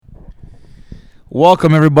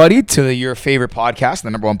Welcome, everybody, to your favorite podcast,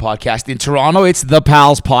 the number one podcast in Toronto. It's the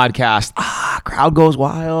Pals Podcast. Crowd goes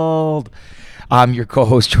wild. I'm your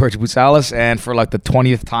co-host, George Boutsalis, and for like the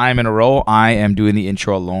 20th time in a row, I am doing the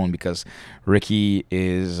intro alone because Ricky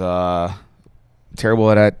is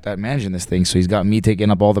terrible at managing this thing, so he's got me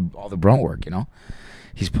taking up all the brunt work, you know?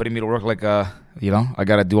 He's putting me to work like, I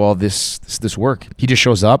got to do all this work. He just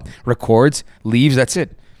shows up, records, leaves, that's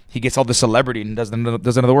it. He gets all the celebrity and does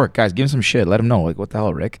another work. Guys, give him some shit. Let him know. Like, what the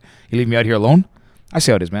hell, Rick? You leave me out here alone? I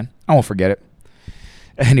see how it is, man. I won't forget it.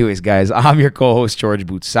 Anyways, guys, I'm your co-host, George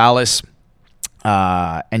Boutsalis.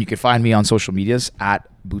 And you can find me on social medias at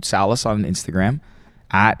Boutsalis on Instagram,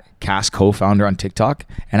 at Cast Co-Founder on TikTok,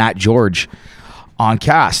 and at George on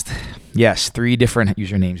Cast. Yes, 3 different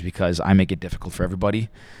usernames because I make it difficult for everybody.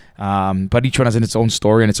 But each one has its own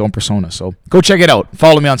story and its own persona. So go check it out.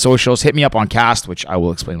 Follow me on socials. Hit me up on Cast, which I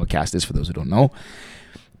will explain what Cast is for those who don't know.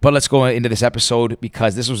 But let's go into this episode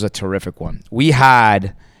because this was a terrific one. We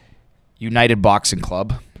had United Boxing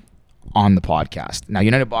Club on the podcast. Now,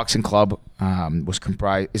 United Boxing Club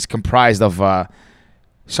is comprised of...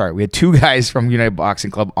 we had 2 guys from United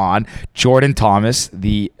Boxing Club on. Geordan Thomas,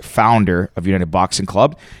 the founder of United Boxing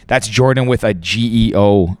Club. That's Geordan with a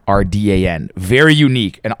Geordan. Very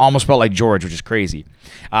unique and almost spelled like George, which is crazy.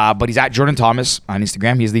 But he's at Geordan Thomas on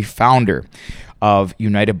Instagram. He's the founder of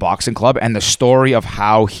United Boxing Club, and the story of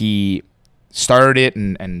how he started it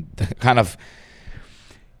and kind of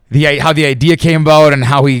how the idea came about and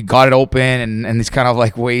how he got it open and these kind of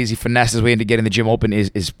like ways he finessed his way into getting the gym open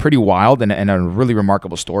is pretty wild and a really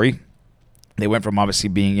remarkable story. They went from obviously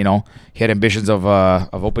being, he had ambitions of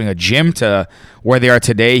opening a gym to where they are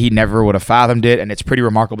today. He never would have fathomed it, and it's pretty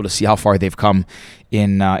remarkable to see how far they've come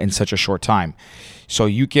in such a short time. So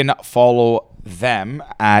you can follow them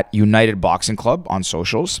at United Boxing Club on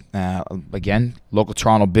socials. Again, local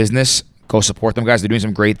Toronto business. Go support them, guys. They're doing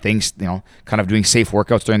some great things, kind of doing safe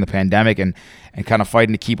workouts during the pandemic and kind of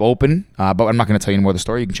fighting to keep open. But I'm not going to tell you any more of the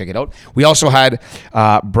story. You can check it out. We also had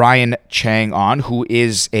Bryan Chang on, who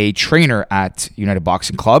is a trainer at United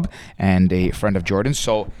Boxing Club and a friend of Jordan.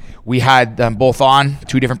 So we had them both on,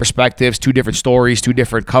 2 different perspectives, 2 different stories, 2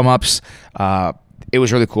 different come-ups. It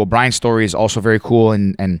was really cool. Bryan's story is also very cool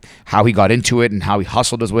and how he got into it and how he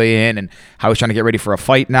hustled his way in and how he's trying to get ready for a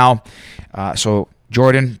fight now. So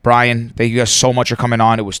Jordan, Bryan, thank you guys so much for coming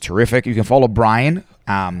on. It was terrific. You can follow Bryan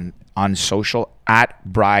on social at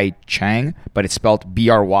Bry Chang, but it's spelled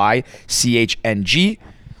BRYCHNG.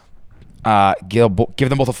 Give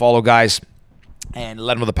them both a follow, guys, and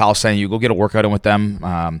let them know the pal sent you. Go get a workout in with them.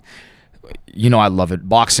 I love it.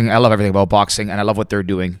 Boxing, I love everything about boxing, and I love what they're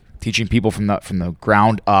doing. Teaching people from the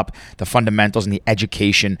ground up, the fundamentals and the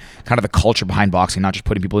education, kind of the culture behind boxing, not just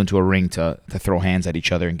putting people into a ring to throw hands at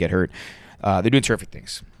each other and get hurt. They're doing terrific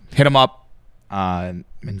things. Hit them up and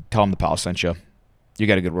tell them the pal sent you. You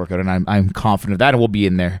got a good workout, and I'm confident of that, and we'll be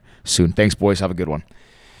in there soon. Thanks, boys. Have a good one.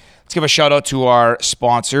 Let's give a shout-out to our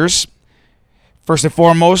sponsors. First and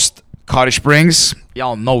foremost, Cottage Springs.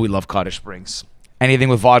 Y'all know we love Cottage Springs. Anything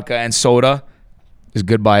with vodka and soda is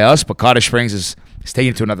good by us, but Cottage Springs is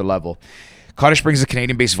taking it to another level. Cottage Springs is a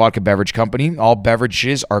Canadian-based vodka beverage company. All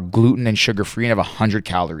beverages are gluten and sugar-free and have 100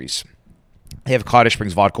 calories. They have Cottage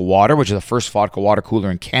Springs Vodka Water, which is the first vodka water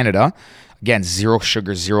cooler in Canada. Again, 0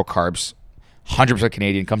 sugar, 0 carbs, 100%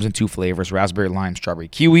 Canadian. Comes in 2 flavors, raspberry, lime, strawberry,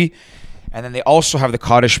 kiwi. And then they also have the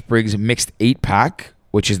Cottage Springs Mixed 8-pack,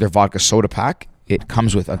 which is their vodka soda pack. It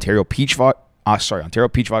comes with Ontario Peach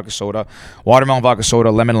Vodka Soda, Watermelon Vodka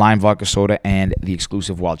Soda, Lemon Lime Vodka Soda, and the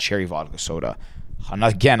exclusive Wild Cherry Vodka Soda. And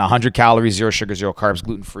again, 100 calories, 0 sugar, 0 carbs,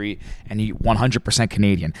 gluten-free, and 100%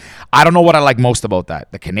 Canadian. I don't know what I like most about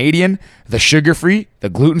that. The Canadian, the sugar-free, the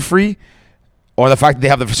gluten-free, or the fact that they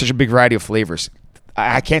have such a big variety of flavors.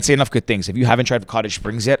 I can't say enough good things. If you haven't tried Cottage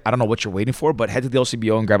Springs yet, I don't know what you're waiting for, but head to the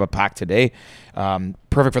LCBO and grab a pack today.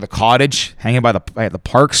 Perfect for the cottage, hanging by the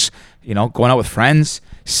parks, going out with friends,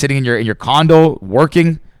 sitting in your condo,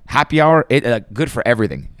 working, happy hour. Good for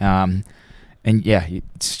everything. And yeah,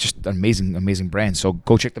 it's just an amazing brand. So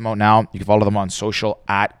go check them out now. You can follow them on social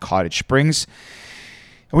at Cottage Springs.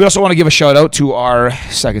 And we also want to give a shout out to our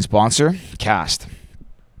second sponsor, Cast.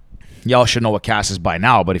 Y'all should know what Cast is by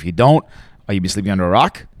now, but if you don't, you be sleeping under a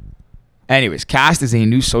rock. Anyways, Cast is a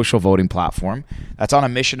new social voting platform that's on a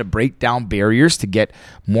mission to break down barriers to get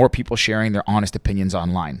more people sharing their honest opinions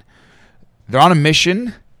online. We're on a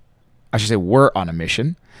mission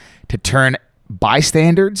to turn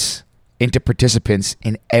bystanders into participants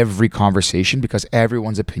in every conversation because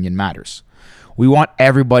everyone's opinion matters. We want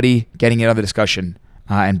everybody getting in on the discussion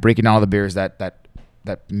and breaking down all the barriers that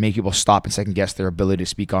make people stop and second guess their ability to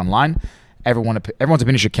speak online. Everyone's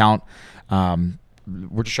opinion should count.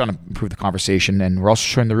 we're just trying to improve the conversation, and we're also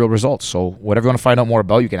showing the real results. So whatever you want to find out more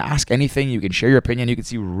about, you can ask anything, you can share your opinion, you can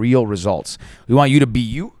see real results. We want you to be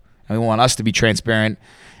you, and we want us to be transparent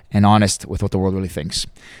and honest with what the world really thinks.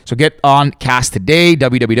 So get on Cast today,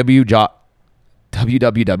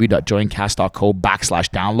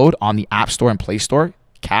 www.joincast.co/download on the App Store and Play Store.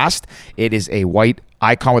 Cast. It is a white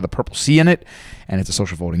icon with a purple C in it, and it's a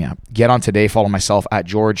social voting app. Get on today. Follow myself at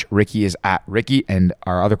George. Ricky is at Ricky, and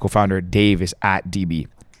our other co-founder Dave is at DB.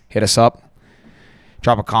 Hit us up.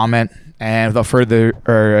 Drop a comment, and without further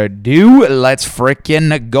ado, let's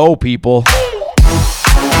frickin' go, people.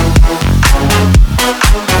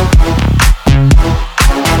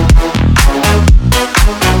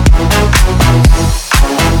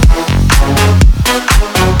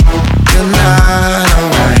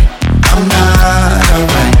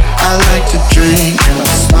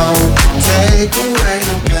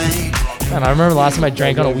 Man, I remember the last time I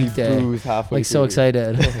drank on a weekday. Like so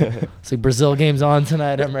excited. It's like Brazil game's on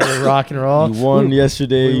tonight. I'm ready to rock and roll. You won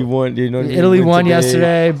yesterday. You won. You know, Italy won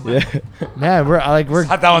yesterday. Yeah. Man, we're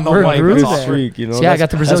Not that one, we're grooving. Streak, you know. So yeah, I got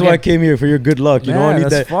the Brazil That's game. why I came here, for your good luck. You know, I need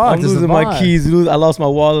that. I'm losing my keys. I lost my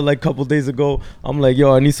wallet like a couple days ago. I'm like,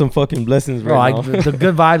 yo, I need some fucking blessings right now. The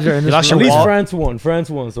good vibes are in this. At least France won,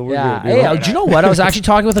 so we're good. Hey, do you know what? I was actually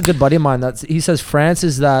talking with a good buddy of mine. He says France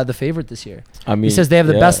is the favorite this year. I mean, he says they have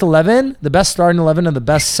the best 11, the best starting 11, and the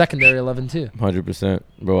best secondary 11 too. 100%,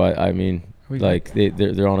 bro. I mean, like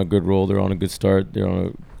they're on a good roll. They're on a good start. They're on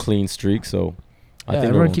a clean streak. So I think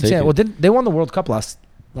everyone keeps saying. Well, they won the World Cup last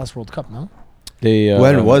World Cup? No. They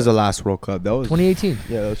when was the last World Cup? That was 2018.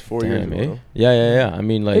 Yeah, that was 4 years ago. Yeah. I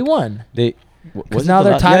mean, like they won. Because now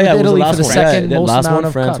they're tied with Italy for the second most last amount one,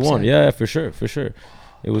 of France cups. won. Yeah, for sure.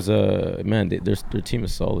 It was man. Their team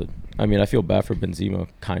is solid. I mean, I feel bad for Benzema.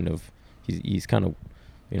 Kind of. He's kind of,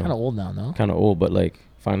 kind of old now, no? Kind of old, but like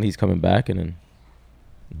finally he's coming back, and then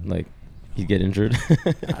like he'd get injured.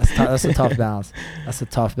 That's a tough balance. That's a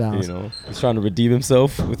tough balance. You know, he's trying to redeem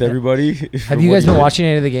himself with everybody. Have you guys been watching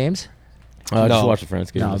any of the games? I just watched the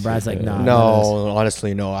France game. No, Brad's like, no. No,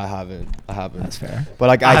 honestly, no, I haven't. That's fair. But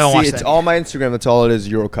like I see, it's all my Instagram. That's all it is.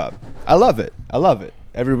 Euro Cup. I love it.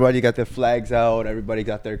 Everybody got their flags out. Everybody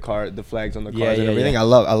got their the flags on their cars and everything. Yeah.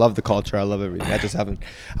 I love the culture. I love everything.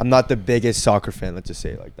 I'm not the biggest soccer fan. Let's just say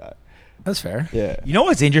it like that. That's fair. Yeah. You know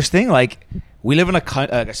what's interesting? Like, we live in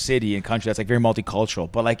a city and country that's like very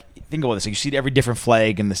multicultural. But like, think about this. Like, you see every different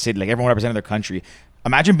flag in the city. Like, everyone representing their country.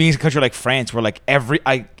 Imagine being in a country like France, where like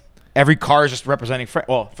every car is just representing France.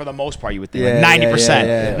 Well, for the most part, you would think like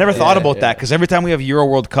 90%. Never thought about that, because every time we have Euro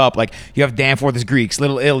World Cup, like you have Danforth is Greeks,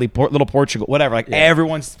 Little Italy, Little Portugal, whatever. Like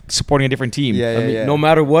everyone's supporting a different team. I mean, no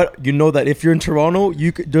matter what, you know that if you're in Toronto,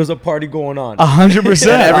 there's a party going on. 100%.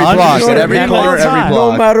 Every block, every corner, every block.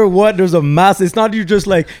 No matter what, there's a mass. It's not you just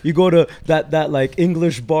like you go to that like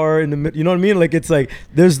English bar in the middle. You know what I mean? Like it's like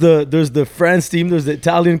there's the France team, there's the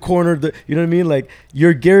Italian corner. You know what I mean? Like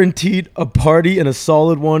you're guaranteed a party, and a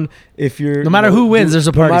solid one. If you're no matter who wins, there's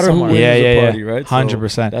a party somewhere. Party, right?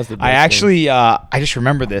 100%. That's the best I actually, I just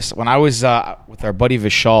remember this when I was with our buddy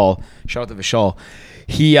Vishal. Shout out to Vishal.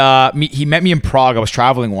 He met me in Prague. I was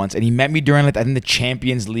traveling once, and he met me during like I think the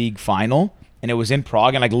Champions League final, and it was in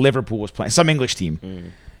Prague, and like Liverpool was playing some English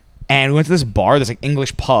team, and we went to this bar, this like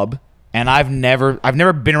English pub. And I've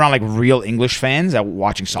never been around like real English fans that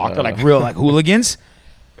watching soccer, like real like hooligans.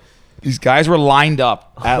 These guys were lined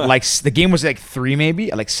up at like the game was like 3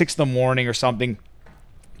 maybe at like 6 in the morning or something,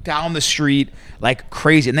 down the street like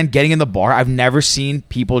crazy. And then getting in the bar, I've never seen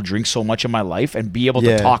people drink so much in my life and be able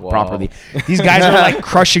to talk properly. These guys were like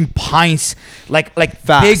crushing pints, like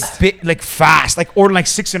fast. big like fast, like ordering like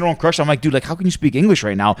 6 in a row and crush. I'm like, dude, like how can you speak English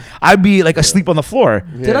right now? I'd be like asleep on the floor.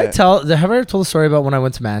 Have I ever told a story about when I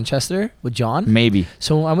went to Manchester with John? Maybe.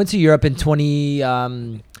 So I went to Europe in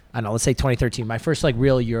I don't know, let's say 2013, my first like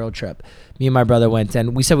real Euro trip. Me and my brother went,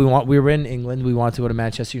 and we said we were in England. We wanted to go to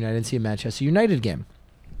Manchester United and see a Manchester United game.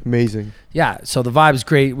 Amazing. Yeah, so the vibe's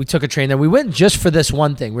great. We took a train there. We went just for this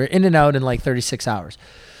one thing. We were in and out in like 36 hours.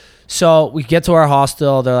 So we get to our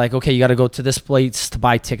hostel. They're like, okay, you got to go to this place to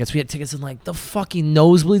buy tickets. We had tickets in like the fucking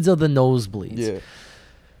nosebleeds of the nosebleeds. Yeah.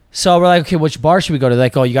 So we're like, okay, which bar should we go to? They're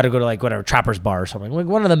like, oh, you got to go to like whatever, Trapper's Bar or something. Like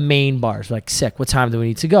one of the main bars. We're like, sick. What time do we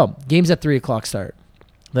need to go? Game's at 3 o'clock start.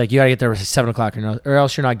 Like, you got to get there at 7 o'clock or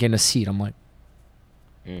else you're not getting a seat. I'm like,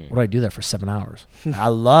 what do I do there for 7 hours? I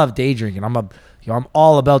love day drinking. I'm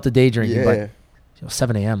all about the day drinking. But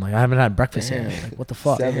 7 a.m. Like, I haven't had breakfast yet. Like, what the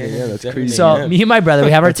fuck? 7 a.m. That's crazy. So me and my brother,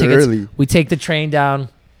 we have our tickets. Early. We take the train down.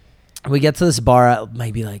 We get to this bar at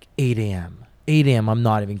maybe like 8 a.m. 8 a.m. I'm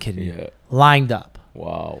not even kidding you. Lined up.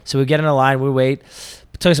 Wow. So we get in a line. We wait.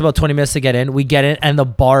 took us about 20 minutes to get in. We get in, and the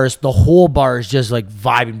whole bar is just like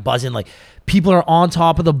vibing, buzzing. Like people are on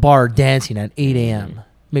top of the bar dancing at 8 a.m.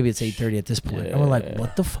 Maybe it's 8:30 at this point. And we're like,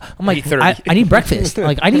 what the fuck? I'm like, I need breakfast.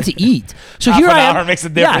 Like, I need to eat. So Half here an I am. hour makes a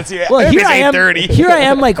difference. Yeah. Well, If here it's I am. 8:30. Here I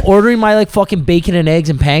am, like ordering my like fucking bacon and eggs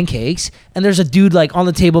and pancakes, and there's a dude like on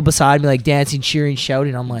the table beside me, like dancing, cheering,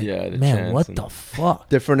 shouting. I'm like, man, what the fuck?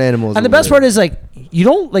 Different animals. And the best part is like, you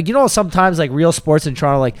don't like, sometimes like real sports in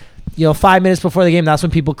Toronto, like, 5 minutes before the game, that's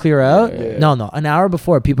when people clear out. Yeah. No, an hour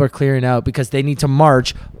before, people are clearing out because they need to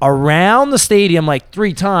march around the stadium like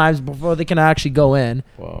 3 times before they can actually go in.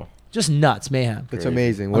 Wow. Just nuts, mayhem. It's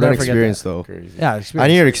amazing. I'll What an never forget experience, that. though. Crazy. Yeah, I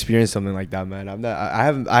need to experience something like that, man. I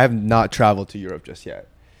have not traveled to Europe just yet.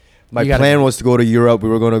 My plan was to go to Europe. We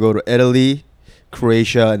were going to go to Italy,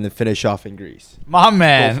 Croatia, and then finish off in Greece. My Go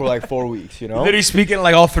man. for like 4 weeks, you know? Literally speaking,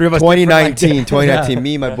 like all three of us. 2019,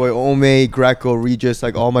 me, my boy Ome, Greco, Regis,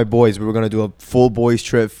 like all my boys. We were going to do a full boys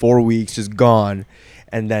trip, 4 weeks, just gone.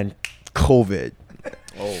 And then COVID.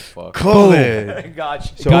 Oh fuck. COVID. Got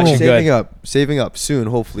you. So Got you saving up soon,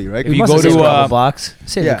 hopefully, right? If you must go have saved to, a couple bucks.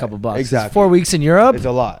 Saved yeah, a couple bucks. exactly. It's 4 weeks in Europe. It's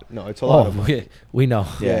a lot. No, it's a lot of money. we know.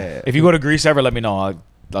 Yeah. If you go to Greece ever, let me know.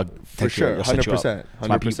 I'll For sure, I'll set you up. 100%. It's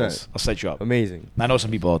my 100%. peoples. I'll set you up. Amazing. I know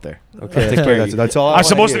some people out there. Okay, Take care of you. that's all. I I'm wanna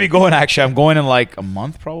supposed to hear. be going. Actually, I'm going in like a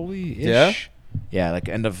month, probably. Yeah? Yeah, like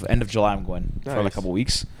end of July. I'm going for like a Nice. couple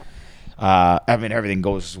weeks. I mean, everything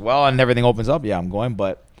goes well and everything opens up. Yeah, I'm going,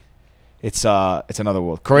 but it's another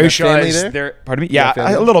world. Croatia family is there? there. Pardon me. You Yeah, got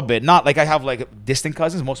family? a little bit. Not like I have like distant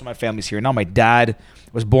cousins. Most of my family's here now. My dad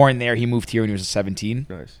was born there. He moved here when he was 17.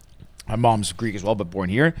 Nice. My mom's Greek as well, but born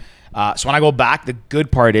here. So when I go back, the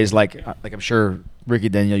good part is like I'm sure Ricky,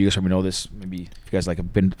 Danielle, you guys probably know this. Maybe if you guys like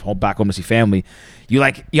have been back home to see family, you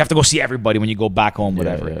have to go see everybody when you go back home,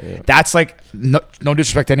 whatever. Yeah. That's like no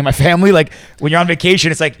disrespect to any of my family. Like when you're on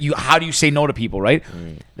vacation, it's like how do you say no to people, right?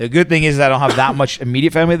 The good thing is that I don't have that much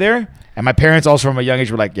immediate family there. And my parents also from a young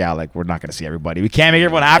age were like, yeah, like we're not gonna see everybody. We can't make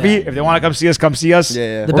everyone happy. If they want to come see us, come see us.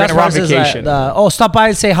 Yeah. The We're best gonna part run is vacation. stop by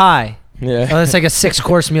and say hi. Yeah. Oh, it's like a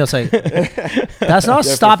 6-course meal. It's like that's not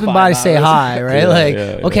Yeah, for stopping by to $5. say hi, right?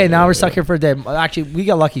 Yeah, okay, yeah, now yeah, we're stuck here for a day. Actually, we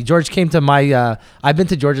got lucky. George came to my. I've been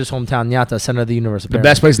to George's hometown, Nyata, center of the universe. The Apparently.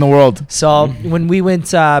 best place in the world. So when we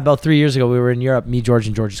went about 3 years ago, we were in Europe. Me, George,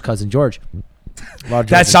 and George's cousin George.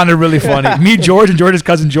 That sounded really funny. Me, George, and George's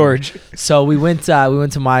cousin George. So we went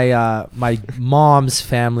to my my mom's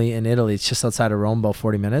family in Italy. It's just outside of Rome, about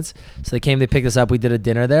 40 minutes. So they came, they picked us up. We did a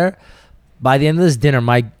dinner there. By the end of this dinner,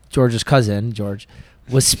 George's cousin George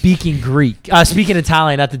was speaking speaking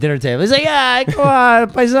Italian at the dinner table. He's like, "Yeah, come on,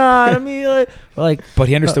 paisan." I mean, like, But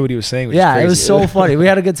he understood what he was saying. Which yeah, is it was crazy. so funny. We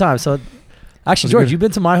had a good time. So, actually, Was it George, good? you've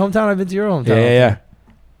been to my hometown. I've been to your hometown. Yeah.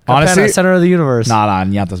 Honestly, Honestly, center of the universe. Nah,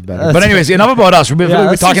 Nyanta's better. But anyways, enough about us. We've been Yeah, we're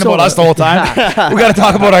let's talking just about go- us the whole time. We got to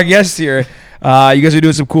talk about our guests here. You guys are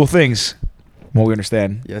doing some cool things. Well, we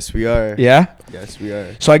understand. Yes, we are. Yeah. Yes, we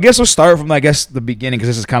are. So I guess we'll start from the beginning because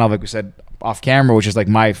this is kind of like we said off camera, which is like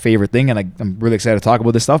my favorite thing, and I'm really excited to talk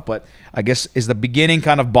about this stuff. But I guess is the beginning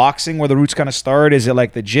kind of boxing where the roots kind of start? Is it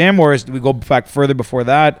like the gym, or do we go back further before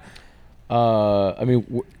that? I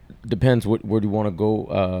mean, depends. Where do you want to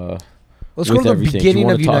go? Let's go with to the everything? Do you beginning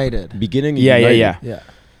wanna of talk United. Beginning. Of Yeah. United?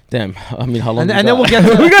 Damn. I mean, how long? And we then got? we'll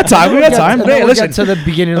get to, We got time. We got time. And Hey, then we'll listen. get to the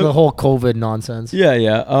beginning of the whole COVID nonsense. Yeah. Give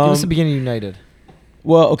us the beginning of United.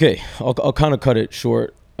 Well, okay, I'll kind of cut it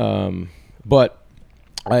short. But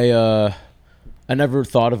I never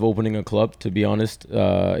thought of opening a club, to be honest.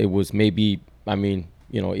 It was maybe, I mean,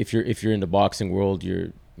 if you're in the boxing world, you're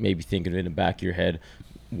maybe thinking in the back of your head,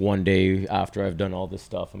 one day after I've done all this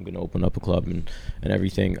stuff, I'm gonna open up a club and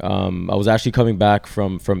everything. I was actually coming back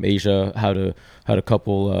from Asia, had a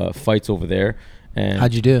couple fights over there. And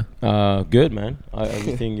How'd you do? Good, man.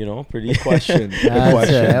 Everything, pretty. Question.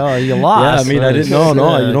 Oh, you Yeah, lost. I mean, I didn't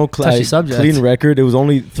know. Touchy subject. Clean record. It was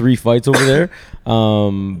only 3 fights over there,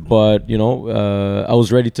 but I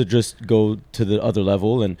was ready to just go to the other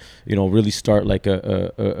level and really start like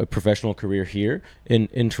a professional career here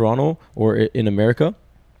in Toronto or in America.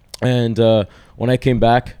 And when I came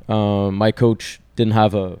back, my coach didn't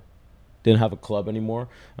have a club anymore.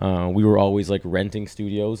 We were always like renting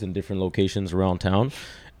studios in different locations around town.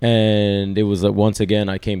 And it was like, once again,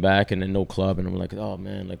 I came back and then no club. And I'm like, oh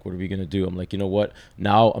man, like, what are we going to do? I'm like, you know what?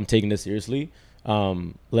 Now I'm taking this seriously.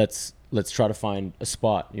 Let's try to find a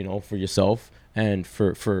spot, for yourself and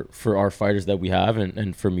for our fighters that we have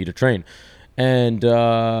and for me to train. And,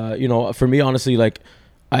 for me, honestly, like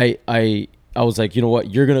I was like, you know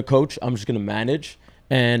what? You're going to coach. I'm just going to manage.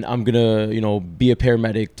 And I'm going to, be a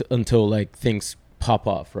paramedic until like things pop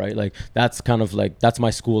off, right? Like that's kind of like, that's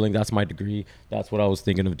my schooling, that's my degree, that's what I was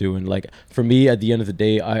thinking of doing. Like for me, at the end of the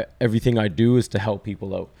day, everything I do is to help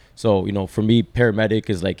people out. So, you know, for me, paramedic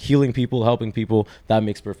is like healing people, helping people. That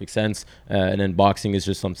makes perfect sense. And then boxing is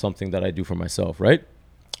just something that I do for myself, right?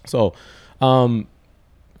 So, come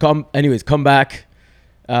back,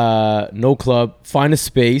 no club, find a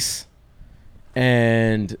space,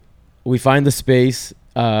 and we find the space.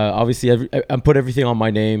 Obviously, I put everything on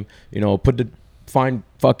my name, you know, find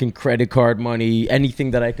fucking credit card money,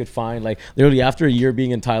 anything that I could find. Like literally after a year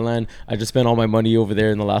being in Thailand, I just spent all my money over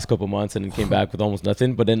there in the last couple of months and then came back with almost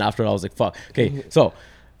nothing. But then after I was like, fuck, okay, so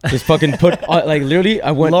just fucking put like literally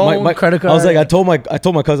I went my credit card. I was like, I told my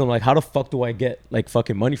cousin, I'm like, how the fuck do I get like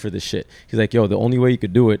fucking money for this shit? He's like, yo, the only way you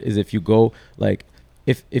could do it is if you go like,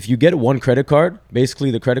 if you get one credit card,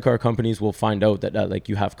 basically the credit card companies will find out that like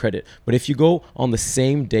you have credit. But if you go on the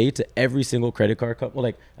same day to every single credit card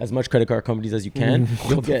like as much credit card companies as you can,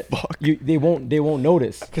 you'll get they won't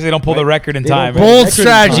notice because they don't pull the record in time. Bold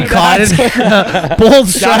strategy, Cotton. Bold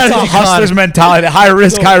strategy. That's a hustler's mentality. High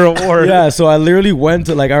risk, high reward. Yeah, so I literally went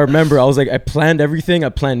to like, I remember I was like, I planned everything. I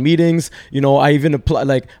planned meetings. You know, I even applied.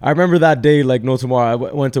 Like I remember that day, like no tomorrow. I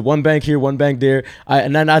went to one bank here, one bank there.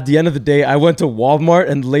 And then at the end of the day, I went to Walmart.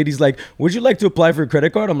 And the lady's like, would you like to apply for a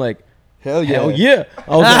credit card? I'm like, hell yeah. I was like,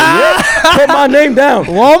 yeah. Put my name down.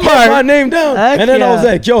 Walmart. Put my name down. Heck and then yeah. I was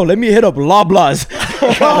like, yo, let me hit up Loblaws.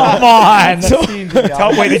 Come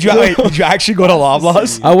on. Wait, did you actually go to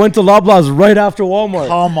Loblaws? I went to Loblaws right after Walmart.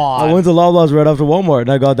 Come on. I went to Loblaws right after Walmart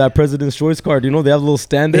and I got that President's Choice card. You know, they have a little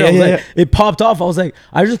stand there. I was like, it popped off. I was like,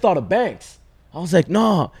 I just thought of banks. I was like,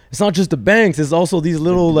 no, it's not just the banks. It's also these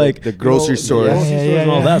little like the grocery stores. And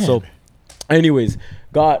all that. So anyways,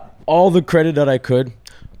 got all the credit that I could,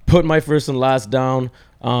 put my first and last down,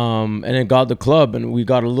 and then got the club, and we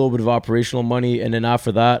got a little bit of operational money. And then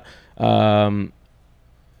after that,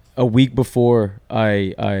 a week before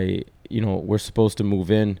I we're supposed to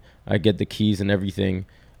move in, I get the keys and everything.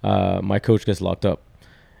 My coach gets locked up,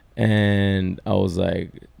 and I was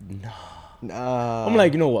like, nah. I'm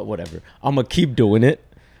like, you know what, whatever. I'm gonna keep doing it.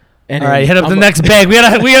 And all right, hit up the next bank. We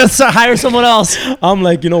gotta hire someone else. I'm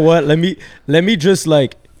like, you know what? Let me just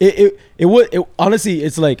like it honestly,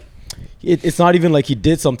 it's like it's not even like he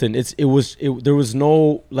did something. There was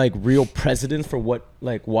no like real precedence for what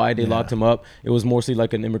like why they locked him up. It was mostly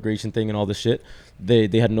like an immigration thing and all this shit. They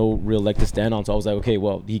had no real leg to stand on. So I was like, okay,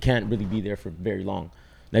 well, he can't really be there for very long.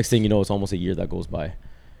 Next thing you know, it's almost a year that goes by,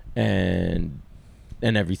 and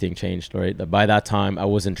everything changed, right? By that time, I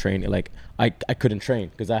wasn't training. Like, I couldn't train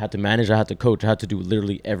because I had to manage, I had to coach, I had to do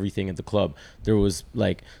literally everything at the club. There was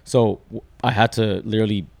like, so I had to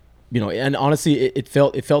literally, you know, and honestly, it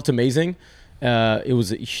felt amazing. It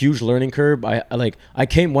was a huge learning curve. When I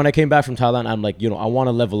came back from Thailand, I'm like, you know, I want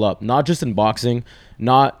to level up, not just in boxing,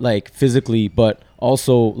 not like physically, but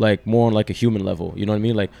also like more on like a human level. You know what I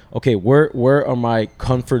mean? Like, okay, where are my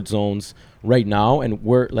comfort zones right now? And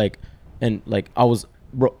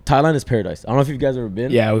Thailand is paradise. I don't know if you guys ever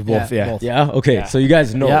been. Yeah, we both. Yeah. Yeah. Okay. Yeah. So you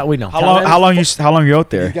guys know. Yeah, we know. How long you out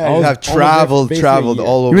there? You guys have traveled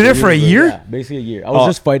all over. You were there for a year? Yeah, basically a year. I was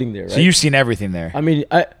just fighting there. Right? So you've seen everything there. I mean,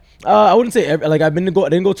 I wouldn't say like I didn't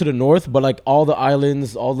go to the north, but like all the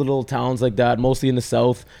islands, all the little towns like that, mostly in the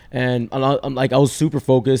south. And I'm like, I was super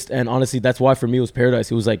focused, and honestly, that's why for me it was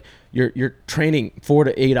paradise. It was like you're training 4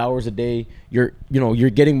 to 8 hours a day. You're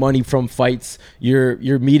getting money from fights.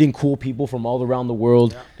 You're meeting cool people from all around the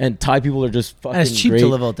world, and Thai people are just fucking great. And it's cheap to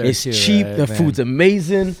live out there. It's too, cheap. right, The man? food's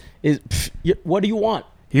amazing. What do you want?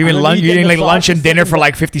 You're eating like lunch and dinner for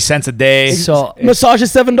like 50 cents a day. So Massage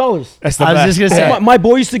is $7. That's the I was best. just gonna say. My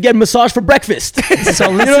boy used to get massage for breakfast. So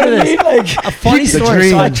listen to this. Like, A funny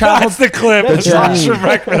story. So I traveled. That's the clip. That's That's the for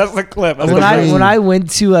breakfast. That's the clip. That's When the I went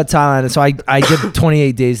to Thailand, so I did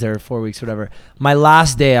 28 days there, 4 weeks, whatever. My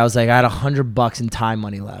last day, I was like, I had $100 in Thai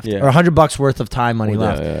money left, Yeah. or $100 worth of Thai money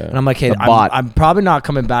left, yeah. and I'm like, hey, I'm probably not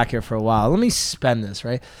coming back here for a while. Let me spend this,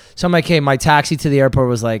 right? So I'm like, hey, my taxi to the airport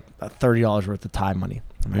was like $30 worth of Thai money.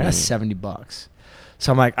 I'm like, that's $70.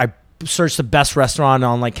 So I'm like, I searched the best restaurant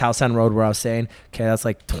on like Khao San Road where I was staying. Okay, that's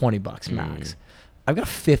like $20 max. I've got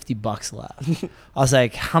 $50 left. I was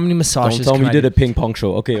like, how many massages? Don't tell me you did a ping pong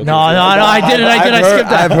show. Okay. No, I didn't. I skipped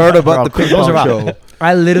that. I've heard about the ping Those pong are show.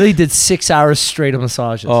 I literally did 6 hours straight of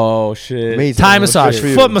massages. Oh shit. Amazing. Thai massage, Good for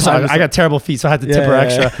you. foot massage. I got terrible feet, so I had to tip her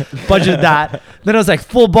extra. Budgeted that. Then it was like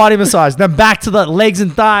full body massage. Then back to the legs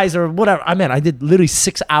and thighs or whatever. I did literally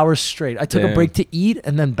 6 hours straight. I took a break to eat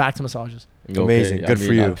and then back to massages. Okay, Amazing. Good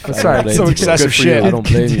for you. That's right. That's some excessive shit. I don't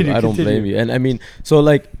blame you. And I mean, so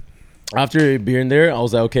like after being there, I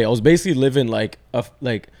was like, okay, I was basically living like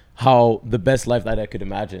how the best life that I could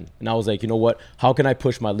imagine. And I was like, you know what? How can I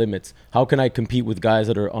push my limits? How can I compete with guys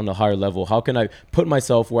that are on a higher level? How can I put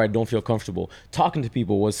myself where I don't feel comfortable? Talking to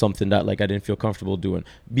people was something that like I didn't feel comfortable doing.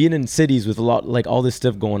 Being in cities with a lot, like all this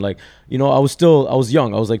stuff going, like, you know, I was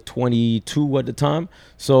young. I was like 22 at the time.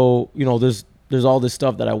 So, you know, there's all this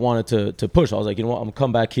stuff that I wanted to push. I was like, you know what? I'm gonna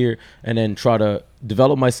come back here and then try to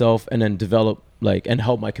develop myself and then develop like and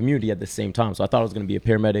help my community at the same time. So I thought I was gonna be a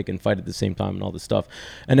paramedic and fight at the same time and all this stuff.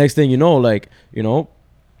 And next thing you know, like, you know,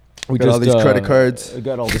 we got all these credit cards.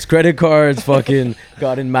 Got all these credit cards. Fucking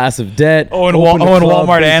got in massive debt. And opened a club,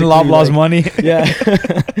 Walmart and basically, Loblaws like, money.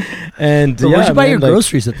 Yeah. And Bro, yeah, where'd you buy man, your like,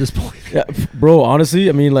 groceries at this point? Yeah, bro. Honestly,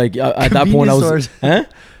 I mean, like at that point, I was. Convenience Huh?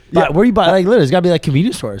 Yeah. Where you buy? Like, literally, it's gotta be like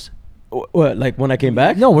convenience stores. What? Like when I came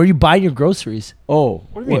back? No, where you buying your groceries? Oh,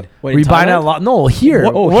 What do you mean? Were you buying at a lot? No, here.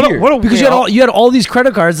 Because you had all these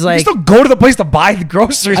credit cards. You Like, still go to the place to buy the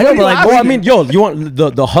groceries. I know, What are but you like, laughing Oh, I at? mean, yo, you want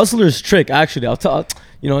the hustler's trick? Actually, I'll tell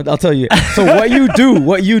you. So what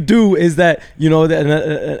you do is that, you know,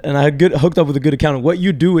 and I hooked up with a good accountant. What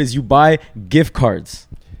you do is you buy gift cards.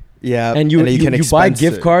 Yeah, And you can buy expense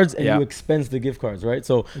gift it. cards and Yeah. you expense the gift cards, right?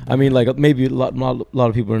 So I mean, like maybe a lot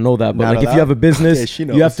of people don't know that, but Not like if allowed. you have a business, Okay, she you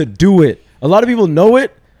knows. have to do it. A lot of people know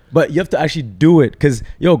it, but you have to actually do it because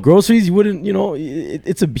groceries you wouldn't, you know,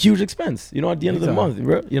 it's a huge expense, you know, at the end of the month,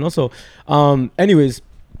 bro, you know. So, anyways,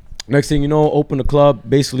 next thing you know, open a club,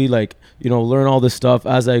 basically like, you know, learn all this stuff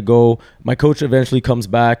as I go. My coach eventually comes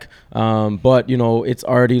back, but you know, it's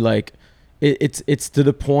already like it's to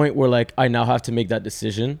the point where like I now have to make that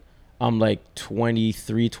decision. I'm like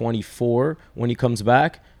 23, 24 when he comes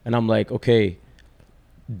back. And I'm like, okay,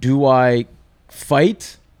 do I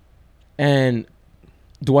fight and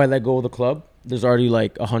do I let go of the club? There's already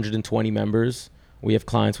like 120 members. We have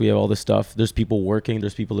clients. We have all this stuff. There's people working.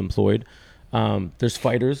 There's people employed. There's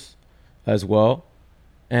fighters as well.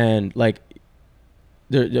 And like,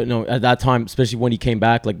 at that time, especially when he came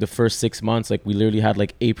back, like the first 6 months, like we literally had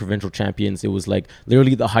like 8 provincial champions. It was like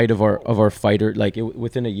literally the height of our fighter. Like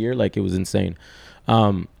within a year, like it was insane.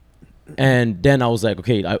 And then I was like,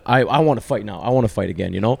 okay, I want to fight now. I want to fight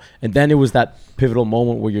again, you know? And then it was that pivotal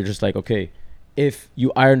moment where you're just like, okay,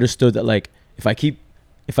 I understood that like if I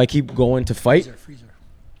keep going to fight,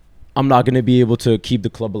 I'm not going to be able to keep the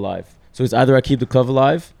club alive. So it's either I keep the club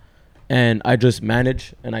alive and I just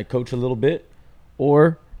manage and I coach a little bit,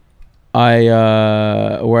 or I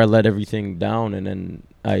let everything down and then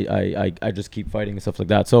I just keep fighting and stuff like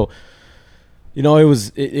that. So, you know,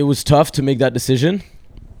 it was tough to make that decision.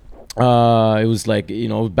 It was like, you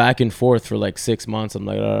know, back and forth for like 6 months. I'm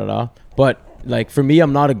like, but like for me,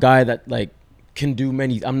 I'm not a guy that like can do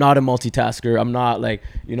many. I'm not a multitasker. I'm not like,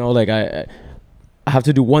 you know, like I have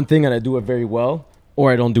to do one thing and I do it very well,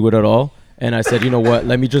 or I don't do it at all. And I said, you know what,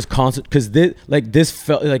 let me just concentrate, because this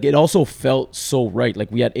felt like, it also felt so right. Like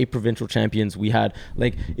we had 8 provincial champions. We had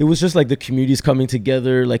like, it was just like the communities coming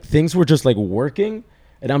together. Like things were just like working.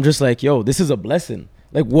 And I'm just like, yo, this is a blessing.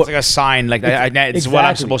 Like what? It's like a sign. Like it's what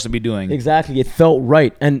I'm supposed to be doing. Exactly. It felt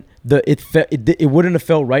right. And it wouldn't have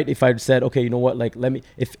felt right if I'd said, okay, you know what, like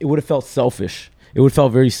if it would have felt selfish. It would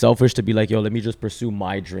felt very selfish to be like, yo, let me just pursue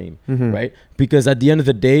my dream, right? Because at the end of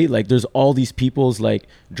the day, like there's all these people's like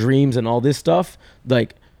dreams and all this stuff.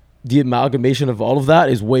 Like the amalgamation of all of that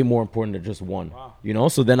is way more important than just one, you know?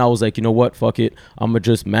 So then I was like, you know what, fuck it. I'm going to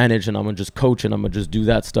just manage and I'm going to just coach and I'm going to just do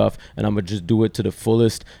that stuff and I'm going to just do it to the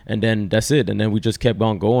fullest. And then that's it. And then we just kept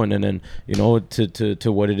on going. And then, you know,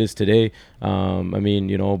 to what it is today. I mean,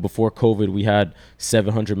 you know, before COVID, we had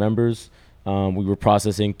 700 members. We were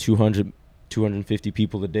processing 250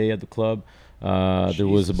 people a day at the club. There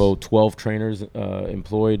was about 12 trainers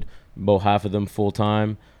employed, about half of them full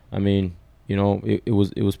time. I mean, you know, it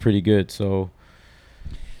was pretty good. So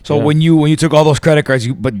yeah. when you took all those credit cards,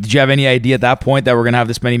 but did you have any idea at that point that we're gonna have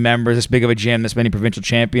this many members, this big of a gym, this many provincial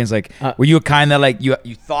champions? Like, were you kind of like you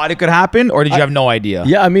thought it could happen, or did you have no idea?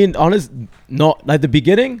 Yeah, I mean, no. At the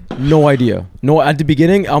beginning, no idea. No, at the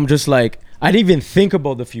beginning, I'm just like, I didn't even think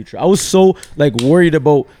about the future. I was so like worried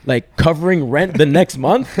about like covering rent the next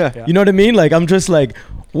month. Yeah. You know what I mean? Like I'm just like,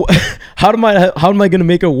 how am I gonna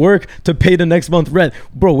make it work to pay the next month rent,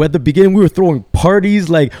 bro? At the beginning, we were throwing parties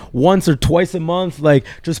like once or twice a month, like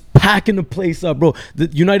just packing the place up, bro. The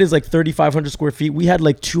United's like 3,500 square feet. We had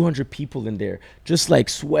like 200 people in there, just like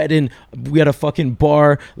sweating. We had a fucking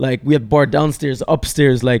bar, like we had bar downstairs,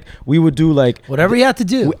 upstairs. Like we would do like whatever you have to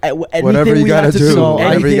do. Whatever you gotta do. So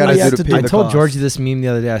Whatever you gotta do to pay I the told cost. Georgie this meme the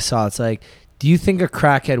other day. I saw it's like, do you think a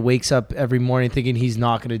crackhead wakes up every morning thinking he's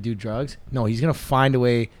not going to do drugs? No, he's going to find a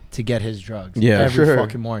way to get his drugs every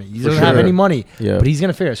fucking morning. He doesn't have any money, but he's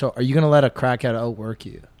going to figure it. So are you going to let a crackhead outwork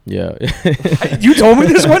you? Yeah. You told me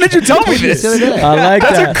this. When did you tell me this? The other day. I like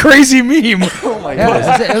That's that. a crazy meme. Oh my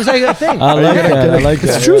Yeah, it was like a thing. I like that. I like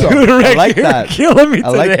that. It's true though. Dude, I like you're that. killing me today. I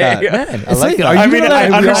like that. Man, I it's like that. are I you mean, know that I we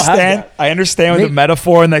all have understand. that? I understand with Maybe- the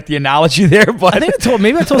metaphor and like the analogy there, but I think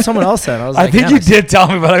maybe I told someone else that. I was I like, think man, you did tell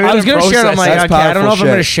me, but I was gonna share it. I'm like, That's okay, I don't know if powerful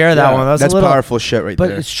I'm gonna shit. share that Yeah, one. That's That's a little, powerful shit right but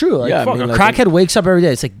there. it's true. Like, Yeah, I fuck, mean, a like, crackhead wakes up every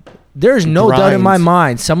day. It's like there's no doubt in my Grinds.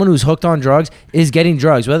 mind. Someone who's hooked on drugs is getting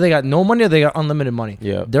drugs, whether they got no money or they got unlimited money.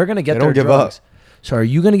 Yeah. They're gonna get They their don't give drugs. up. So are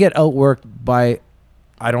you gonna get outworked by?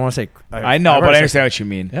 I don't want to say. I know, but I understand what you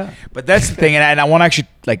mean. Yeah. But that's the thing, and I want to actually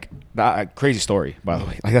like that crazy story. By the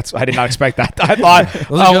way, like that's I did not expect that. I thought,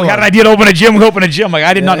 was a oh, good we got an one. idea to open a gym. We open a gym. Like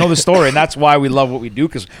I did not know the story, and that's why we love what we do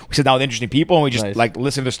because we sit down with interesting people and we just Nice. like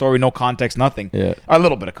listen to the story, no context, nothing. Yeah. A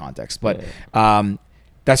little bit of context, but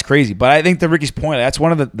that's crazy. But I think to Ricky's point, that's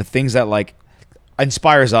one of the things that like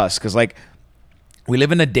inspires us because like. We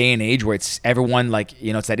live in a day and age where it's everyone like,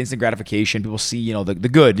 you know, it's that instant gratification. People see, you know, the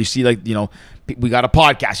good. You see like, you know, we got a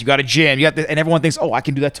podcast, you got a gym, you got this, and everyone thinks, oh, I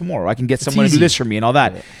can do that tomorrow. I can get someone to do easy. this for me and all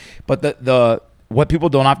that. Yeah. But the what people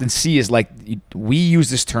don't often see is like we use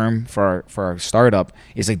this term for our startup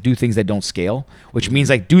is like do things that don't scale, which means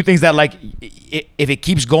like do things that like if it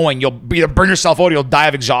keeps going, you'll either burn yourself out or you'll die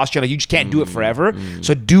of exhaustion. Like you just can't do it forever.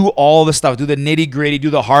 So do all the stuff, do the nitty gritty, do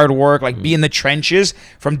the hard work, like be in the trenches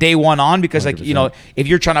from day one on because like, you know, if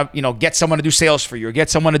you're trying to, you know, get someone to do sales for you or get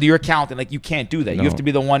someone to do your account and like you can't do that. You have to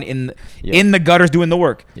be the one in the gutters doing the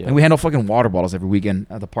work. Yeah. And we handle fucking water bottles every weekend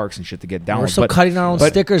at the parks and shit to get down. We're still cutting our own but-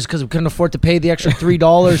 stickers because we couldn't afford to pay the extra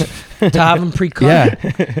 $3 to have them pre-cut.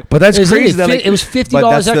 Yeah, but that's It was crazy. literally That, like, it was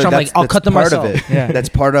 $50 extra. I'm like, I'll cut them part myself. of it. Yeah. That's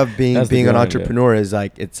part of being That's the an grind, yeah. entrepreneur is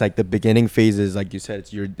like it's like the beginning phases, like you said,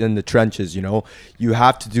 it's you're in the trenches, you know. You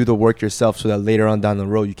have to do the work yourself so that later on down the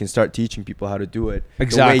road you can start teaching people how to do it the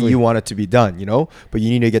Exactly. way you want it to be done, you know? But you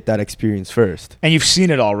need to get that experience first. and you've seen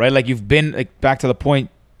it all, right? Like you've been like back to the point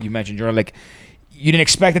you mentioned, Jordan. Like you didn't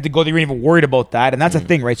expect it to go there. You weren't even worried about that, and that's the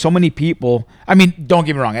thing, right? So many people. I mean, don't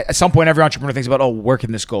get me wrong. At some point, every entrepreneur thinks about, oh, where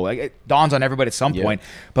can this go? Like it dawns on everybody at some point.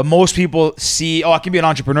 But most people see, oh, I can be an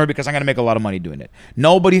entrepreneur because I'm gonna make a lot of money doing it.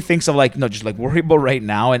 Nobody thinks of like, no, just like worry about right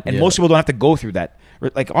now, and most people don't have to go through that.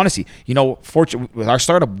 Like honestly, you know, fortunate with our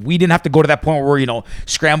startup, we didn't have to go to that point where we're, you know,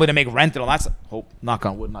 scrambling to make rent and all that stuff. Hope, knock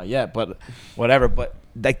on wood, not yet, but whatever. But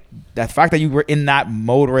like that fact that you were in that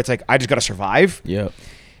mode where it's like, I just gotta survive. Yeah.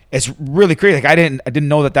 It's really crazy. Like I didn't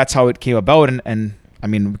know that that's how it came about, and I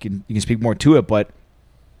mean, you can speak more to it, but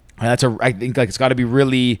I think like it's got to be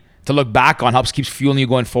really to look back on helps keeps fueling you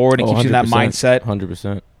going forward and keeps you in that mindset.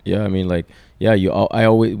 100%. Yeah, I mean, like, yeah, I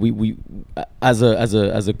always we as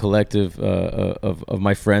a collective of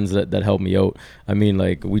my friends that help me out. I mean,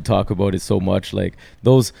 like we talk about it so much. Like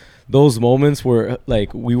those moments where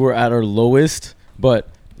like we were at our lowest, but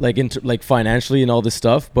like like financially and all this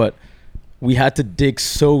stuff, but we had to dig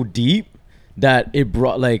so deep that it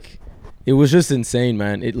brought like it was just insane,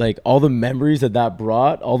 man. It like all the memories that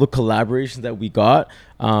brought, all the collaborations that we got,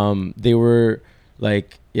 they were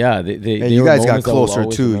like, yeah, they And you were guys got moments that we'll closer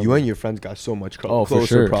always too. remember. You and your friends got so much Oh, closer. for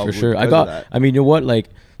sure, probably for sure. because of that. I mean, you know what? Like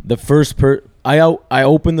the first I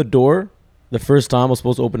opened the door the first time I was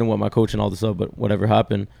supposed to open it with my coach and all this stuff, but whatever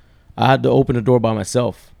happened, I had to open the door by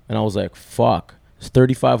myself, and I was like, fuck, it's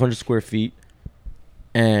 3,500 square feet.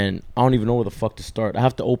 And I don't even know where the fuck to start. I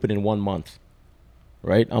have to open in 1 month,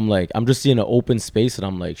 right? I'm like, I'm just seeing an open space, and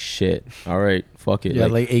I'm like, shit. All right, fuck it. Yeah,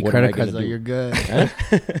 like 8 what am I credit cards. gonna Like do?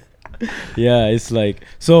 you're good. Yeah, it's like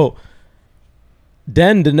so.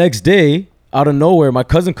 Then the next day, out of nowhere, my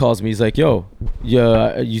cousin calls me. He's like, "Yo,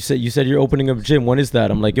 yeah, you said you're opening a gym. When is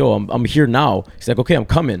that?" I'm like, "Yo, I'm here now." He's like, "Okay, I'm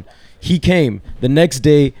coming." He came the next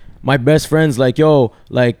day. My best friend's like, "Yo,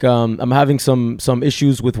 like, I'm having some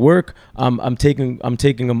issues with work. I'm taking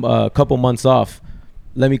a couple months off.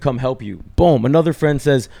 Let me come help you." Boom. Another friend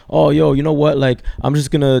says, "Oh, yo, you know what? Like, I'm just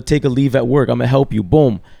gonna take a leave at work. I'm gonna help you."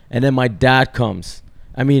 Boom. And then my dad comes.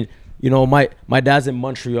 I mean, you know, my dad's in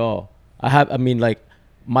Montreal.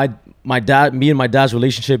 My dad, me and my dad's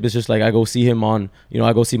relationship is just like I go see him I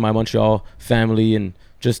go see my Montreal family and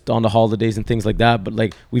just on the holidays and things like that. But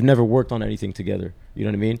like we've never worked on anything together. You know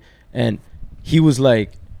what I mean? And he was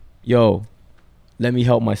like, "Yo, let me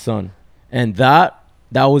help my son." And that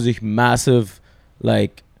was a massive,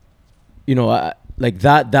 like, you know, like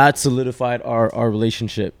that solidified our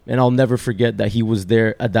relationship. And I'll never forget that he was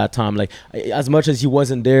there at that time. Like as much as he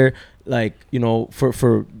wasn't there, like, you know,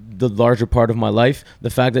 for the larger part of my life, the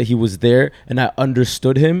fact that he was there and I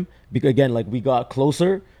understood him, because again, like we got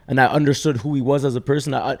closer and I understood who he was as a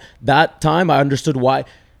person. That time I understood why,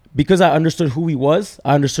 because I understood who he was,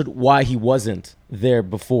 I understood why he wasn't there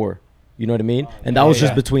before. You know what I mean? And that was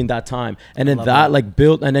just between that time. And then that like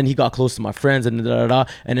built, and then he got close to my friends and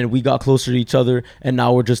and then we got closer to each other. And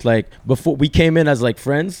now we're just like, before we came in as like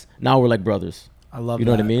friends, now we're like brothers. I love You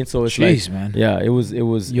know what I mean? So it's Jeez, like, man. yeah, it was.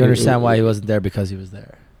 You understand why he wasn't there, because he was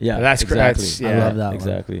there. Yeah, That's exactly. that's- I yeah. love that one.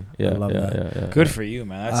 Exactly. Yeah, I love that. Yeah. Good for you,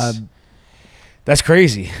 man. Um, That's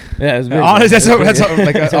crazy. Yeah, it's big, Honest, man. that's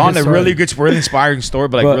like It's a on good a really story. good, really inspiring story,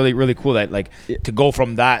 but like But- really, really cool that like to go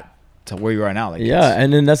from that to where you are now. Like, Yeah,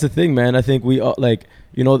 and then that's the thing, man. I think we all, like,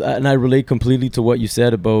 you know, and I relate completely to what you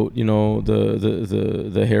said about, you know,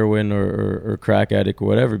 the heroin or crack addict or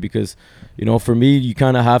whatever, because, you know, for me, you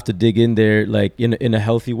kind of have to dig in there like in a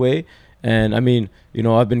healthy way. And I mean, you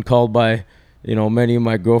know, I've been called by, you know, many of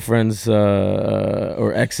my girlfriends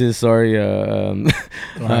or exes, sorry,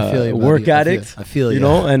 I feel you, work buddy. addict. I feel you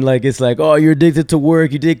know, and like it's like, oh, you're addicted to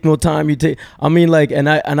work. You take no time. You take. I mean, like, and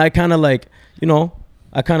I kind of like, you know,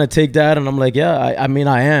 I kind of take that and I'm like, yeah, I mean,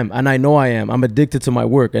 I am, and I know I am. I'm addicted to my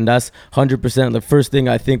work, and that's 100% the first thing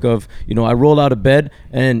I think of. You know, I roll out of bed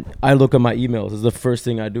and I look at my emails. It's the first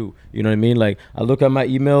thing I do. You know what I mean? Like, I look at my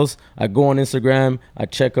emails. I go on Instagram. I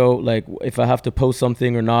check out like if I have to post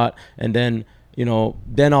something or not, and then, you know,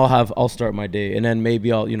 then I'll start my day, and then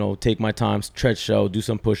maybe I'll, you know, take my time, stretch out, do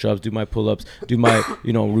some push-ups, do my pull-ups, do my,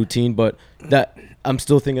 you know, routine. But that I'm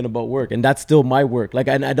still thinking about work, and that's still my work. Like,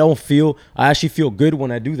 and I actually feel good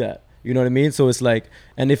when I do that. You know what I mean? So it's like,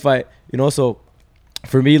 and if I, you know, so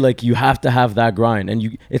for me, like, you have to have that grind,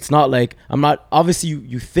 and it's not like, I'm not, obviously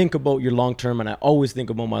you think about your long-term, and I always think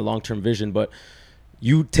about my long-term vision, but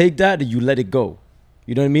you take that and you let it go.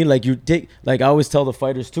 You know what I mean? Like, you take, like I always tell the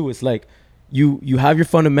fighters too, it's like, you have your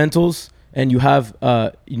fundamentals, and you have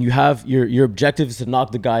your objective is to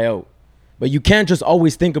knock the guy out, but you can't just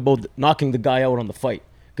always think about knocking the guy out on the fight,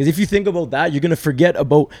 because if you think about that, you're gonna forget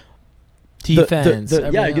about Defense.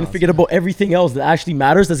 you're gonna forget about everything else that actually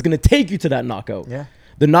matters, that's gonna take you to that knockout. Yeah.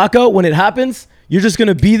 The knockout, when it happens, you're just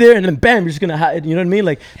gonna be there, and then bam, you're just gonna have, you know what I mean?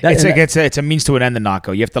 Like that, it's a means to an end. The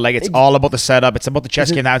knockout. You have to like. It's all about the setup. It's about the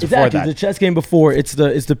chess game. That's before that. The chess game before. It's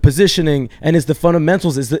the positioning, and it's the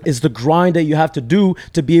fundamentals. It's the grind that you have to do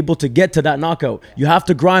to be able to get to that knockout. You have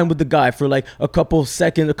to grind with the guy for like a couple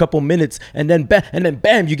seconds, a couple minutes, and then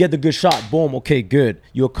bam, you get the good shot. Boom. Okay, good.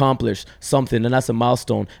 You accomplished something, and that's a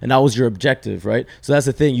milestone, and that was your objective, right? So that's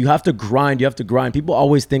the thing. You have to grind. People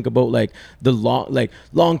always think about like the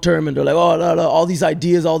long term, and they're like, oh, no, all these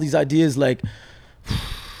ideas, like,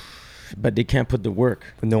 but they can't put the work.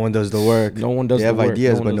 But no one does the work. No one does they the work. have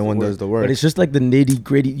ideas, No one but does no the one work. does the work. But it's just like the nitty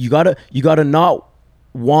gritty. You gotta not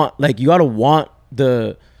want, like, you gotta want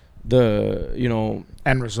the you know,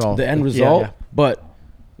 End result. the end Yeah, result. yeah. But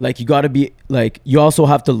like, you gotta be like, you also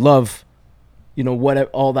have to love, you know, what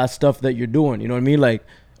all that stuff that you're doing. You know what I mean? Like,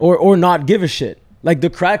 or not give a shit. Like the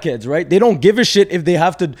crackheads, right? They don't give a shit if they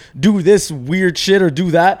have to do this weird shit or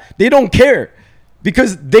do that. They don't care,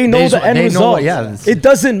 because they know the end result. It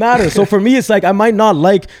doesn't matter. So for me, it's like, I might not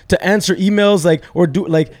like to answer emails, like, or do,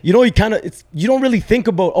 like, you know, you don't really think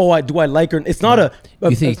about, do I like her? It's not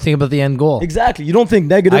You think about the end goal. exactly. You don't think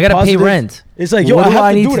negative. I gotta pay positive. rent. It's like, What I do have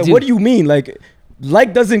I to need do to that. do? What do you mean? Like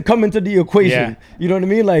doesn't come into the equation. Yeah. You know what I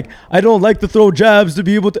mean? Like, I don't like to throw jabs to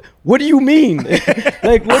be able to. What do you mean?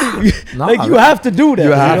 Like, what do you, Nah, like, you have to do that.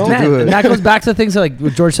 You have know? to Man, do it. and that goes back to things like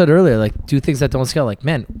what George said earlier, like do things that don't scale. Like,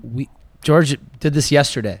 man, George did this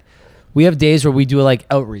yesterday. We have days where we do like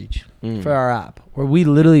outreach for our app, where we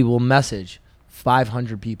literally will message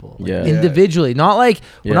 500 people individually, not like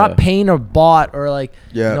we're not paying a bot or like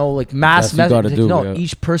you know, like mass That's what you message. gotta No, do,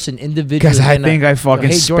 each person individually. Because I think I Hey, fucking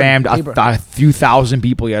Jordan, spammed hey, bro. a few thousand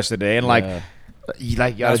people yesterday, and like, you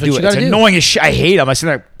gotta That's what do you it. gotta It's do. annoying as shit. I hate them. I sit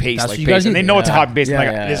there, paste, That's like what you gotta paste, and do. they know it's a Yeah. copy paste. I'm like,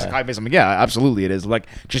 Yeah, this is yeah. a copy paste. I'm like, yeah, absolutely it is. Like,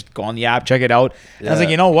 just go on the app, check it out. And I was like,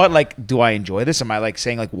 you know what? Like, do I enjoy this? Am I like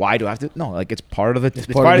saying like, why do I have to? No, like, it's part of it. It's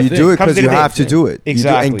part of You the do thing. it Comes because to you the have to thing. do it. You do-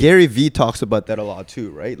 Exactly. and Gary Vee talks about that a lot too,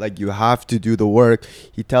 right? Like, you have to do the work.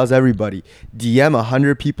 He tells everybody, DM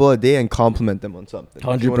 100 people a day and compliment them on something.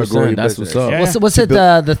 If you wanna grow 100%, your that's business. what's up. Yeah. What's it?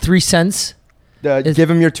 The 3 cents, Give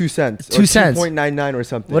him your 2 cents. 2 or cents. 2.99 or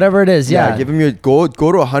something. whatever it is. Yeah. Give them your go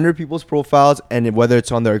to 100 people's profiles, and whether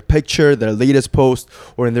it's on their picture, their latest post,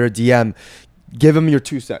 or in their DM, give them your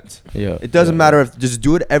 2 cents. Yeah. It doesn't matter if just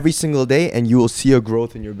do it every single day, and you will see a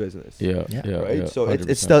growth in your business. Yeah. Right. Yeah, So it's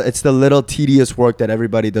 100%. the little tedious work that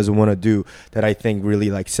everybody doesn't want to do that I think really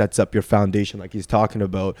like sets up your foundation, like he's talking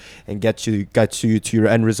about, and gets you to your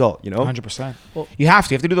end result. You know. 100%. You have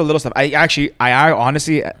to do the little stuff. I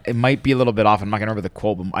honestly, it might be a little bit off. I'm not gonna remember the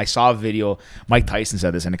quote, but I saw a video. Mike Tyson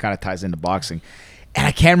said this, and it kind of ties into boxing. And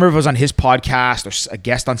I can't remember if it was on his podcast or a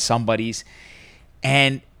guest on somebody's.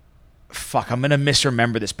 And fuck, I'm gonna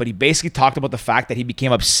misremember this, but he basically talked about the fact that he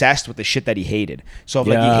became obsessed with the shit that he hated. So if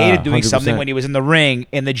like he hated doing 100%. something when he was in the ring,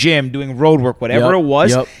 in the gym, doing road work, whatever Yep, it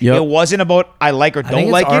was, yep. it wasn't about I like or I don't think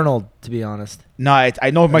it's like Arnold, to be honest. No, I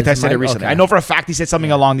know Mike Is it Tyson said it Mike? recently. Okay. I know for a fact he said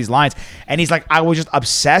something along these lines, and he's like, I was just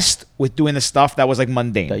obsessed with doing the stuff that was like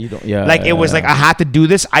mundane. That you don't. Yeah. Like it was like I had to do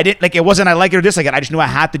this. I didn't like it wasn't I like it or dislike it. I just knew I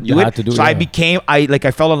had to do You it. had to do it, so I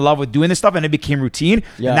yeah. fell in love with doing this stuff, and it became routine.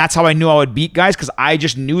 Yeah. And that's how I knew I would beat guys, because I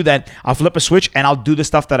just knew that I'll flip a switch and I'll do the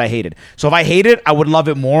stuff that I hated. So if I hated it, I would love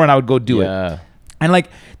it more and I would go do it. And like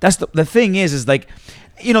that's the thing is like,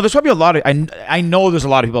 you know, there's probably a lot of I know there's a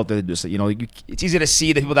lot of people out there that do this. You know, it's easy to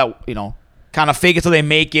see the people that, you know, kind of fake it till they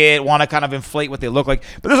make it, want to kind of inflate what they look like.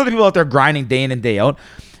 But there's other people out there grinding day in and day out.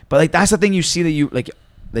 But like that's the thing you see that you like.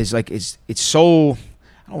 There's like it's so, I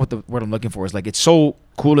don't know what the word I'm looking for is, like it's so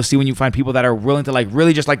cool to see when you find people that are willing to like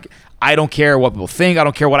really just like, I don't care what people think, I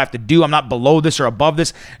don't care what I have to do, I'm not below this or above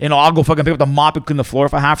this. You know, I'll go fucking pick up the mop and clean the floor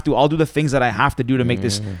if I have to. I'll do the things that I have to do to make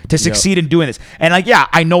this, to succeed in doing this. And like, yeah,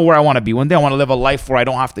 I know where I want to be one day. I want to live a life where I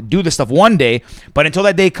don't have to do this stuff one day. But until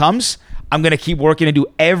that day comes, I'm gonna keep working and do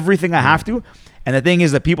everything I have to. And the thing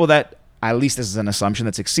is, the people that, at least this is an assumption,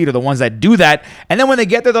 that succeed are the ones that do that. And then when they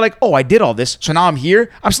get there, they're like, oh, I did all this. So now I'm here.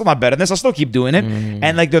 I'm still not better than this. I'll still keep doing it.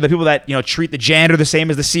 And like, they're the people that, you know, treat the janitor the same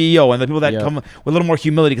as the CEO, and the people that come with a little more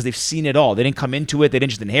humility because they've seen it all. They didn't come into it. They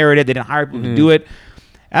didn't just inherit it. They didn't hire people to do it.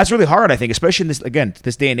 That's really hard, I think, especially in this, again,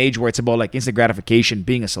 this day and age where it's about like instant gratification,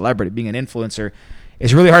 being a celebrity, being an influencer.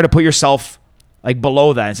 It's really hard to put yourself like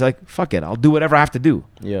below that and say like, fuck it, I'll do whatever I have to do.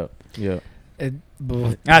 Yeah.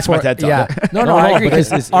 That's my TED Talk. Yeah. No, No, I agree. but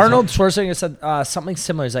Because it's Arnold Schwarzenegger said something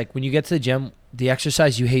similar. It's like when you get to the gym, the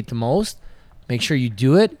exercise you hate the most, make sure you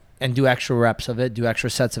do it and do extra reps of it, do extra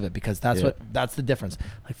sets of it, because that's the difference.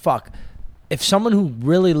 Like, fuck. If someone who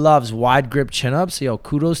really loves wide grip chin-ups, yo,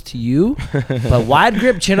 kudos to you. But wide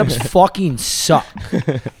grip chin-ups fucking suck.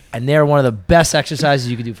 And they're one of the best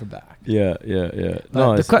exercises you can do for back. Yeah.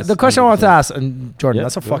 No, The question I want to ask, and Jordan, Yeah,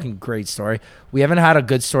 that's a go fucking great story. We haven't had a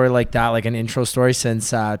good story like that, like an intro story,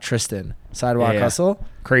 since Tristan, Sidewalk Hustle.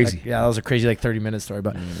 Crazy. Like, yeah, that was a crazy, like 30-minute story.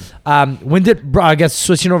 But when did, I guess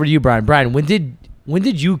switching over to you, Brian. Brian, when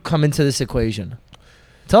did you come into this equation?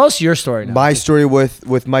 Tell us your story now. My story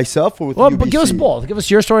with myself or with UBC? But give us both. Give us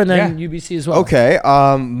your story and then UBC as well. Okay.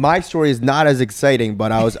 My story is not as exciting,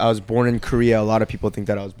 but I was born in Korea. A lot of people think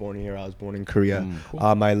that I was born here. I was born in Korea. Cool.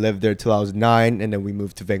 I lived there till I was 9, and then we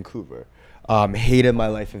moved to Vancouver. Hated my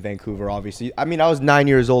life in Vancouver, obviously. I mean, I was 9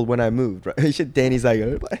 years old when I moved. Right? Shit, Danny's like,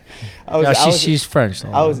 she's French. So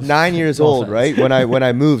I was 9 years No old, offense. right? When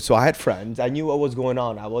I moved, so I had friends. I knew what was going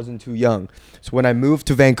on. I wasn't too young. So when I moved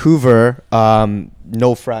to Vancouver,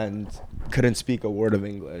 no friends, couldn't speak a word of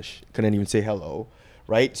English, couldn't even say hello,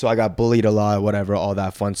 right? So I got bullied a lot, whatever, all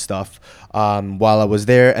that fun stuff. While I was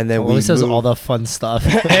there, and then Well, he says moved. all the fun stuff.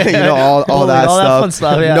 You know, all that stuff. Fun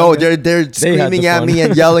stuff. Yeah. No, they're had screaming the at fun. me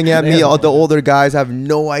and yelling at They me. had All the the older guys have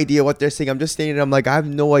no idea what they're saying. I'm just standing there. I'm like, I have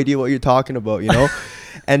no idea what you're talking about, you know?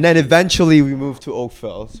 And then eventually we moved to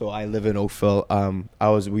Oakville. So I live in Oakville.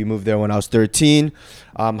 We moved there when I was 13.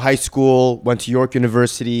 High school, went to York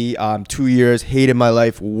University, 2 years, hated my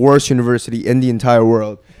life, worst university in the entire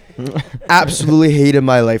world. Absolutely hated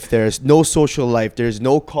my life there. There's no social life. There's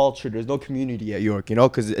no culture. There's no community at York, you know,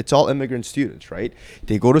 because it's all immigrant students, right?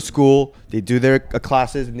 They go to school, they do their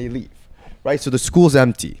classes, and they leave, right? So the school's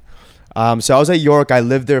empty. So I was at York. I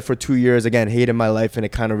lived there for 2 years. Again, hated my life, and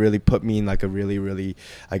it kind of really put me in like a really, really,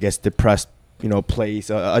 I guess, depressed, you know, place,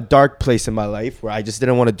 a dark place in my life where I just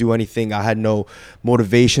didn't want to do anything. I had no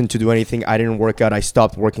motivation to do anything. I didn't work out. I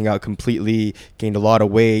stopped working out completely, gained a lot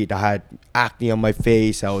of weight. I had acne on my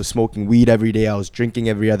face. I was smoking weed every day. I was drinking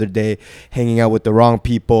every other day, hanging out with the wrong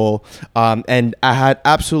people. And I had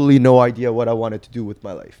absolutely no idea what I wanted to do with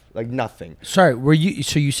my life. Like nothing. Sorry, were you?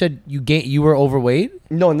 So you said you were overweight?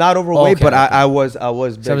 No, not overweight, Okay, but okay. I was. So I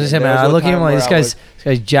was big. just saying, There man, was I a look at him time like where this I guy's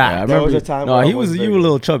was- jacked. There was a time No, where I he was was. big. You were a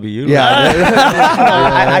little chubby.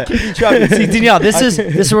 I keep you chubby. See, Danielle, this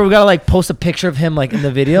is where we gotta like post a picture of him like in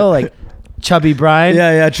the video, like chubby Brian.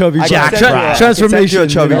 Yeah, chubby. I Jack can send you a- I can transformation. send you a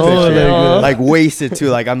chubby Oh, picture. yeah. Like wasted too.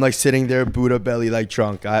 Like I'm like sitting there, Buddha belly, like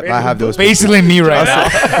drunk. I have those. Basically me right now.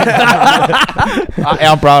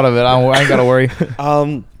 I'm proud of it. I ain't gotta worry.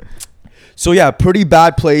 So yeah, pretty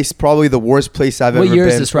bad place. Probably the worst place I've What ever year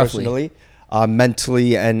is been this roughly? personally.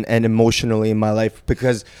 mentally and emotionally in my life,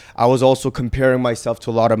 because I was also comparing myself to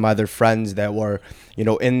a lot of my other friends that were, you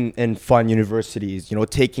know, in fun universities, you know,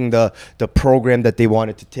 taking the program that they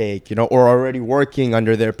wanted to take, you know, or already working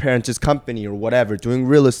under their parents' company or whatever, doing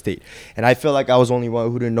real estate. And I feel like I was only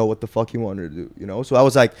one who didn't know what the fuck he wanted to do, you know? So I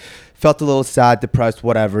was like, felt a little sad, depressed,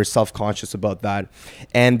 whatever, self-conscious about that.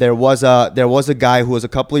 And there was a guy who was a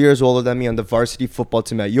couple of years older than me on the varsity football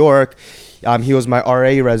team at York. He was my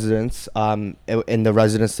RA residence in the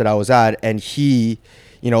residence that I was at, and he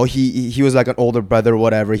was like an older brother or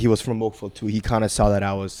whatever. He was from Oakville too. He kind of saw that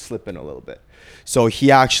I was slipping a little bit. So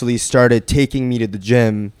he actually started taking me to the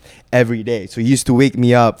gym every day. So he used to wake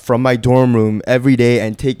me up from my dorm room every day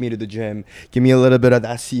and take me to the gym, give me a little bit of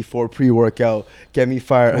that C4 pre-workout, get me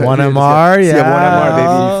fired. 1MR, yeah.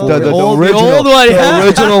 1MR, baby. The old original, one, the yeah.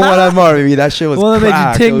 original 1MR, baby. That shit was Well, that made you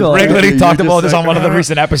crack. tingle. Greg literally You're talked just about this like, on one of the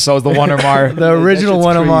recent episodes, the 1MR. The original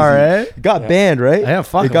That shit's 1MR, crazy. eh? It got banned, right? Yeah,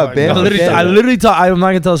 fuck. It got banned. I literally thought, I'm not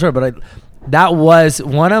gonna tell the story, but that was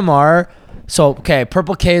 1MR. So okay,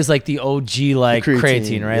 Purple K is like the OG like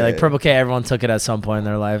creatine, right? yeah, Like yeah. Purple K, everyone took it at some point in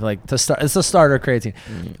their life. Like to start, it's the starter creatine.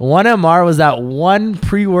 1MR was that one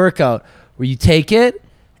pre-workout where you take it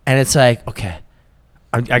and it's like, okay,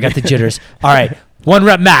 I got the jitters. All right, 1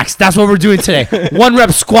 rep max. That's what we're doing today. 1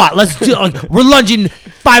 rep squat. Let's do. We're lunging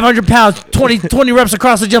 500 pounds, 20 reps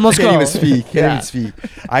across the gym. Let's Can't go. even speak. Can't Yeah. even speak.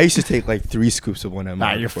 I used to take like 3 scoops of 1MR.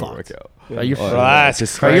 Nah, you're before fucked. workout. Bro, you're Oh, fucked. That's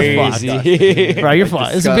just Bro, you're fucked. crazy. Bro, you're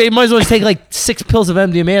fine. You might as well just take like 6 pills of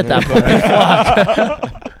MDMA at that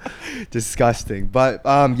point. Disgusting. But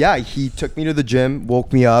yeah, he took me to the gym,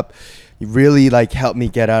 woke me up. He really like helped me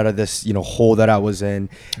get out of this, you know, hole that I was in.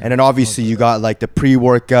 And then obviously you got like the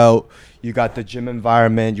pre-workout, you got the gym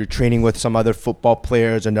environment, you're training with some other football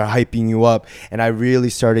players and they're hyping you up. And I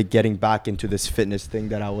really started getting back into this fitness thing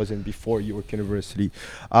that I was in before York University.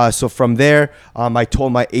 So from there, I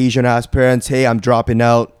told my Asian ass parents, hey, I'm dropping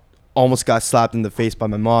out. Almost got slapped in the face by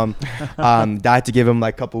my mom. I had to give him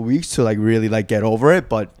like a couple weeks to like really like get over it.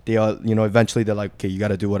 But they all, you know, eventually they're like, okay, you got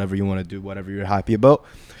to do whatever you want to do, whatever you're happy about.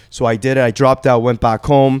 So I did it. I dropped out, went back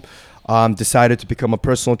home, decided to become a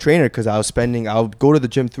personal trainer because I would go to the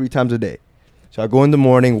gym 3 times a day. So I go in the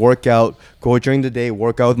morning, work out, go during the day,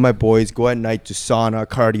 work out with my boys, go at night to sauna,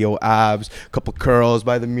 cardio, abs, a couple curls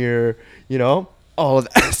by the mirror, you know, all of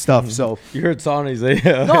that stuff. So You heard sauna, he's like,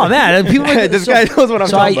 yeah. No, man. People like, this guy knows what I'm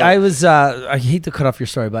so talking about. I was I hate to cut off your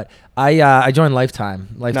story, but I joined Lifetime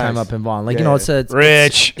Nice. up in Vaughan. Like, Yeah, you know, yeah. it's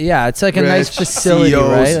Rich. it's like a nice Rich, facility,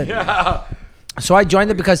 CEOs. right? So I joined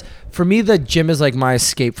it because for me the gym is like my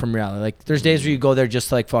escape from reality. Like there's days where you go there just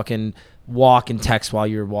to like fucking walk and text while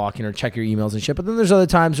you're walking or check your emails and shit. But then there's other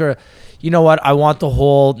times where, you know what, I want the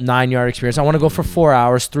whole 9-yard experience. I want to go for 4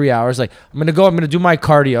 hours, 3 hours. Like I'm gonna do my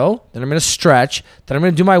cardio, then I'm gonna stretch, then I'm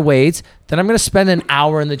gonna do my weights, then I'm gonna spend an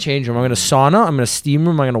hour in the change room. I'm gonna sauna, I'm gonna steam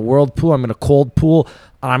room, I'm gonna whirlpool, I'm gonna cold pool,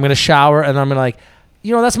 and I'm gonna shower, and I'm gonna like,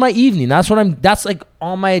 you know, that's my evening. That's like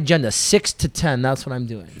on my agenda, 6 to 10. That's what I'm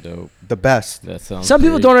doing. Dope. The best. That sounds Some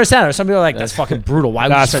people great. don't understand it. Some people are like, that's fucking brutal. Why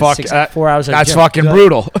would you That's spend 4 hours at a That's gym? fucking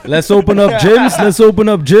brutal. Let's open up gyms. Let's open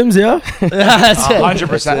up gyms. Yeah. That's it.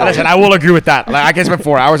 100%. Listen, I will agree with that. Like I can spend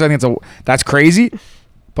 4 hours. I think that's crazy.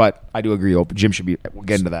 But I do agree. Open gym should be. We'll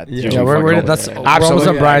get into that. Yeah. Gym Yeah, should be we're fucking open. that's Yeah. we're almost Absolutely.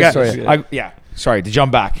 on Brian's Yeah. story. Yeah. Sorry to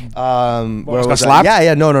jump back. Where got was I? slapped?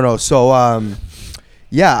 Yeah. No. So,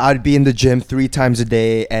 yeah, I'd be in the gym 3 times a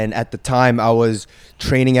day. And at the time, I was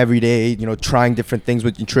training every day, you know, trying different things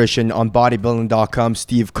with nutrition on bodybuilding.com.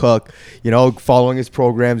 Steve Cook, you know, following his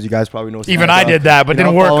programs. You guys probably know. Even I did that, but You know,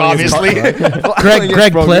 didn't work, following his obviously. Following his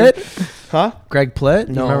Greg program. Plitt? Huh? Greg Plitt?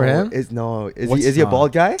 You No. remember him? Is he a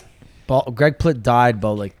bald guy? Greg Plitt died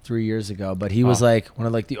about like 3 years ago, but he was like one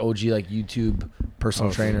of like the OG like YouTube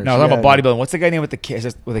personal trainers. No, I'm talking Yeah. about bodybuilding. What's the guy name with the K? It's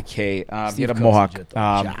just with a K. He Steve had a Cook's mohawk. legit,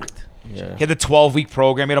 though. Jacked. Yeah. He had the 12-week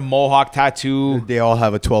program. He had a mohawk tattoo. They all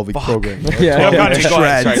have a 12-week program. Go ahead.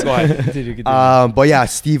 Sorry, go ahead. Continue. But yeah,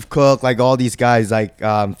 Steve Cook, like all these guys, like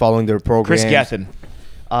following their program. Chris Gethin.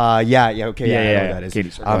 Okay, I know who Yeah. that is. Katie,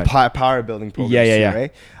 sorry, go Power building programs. Yeah.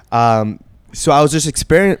 Right. So I was just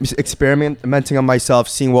experimenting on myself,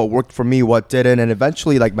 seeing what worked for me, what didn't, and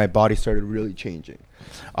eventually, like my body started really changing.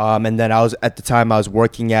 And then I was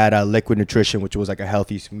working at Liquid Nutrition, which was like a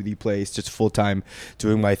healthy smoothie place, just full time,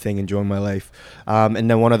 doing my thing, enjoying my life. And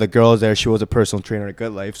then one of the girls there, she was a personal trainer at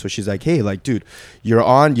Good Life, so she's like, "Hey, like, dude, you're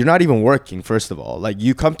not even working. First of all, like,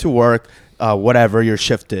 you come to work." Whatever your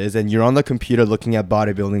shift is, and you're on the computer looking at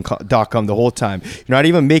bodybuilding.com the whole time. You're not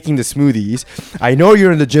even making the smoothies. I know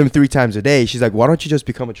you're in the gym 3 times a day. She's like, why don't you just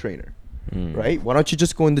become a trainer? Right? Why don't you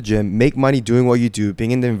just go in the gym, make money doing what you do, being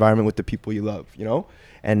in the environment with the people you love, you know?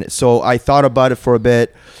 And so I thought about it for a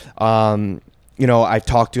bit. You know, I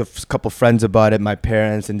talked to a couple friends about it, my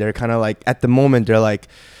parents, and they're kind of like, at the moment, they're like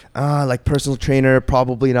personal trainer,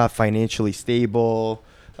 probably not financially stable.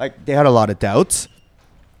 Like, they had a lot of doubts.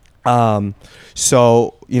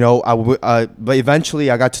 So, you know, but eventually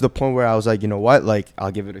I got to the point where I was like, you know what, like,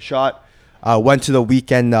 I'll give it a shot. Went to the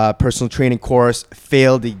weekend personal training course,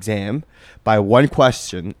 failed the exam by one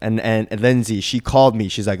question. And Lindsay, she called me.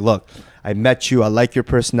 She's like, look, I met you. I like your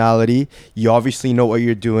personality. You obviously know what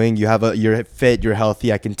you're doing. You're fit. You're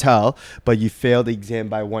healthy. I can tell. But you failed the exam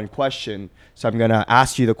by one question. So I'm going to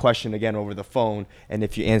ask you the question again over the phone. And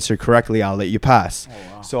if you answer correctly, I'll let you pass.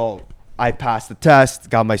 Oh, wow. So I passed the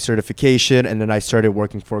test, got my certification, and then I started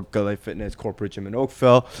working for Good Life Fitness corporate gym in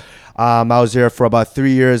Oakville. I was there for about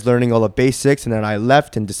 3 years learning all the basics, and then I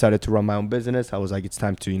left and decided to run my own business. I was like, it's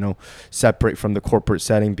time to, you know, separate from the corporate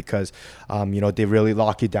setting because, you know, they really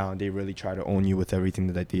lock you down. They really try to own you with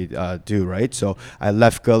everything that they do, right? So I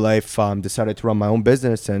left Good Life, decided to run my own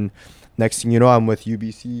business, and next thing you know, I'm with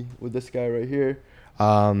UBC with this guy right here.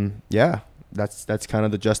 Yeah, that's kind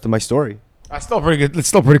of the gist of my story. That's still pretty good. It's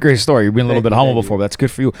still a pretty great story. You've been a little bit humble before, but that's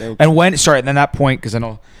good for you. And when, sorry, then that point, because I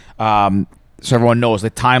know, so everyone knows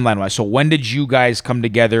the timeline wise. So when did you guys come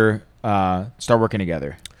together, start working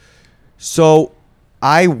together? So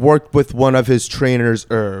I worked with one of his trainers,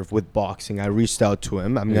 Irv, with boxing. I reached out to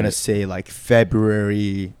him. I'm going to say like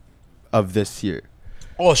February of this year.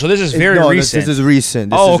 Oh, so this is very recent. This is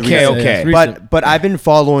recent. Okay. But I've been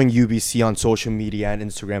following UBC on social media and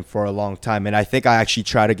Instagram for a long time, and I think I actually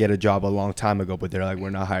tried to get a job a long time ago, but they're like,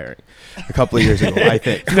 we're not hiring. A couple of years ago, I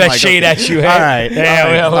think. That shade at you.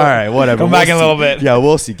 Hey? All right, whatever. Come back in a little bit. Yeah,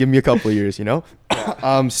 we'll see. Give me a couple of years, you know.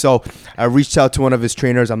 So I reached out to one of his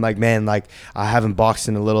trainers. I'm like, man, like I haven't boxed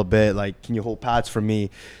in a little bit. Like, can you hold pads for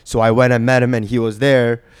me? So I went and met him, and he was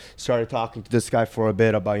there. Started talking to this guy for a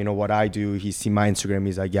bit about, you know, what I do. He's seen my Instagram.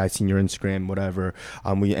 He's like, yeah, I seen your Instagram, whatever.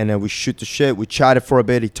 And then we shoot the shit. We chatted for a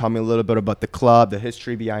bit. He told me a little bit about the club, the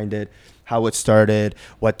history behind it, how it started,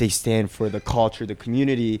 what they stand for, the culture, the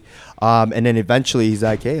community. And then eventually he's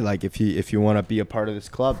like, hey, like if you want to be a part of this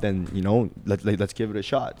club, then, you know, let's give it a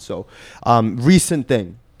shot. So recent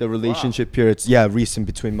thing. The relationship here, it's recent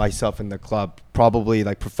between myself and the club, probably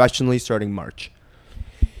like professionally starting March.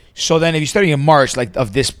 So then if you're starting in March, like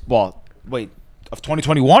of this, of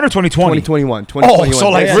 2021 or 2020? 2021. Oh, so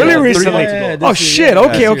like really recently. Oh shit.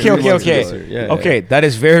 Okay. Yeah. Okay, that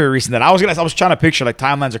is very recent. That I was trying to picture, like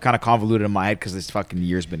timelines are kind of convoluted in my head because this fucking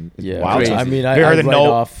year's been wild. Crazy. I mean, I write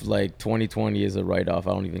off like 2020 is a write off. I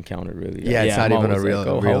don't even count it really. Yeah, it's not even a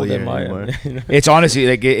real year anymore. It's honestly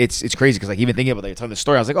like it's crazy because like even thinking about like telling the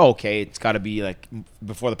story, I was like, oh, okay, it's got to be like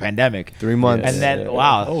before the pandemic. 3 months. And then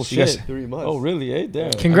wow. Oh shit. 3 months. Oh really? Eh?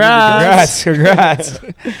 Damn. Congrats.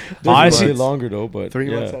 Honestly, longer though. But 3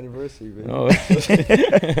 months anniversary, man. Oh.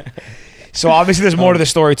 So obviously there's more to the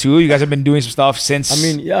story too. You guys have been doing some stuff since. I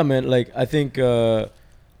mean, yeah, man. Like I think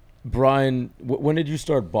Bryan, when did you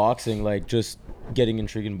start boxing? Like just getting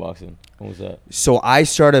intrigued in boxing. When was that? So I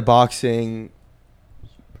started boxing,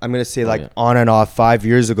 I'm gonna say on and off 5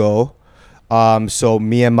 years ago. So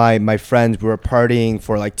me and my friends, we were partying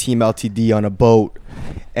for like Team LTD on a boat,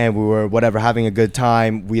 and we were having a good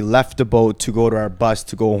time. We left the boat to go to our bus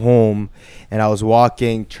to go home, and I was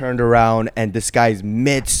walking, turned around, and this guy's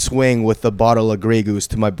mid-swing with a bottle of Grey Goose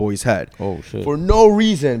to my boy's head. Oh shit! For no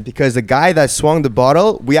reason, because the guy that swung the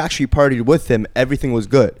bottle, we actually partied with him. Everything was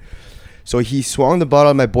good. So he swung the bottle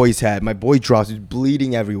at my boy's head. My boy drops, he's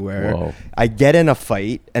bleeding everywhere. Whoa. I get in a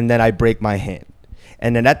fight, and then I break my hand.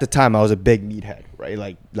 And then at the time, I was a big meathead, right?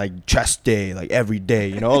 Like chest day, like every day,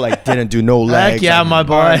 you know? Like didn't do no legs. Heck yeah, like, my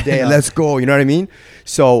boy. Day, let's go, you know what I mean?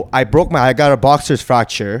 So I got a boxer's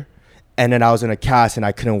fracture, and then I was in a cast, and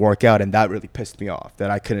I couldn't work out, and that really pissed me off, that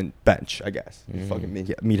I couldn't bench, I guess. Fucking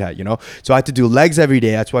meathead, you know? So I had to do legs every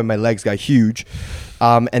day. That's why my legs got huge.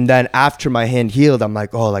 And then after my hand healed, I'm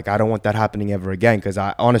like, oh, like I don't want that happening ever again. Because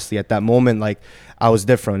I honestly, at that moment, like I was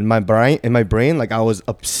different. In my brain, like I was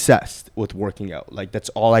obsessed with working out. Like that's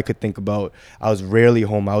all I could think about. I was rarely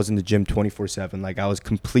home. I was in the gym 24/7. Like I was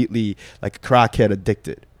completely like a crackhead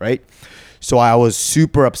addicted, right? So I was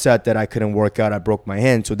super upset that I couldn't work out. I broke my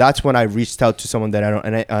hand. So that's when I reached out to someone that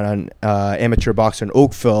an amateur boxer in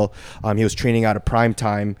Oakville. He was training out of Prime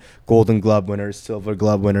Time, Golden Glove winner, Silver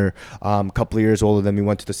Glove winner, a couple of years older than me,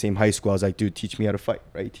 went to the same high school. I was like, dude, teach me how to fight,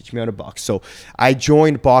 right? Teach me how to box. So I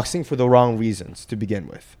joined boxing for the wrong reasons to begin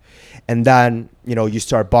with. And then, you know, you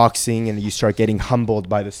start boxing and you start getting humbled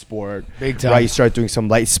by the sport. Big time. Right? You start doing some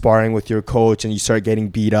light sparring with your coach, and you start getting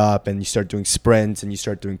beat up, and you start doing sprints, and you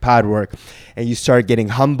start doing pad work, and you start getting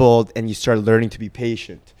humbled, and you start learning to be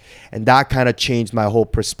patient. And that kind of changed my whole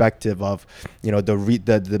perspective of, you know,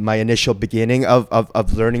 my initial beginning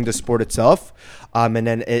of learning the sport itself. And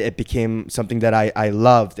then it became something that I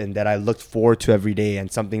loved and that I looked forward to every day,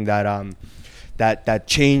 and something that that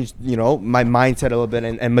changed, you know, my mindset a little bit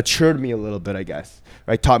and matured me a little bit, I guess,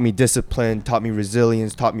 right? Taught me discipline, taught me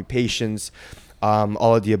resilience, taught me patience,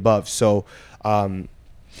 all of the above. So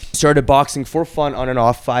started boxing for fun on and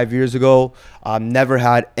off 5 years ago. Never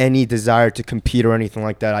had any desire to compete or anything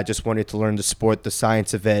like that. I just wanted to learn the sport, the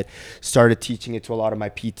science of it. Started teaching it to a lot of my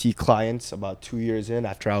PT clients about 2 years in,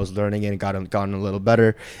 after I was learning it and gotten a little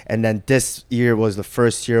better. And then this year was the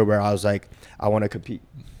first year where I was like, I want to compete.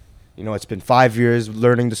 You know, it's been 5 years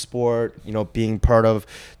learning the sport, you know, being part of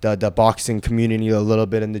the boxing community a little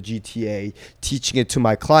bit in the GTA, teaching it to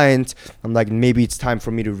my clients. I'm like, maybe it's time for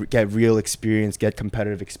me to get real experience, get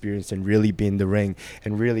competitive experience, and really be in the ring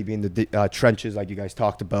and really be in the trenches like you guys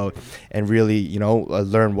talked about, and really, you know,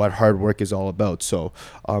 learn what hard work is all about. So,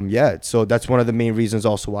 so that's one of the main reasons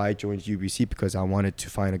also why I joined UBC, because I wanted to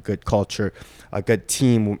find a good culture, a good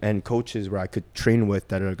team and coaches where I could train with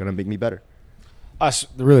that are going to make me better. Us,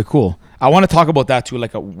 really cool. I want to talk about that too,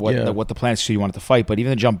 like what the plans to you wanted to fight, but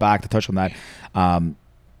even to jump back to touch on that,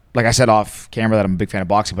 like I said off camera that I'm a big fan of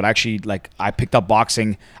boxing, but actually, like, I picked up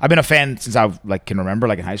boxing. I've been a fan since I can remember.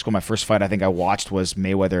 Like in high school, my first fight I think I watched was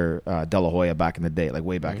Mayweather De La Hoya back in the day, like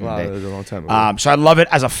way back in the day. That was a long time ago. So I love it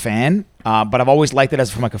as a fan, but I've always liked it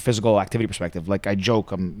as from like a physical activity perspective. Like I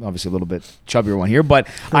joke, I'm obviously a little bit chubbier one here, but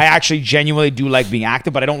I actually genuinely do like being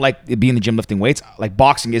active, but I don't like being in the gym lifting weights. Like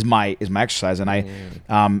boxing is my exercise, and are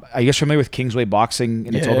you guys familiar with Kingsway Boxing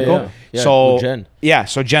in Etobicoke? Yeah. So Jen. Yeah,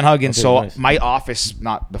 so Jen Huggins. Okay, so nice. my office,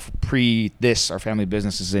 not pre this, our family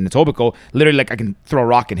business is in Etobicoke. Literally, like I can throw a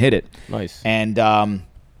rock and hit it. Nice. And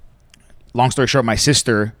long story short, my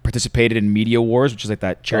sister participated in Media Wars, which is like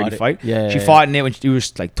that charity fight. She fought in it when she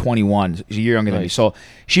was like 21. She's a year younger than me. So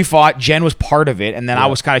she fought. Jen was part of it, and then I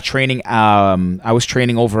was kind of training. I was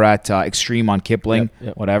training over at Extreme on Kipling,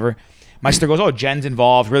 whatever. My sister goes, "Oh, Jen's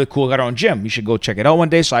involved. Really cool. Got her own gym. You should go check it out one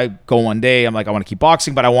day." So I go one day. I'm like, I want to keep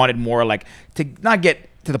boxing, but I wanted more like to not get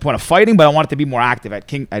to the point of fighting, but I wanted to be more active.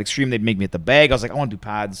 At Extreme, they'd make me at the bag. I was like, I want to do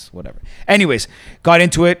pads, whatever. Anyways, got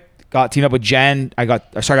into it. Got teamed up with Jen. I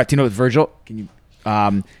got teamed up with Virgil. Can you?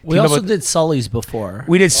 We also did Sully's before.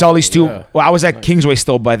 We did Sully's too. Yeah. Well, I was at Kingsway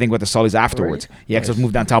still, but I think with the Sully's afterwards. Right. Yeah, because I was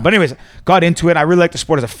moved downtown. But anyways, got into it. I really like the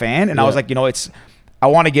sport as a fan, and I was like, you know, I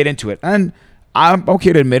want to get into it. And I'm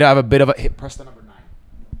okay to admit it. I have a bit of a press the number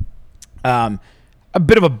 9. A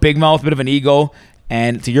bit of a big mouth, a bit of an ego.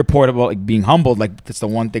 And to your point about like being humbled, like that's the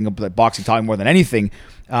one thing that boxing taught me more than anything.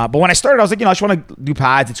 But when I started, I was like, you know, I just want to do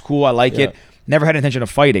pads. It's cool. I like it. Never had intention of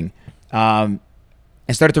fighting. And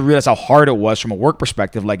started to realize how hard it was from a work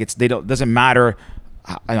perspective. Like doesn't matter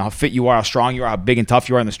how fit you are, how strong you are, how big and tough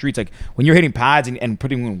you are in the streets. Like when you're hitting pads and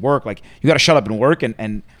putting in work, like you got to shut up and work.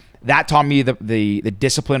 And that taught me the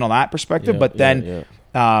discipline on that perspective. But then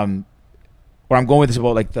where I'm going with this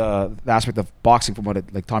about like the aspect of boxing from what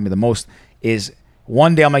it like taught me the most is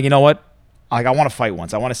one day I'm like, you know what? Like I want to fight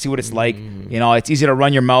once. I want to see what it's like. You know, it's easy to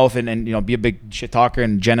run your mouth and you know be a big shit talker.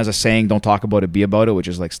 And Jen has a saying, "Don't talk about it, be about it," which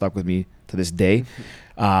is like stuck with me to this day.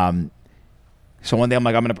 So one day I'm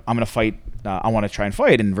like, I'm gonna fight. I want to try and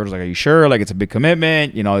fight. And Virgil's like, "Are you sure? Like it's a big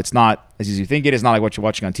commitment. You know, it's not as easy as you think it is. It's not like what you're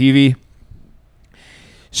watching on TV."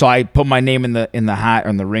 So I put my name in the hat or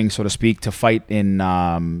in the ring, so to speak, to fight in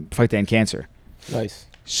fight to end cancer. Nice.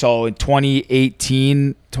 So in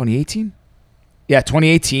 2018. Yeah,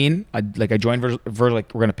 2018. I joined Virgil.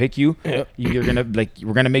 Like, we're gonna pick you. Yep. We're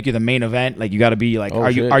gonna make you the main event. Like, you got to be like, Oh,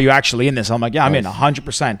 are shit. you actually in this? I'm like, yeah, I'm in Nice.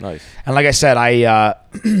 100%. Nice. And like I said, I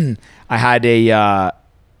I had a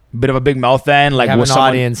bit of a big mouth then. Like, We have with an someone-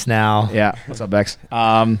 audience now. Yeah. What's up, Bex?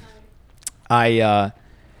 I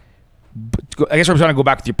guess what I'm trying to go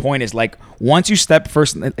back with your point is like once you step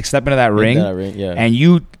into that ring, and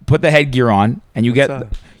you put the headgear on and you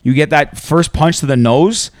get that first punch to the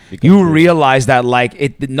nose, you realize that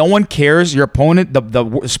like no one cares. Your opponent,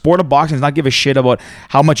 the sport of boxing does not give a shit about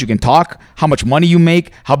how much you can talk, how much money you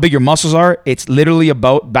make, how big your muscles are. It's literally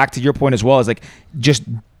about, back to your point as well, is like just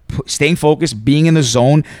staying focused, being in the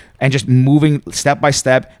zone, and just moving step by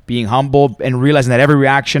step, being humble, and realizing that every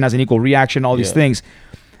reaction has an equal reaction. All these things.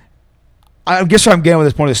 I guess what I'm getting with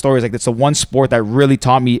this point of the story is like it's the one sport that really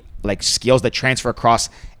taught me like skills that transfer across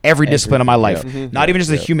every discipline of my life. Not even just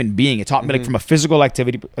as a human being. It taught me like from a physical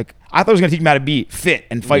activity. Like I thought it was gonna teach me how to be fit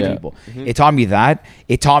and fight people. It taught me that.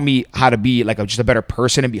 It taught me how to be like just a better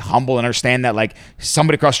person and be humble and understand that like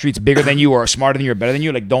somebody across the street's bigger than you or smarter than you or better than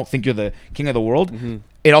you. Like don't think you're the king of the world.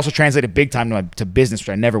 It also translated big time to business, which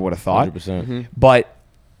I never would have thought. 100%. But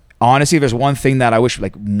honestly, if there's one thing that I wish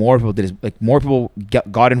like more people did is like more people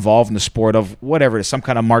got involved in the sport of whatever it is, some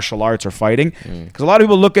kind of martial arts or fighting. Because a lot of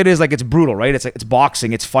people look at it as like it's brutal, right? It's like it's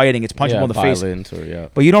boxing, it's fighting, it's punching people in the face.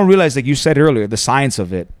 But you don't realize, like you said earlier, the science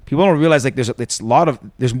of it. People don't realize like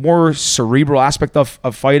there's more cerebral aspect of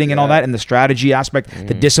fighting and all that, and the strategy aspect,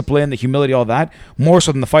 the discipline, the humility, all that, more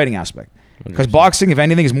so than the fighting aspect. Because boxing, if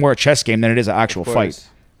anything, is more a chess game than it is an actual fight.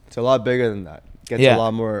 It's a lot bigger than that. Gets a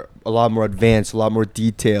lot more advanced, a lot more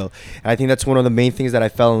detail. And I think that's one of the main things that I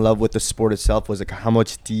fell in love with the sport itself, was like how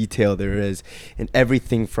much detail there is in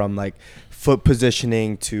everything, from like foot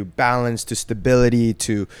positioning to balance to stability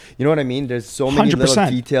to, you know what I mean? There's so many 100%. little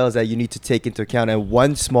details that you need to take into account, and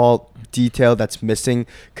one small detail that's missing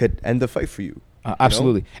could end the fight for you.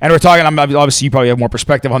 Absolutely. And we're talking, obviously you probably have more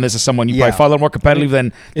perspective on this as someone, you probably fought a little more competitive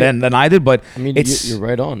than I did, but I mean, you're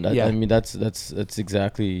right on that. I mean, that's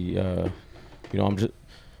exactly, I'm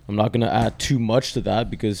not going to add too much to that,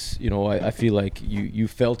 because, I feel like you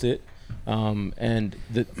felt it. And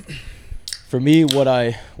for me, what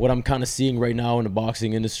I'm kind of seeing right now in the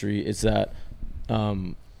boxing industry is that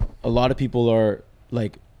a lot of people are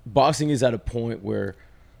like, boxing is at a point where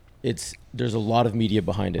there's a lot of media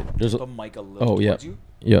behind it. There's the mic a little towards you.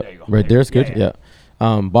 Yeah, there you go. right there's good. Yeah.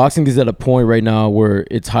 Boxing is at a point right now where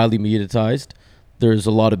it's highly mediatized. There's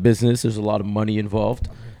a lot of business. There's a lot of money involved,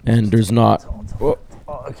 and there's not.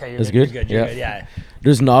 Okay, that's good. You're good. Yeah.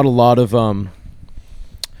 There's not a lot of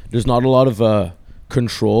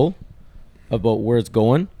control about where it's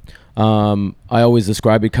going. I always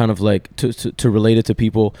describe it kind of like to relate it to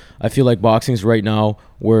people. I feel like boxing's right now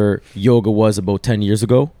where yoga was about 10 years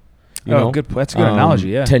ago. Good. That's a good analogy.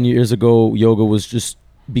 Yeah. 10 years ago, yoga was just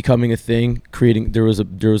becoming a thing. There was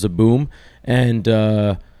a boom, and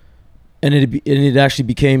it actually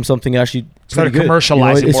became something actually started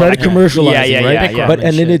commercializing. It started commercializing, right? Yeah. But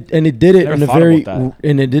it did it in a very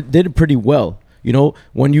it did it pretty well.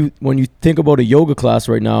 When you think about a yoga class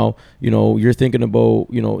right now, you're thinking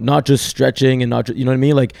about, not just stretching and not just, you know what I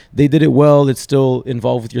mean? Like, they did it well. It's still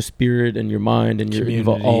involved with your spirit and your mind and your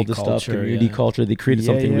all the stuff, community culture. They created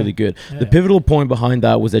something really good. Yeah. The pivotal point behind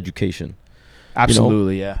that was education.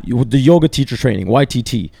 Absolutely, the yoga teacher training,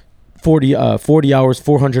 YTT, 40 hours,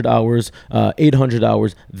 400 hours, 800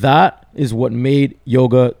 hours. That is what made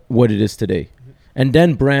yoga what it is today. And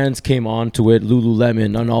then brands came on to it,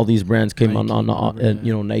 Lululemon, and all these brands came on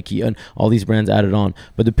Nike, and all these brands added on.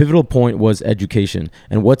 But the pivotal point was education,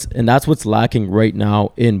 and that's what's lacking right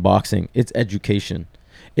now in boxing. It's education.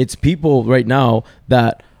 It's people right now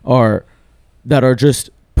that are just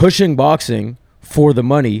pushing boxing for the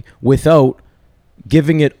money without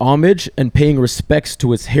giving it homage and paying respects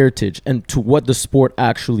to its heritage and to what the sport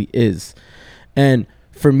actually is. And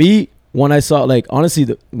for me, when I saw, like, honestly,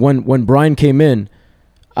 when Bryan came in,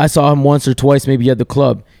 I saw him once or twice maybe at the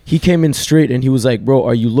club. He came in straight and he was like, bro,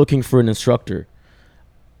 are you looking for an instructor?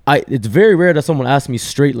 It's very rare that someone asks me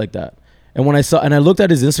straight like that. And when I looked at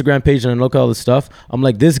his Instagram page and I looked at all this stuff, I'm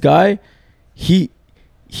like, this guy, he's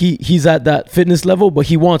at that fitness level, but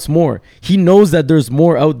he wants more. He knows that there's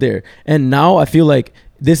more out there. And now I feel like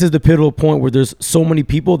this is the pivotal point where there's so many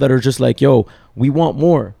people that are just like, yo, we want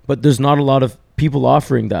more, but there's not a lot of people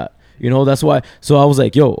offering that. That's why. So I was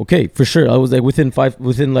like, yo, okay, for sure. I was like,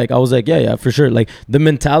 I was like, yeah, for sure. Like, the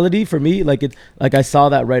mentality for me, like I saw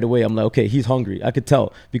that right away. I'm like, okay, he's hungry. I could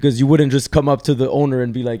tell, because you wouldn't just come up to the owner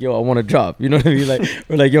and be like, yo, I want a job. You know what I mean? Like,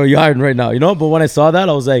 or like, yo, you're hiring right now, But when I saw that,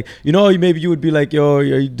 I was like, maybe you would be like, yo,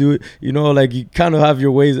 you do it, like you kind of have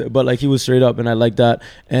your ways, but like he was straight up, and I like that.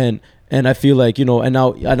 And I feel like,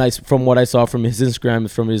 from what I saw from his Instagram,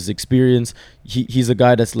 from his experience, he's a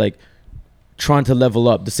guy that's like trying to level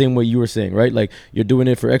up the same way you were saying, right? Like, you're doing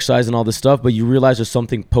it for exercise and all this stuff, but you realize there's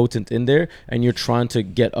something potent in there and you're trying to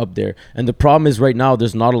get up there. And the problem is right now,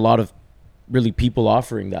 there's not a lot of really people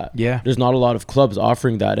offering that. Yeah. There's not a lot of clubs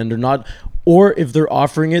offering that, and they're not, or if they're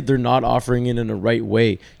offering it, they're not offering it in the right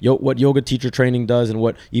way. What yoga teacher training does, and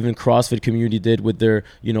what even CrossFit community did with their,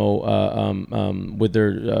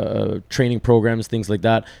 training programs, things like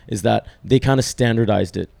that, is that they kind of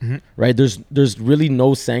standardized it, right? There's really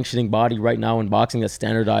no sanctioning body right now in boxing that's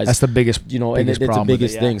standardized. That's the biggest, and it's the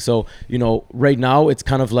biggest thing. So, right now it's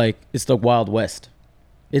kind of like, it's the Wild West.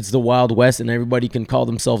 It's the Wild West, and everybody can call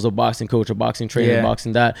themselves a boxing coach, a boxing trainer,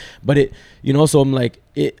 boxing that. But it, so I'm like,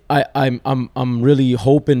 I'm really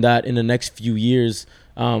hoping that in the next few years,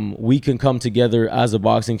 we can come together as a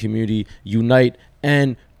boxing community, unite,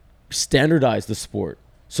 and standardize the sport.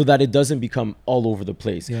 so that it doesn't become all over the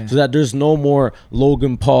place. Yeah. So that there's no more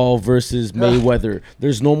Logan Paul versus Mayweather.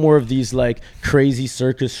 There's no more of these like crazy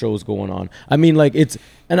circus shows going on. I mean, like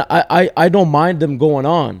and I don't mind them going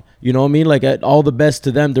on. You know what I mean? Like all the best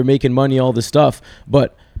to them. They're making money, all this stuff.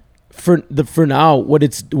 But for now,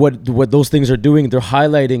 what those things are doing, they're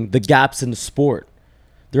highlighting the gaps in the sport.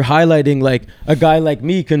 They're highlighting like a guy like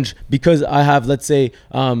me can, because I have, let's say,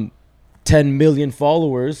 10 million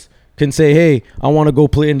followers, can say, hey, I want to go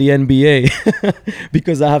play in the NBA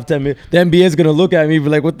because I have 10 million. The NBA is going to look at me and be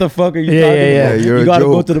like, what the fuck are you talking about? You got to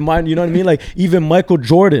go to the mind. You know what I mean? Like even Michael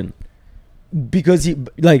Jordan, because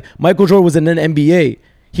Michael Jordan was in an NBA.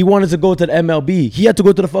 He wanted to go to the MLB. He had to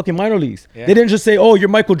go to the fucking minor leagues. Yeah. They didn't just say, "Oh, you're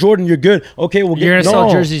Michael Jordan, you're good. Okay, we'll you're gonna sell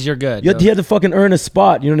jerseys, you're good." He had to fucking earn a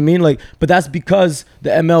spot. You know what I mean? Like, but that's because the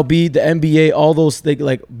MLB, the NBA, all those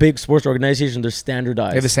like big sports organizations, they're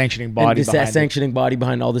standardized. They have the sanctioning body. Sanctioning body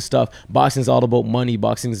behind all this stuff. Boxing's all about money.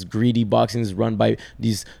 Boxing is greedy. Boxing is run by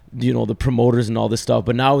these, the promoters and all this stuff.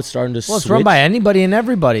 But now it's starting to. Well, it's run by anybody and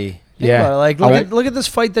everybody. Like look at this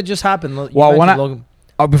fight that just happened. Well,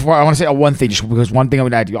 before I want to say one thing, just because one thing I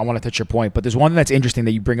would add, I want to touch your point, but there's one thing that's interesting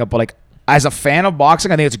that you bring up. But like, as a fan of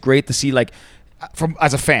boxing, I think it's great to see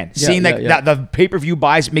as a fan, seeing that the pay-per-view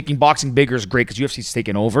buys making boxing bigger is great because UFC's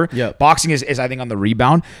taken over. Yeah. Boxing is I think on the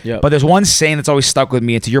rebound. Yeah. But there's one saying that's always stuck with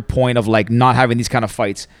me, and to your point of like not having these kind of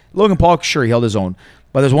fights. Logan Paul, sure, he held his own.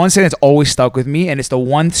 But there's one saying that's always stuck with me, and it's the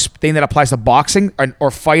one thing that applies to boxing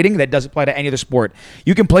or fighting that doesn't apply to any other sport.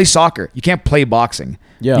 You can play soccer. You can't play boxing.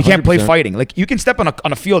 Yeah, you can't 100%. play fighting. Like you can step on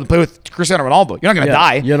a field and play with Cristiano Ronaldo. You're not gonna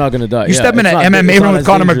die. You're not gonna die. You step in an MMA room with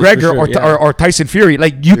Conor McGregor or Tyson Fury,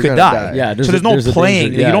 like you could die. Yeah. So there's no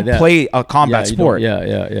playing. You don't play a combat sport.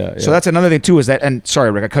 Yeah. So that's another thing too. Is that, and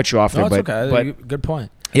sorry, Rick, I cut you off there, No, it's but okay. Good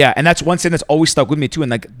point. yeah, and that's one thing that's always stuck with me too, and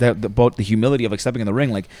like about the humility of like stepping in the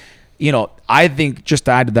ring. Like, I think just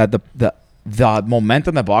to add to that, the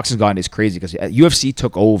momentum that boxing's gotten is crazy because UFC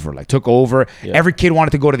took over. Yeah. Every kid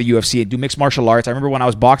wanted to go to the UFC and do mixed martial arts. I remember when I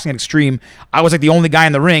was boxing at Extreme, I was like the only guy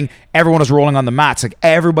in the ring. Everyone was rolling on the mats. Like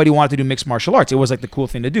everybody wanted to do mixed martial arts. It was like the cool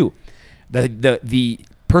thing to do. The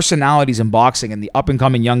personalities in boxing and the up and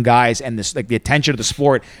coming young guys and this like the attention to the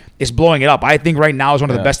sport is blowing it up. I think right now is one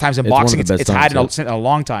of the best times in boxing it's had in a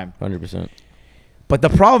long time. 100%. But the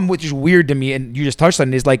problem, which is weird to me, and you just touched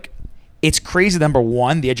on it, is like, it's crazy, number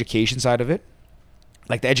one, the education side of it.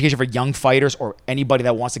 Like the education for young fighters or anybody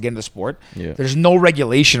that wants to get into the sport. Yeah. There's no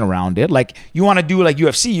regulation around it. Like you want to do like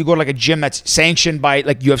UFC, you go to like a gym that's sanctioned by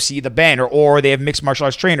like UFC, the band, or they have mixed martial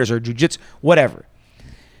arts trainers or jiu-jitsu, whatever.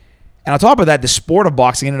 And on top of that, the sport of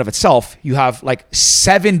boxing in and of itself, you have like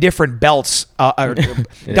 7 different belts,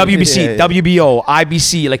 WBC, WBO,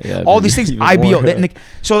 IBC, like all these things, IBO.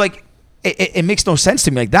 So like it makes no sense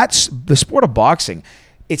to me. Like that's the sport of boxing.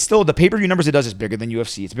 It's still the pay-per-view numbers it does is bigger than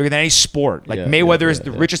UFC. It's bigger than any sport. Like Mayweather is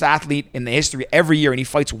the richest athlete in the history every year, and he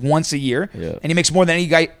fights once a year, and he makes more than any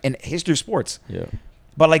guy in history of sports. Yeah.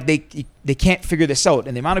 But like they can't figure this out,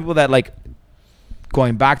 and the amount of people that like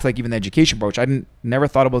going back to like even the education approach, I never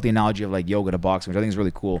thought about the analogy of like yoga to boxing, which I think is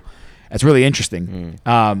really cool. It's really interesting.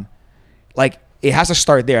 Like it has to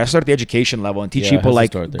start there. It has to start at the education level and teach people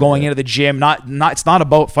like going into the gym. Not it's not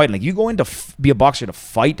about fighting. Like you go in to be a boxer to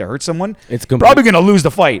fight, to hurt someone, it's probably going to lose the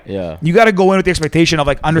fight. Yeah. You got to go in with the expectation of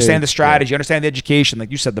like understand the strategy, understand the education, like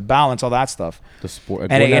you said, the balance, all that stuff. The sport.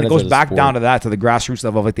 And it goes back down to that, to the grassroots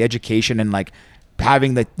level of like the education and like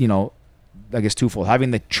having the, I guess twofold, having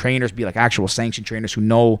the trainers be like actual sanctioned trainers who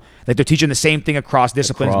know that they're teaching the same thing across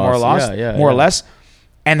disciplines more or less.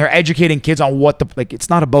 And they're educating kids on what it's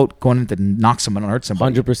not about going in to knock someone or hurt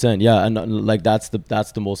somebody. 100%, yeah, and like that's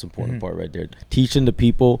the most important part right there. Teaching the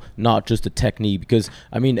people, not just the technique, because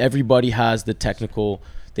I mean everybody has the technical.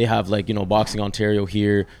 They have like Boxing Ontario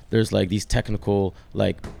here. There's like these technical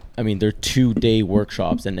they're 2-day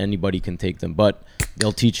workshops and anybody can take them, but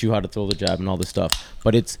they'll teach you how to throw the jab and all this stuff.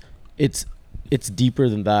 But it's deeper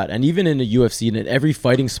than that, and even in the UFC and in every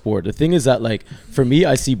fighting sport, the thing is that like for me,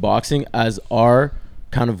 I see boxing as our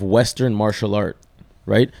kind of Western martial art,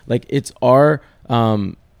 right? Like it's our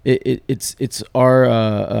it's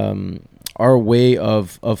our way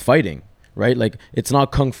of fighting, right? Like it's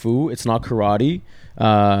not kung fu, it's not karate,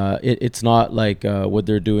 it's not like what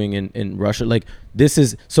they're doing in Russia. Like this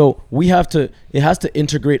is, so it has to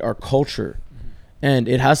integrate our culture, and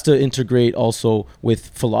it has to integrate also with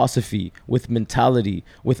philosophy, with mentality,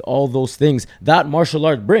 with all those things that martial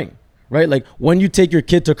art bring. Right? Like when you take your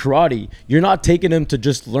kid to karate, you're not taking him to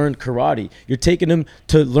just learn karate. You're taking him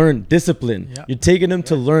to learn discipline. Yeah. You're taking him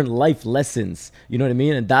to learn life lessons. You know what I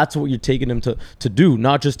mean? And that's what you're taking him to do,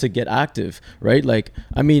 not just to get active, right? Like,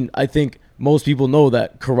 I mean, I think most people know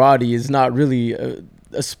that karate is not really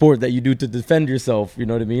a sport that you do to defend yourself. You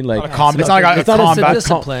know what I mean? Like Not a it's not like a combat.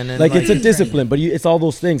 discipline. Like it's a discipline, but it's all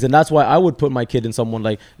those things, and that's why I would put my kid in someone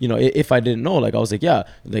like, you know, if I didn't know, like I was like, yeah,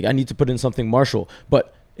 like I need to put in something martial,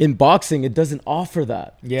 but in boxing it doesn't offer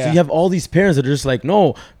that. Yeah. So you have all these parents that are just like,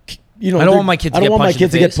 no, you know, I don't want my kid to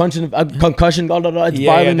get punched in the face. Concussion, blah, blah, blah. It's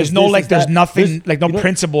Yeah, violent. there's it's no this, like, it's there's that. nothing like no you know,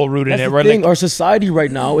 principle rooted in that's it. the Right? thing. Like, Our society right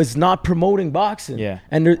now is not promoting boxing. Yeah.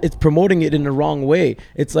 And it's promoting it in the wrong way.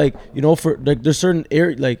 It's like, you know, for like there's certain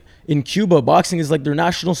area, like in Cuba, boxing is like their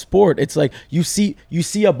national sport. It's like you see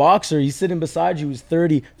a boxer, he's sitting beside you, he's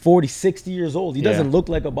 30, 40, 60 years old. He doesn't look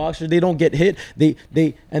like a boxer. They don't get hit.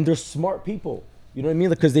 And they're smart people. You know what I mean?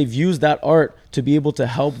 Because they've used that art to be able to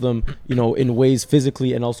help them, you know, in ways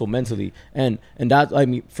physically and also mentally. And that, I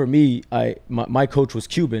mean, for me, my coach was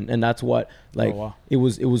Cuban, and that's what, like, it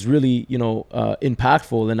was really, you know,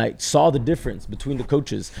 impactful. And I saw the difference between the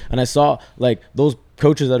coaches, and I saw like those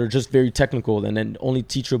coaches that are just very technical and then only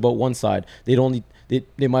teach you about one side. They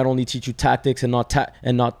might only teach you tactics and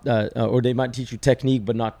or they might teach you technique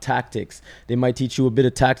but not tactics. They might teach you a bit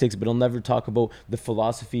of tactics, but they'll never talk about the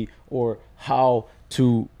philosophy or how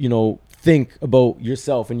to, you know, think about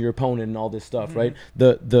yourself and your opponent and all this stuff, right?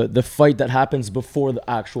 The fight that happens before the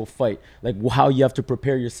actual fight, like how you have to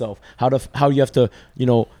prepare yourself, how you have to, you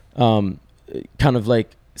know, kind of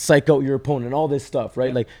like psych out your opponent and all this stuff,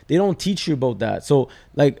 right? Like they don't teach you about that. So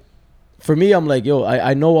like for me, I'm like, yo,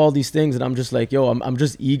 I know all these things, and I'm just like, yo, I'm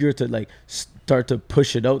just eager to like start to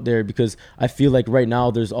push it out there, because I feel like right now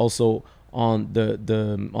there's also on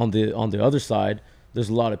the other side, there's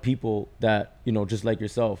a lot of people that, you know, just like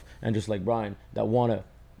yourself and just like Bryan, that want to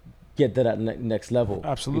get to that next level.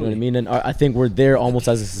 Absolutely. You know what I mean? And I think we're there almost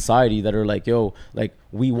as a society that are like, yo, like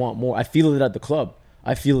we want more. I feel it at the club.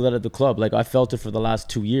 Like I felt it for the last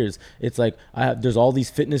 2 years. It's like there's all these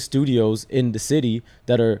fitness studios in the city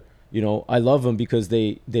that are, you know, I love them because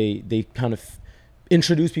they kind of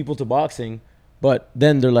introduce people to boxing, but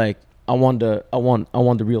then they're like, I want the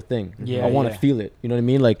real thing. Yeah, I want to feel it. You know what I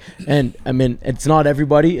mean? Like, and I mean, it's not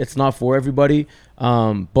everybody. It's not for everybody.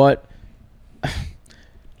 But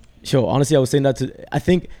so honestly, I was saying that I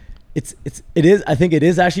think it is. I think it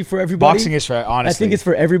is actually for everybody. boxing is for, honestly. I think it's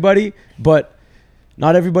for everybody, but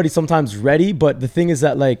not everybody's sometimes ready. But the thing is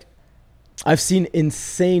that, like, I've seen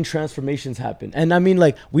insane transformations happen. And I mean,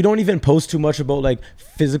 like, we don't even post too much about like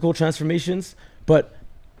physical transformations, but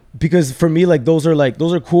because for me, like, those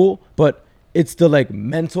are cool, but it's the like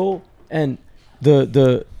mental and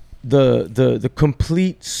the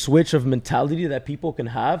complete switch of mentality that people can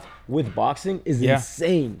have with boxing is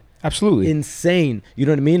insane. Absolutely insane. You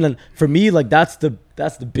know what I mean? And for me, like, that's the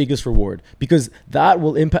biggest reward, because that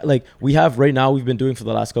will impact. Like, we have right now, we've been doing for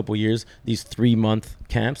the last couple of years these 3-month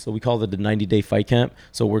camps. So we call it the 90-day fight camp.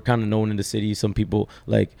 So we're kind of known in the city. Some people,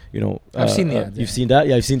 like, you know, I've seen the ads. You've seen that?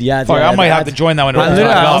 Yeah, I've seen the ads. Fuck, Yeah, I might the have ads. to join that one.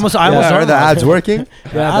 I almost Are the ads working?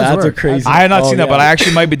 Yeah, the ads are crazy. I have not seen that, but I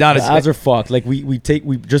actually might be down. The ads are fucked. Like we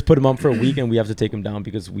just put them on for a week, and we have to take them down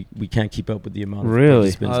because we can't keep up with the amount of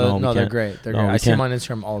Really? participants. No, we they're can't. great. They're No, great. we I see them can't. on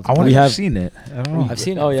Instagram all the I time. want We to have have- seen it. I don't know. I've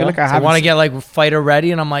seen it. Oh, I yeah? feel like I I haven't. want to get like fighter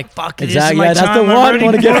ready, and I'm like, fuck, this Exactly. is my Yeah, that's time. the I'm one. ready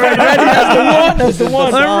Want to get for it. ready? That's the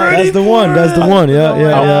one. That's the one. That's the one. Yeah,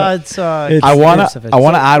 yeah. It's, I want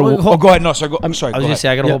to add. Oh, go ahead. No, sorry. I'm sorry. I was go gonna ahead. say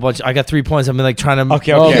I got a whole bunch. I got 3 points. I've been like trying to.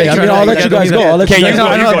 Okay. I mean, I'll let you guys go. Okay, you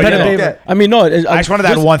go, you go. I mean, no. I just wanted to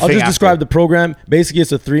add one I'll thing just describe after. the program. Basically,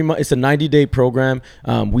 it's a 90-day program.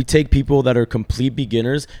 We take people that are complete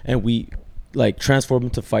beginners and we like transform them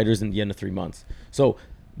to fighters in the end of 3 months. So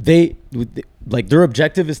they like, their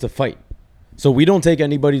objective is to fight. So we don't take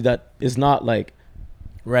anybody that is not like,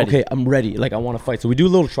 ready. okay, I'm ready. Like, I want to fight. So we do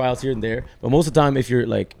little trials here and there. But most of the time, if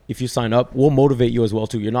you sign up, we'll motivate you as well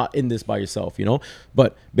too. You're not in this by yourself, you know.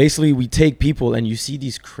 But basically, we take people, and you see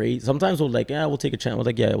these crazy. Sometimes we'll like, yeah, we'll take a chance. We're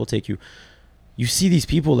like, yeah, we'll take you. You see these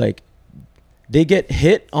people, like, they get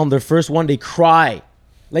hit on their first one, they cry,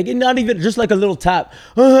 like, not even just like a little tap,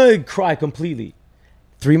 cry completely.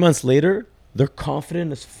 3 months later, they're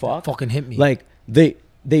confident as fuck. Fucking hit me. Like, they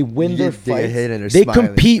win their They get fights. hit and they're They smiling.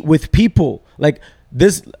 compete with people. Like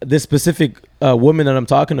this specific woman that I'm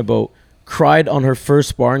talking about cried on her first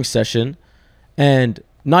sparring session, and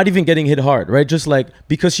not even getting hit hard, right? Just like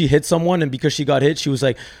because she hit someone and because she got hit, she was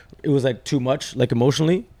like, it was like too much, like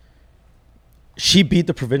emotionally. She beat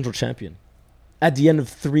the provincial champion at the end of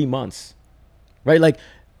 3 months, right? Like,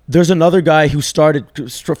 there's another guy who started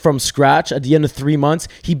from scratch at the end of 3 months.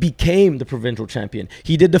 He became the provincial champion.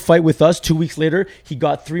 He did the fight with us. 2 weeks later, he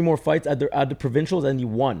got 3 more fights at the provincials, and he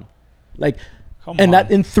won. Like,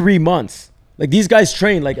 that in 3 months. Like, these guys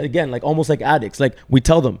train, like, again, like almost like addicts. Like, we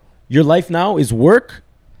tell them, your life now is work,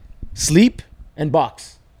 sleep, and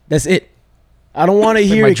box. That's it. I don't want to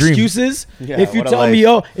hear my dream. excuses. Yeah, If you what a tell me,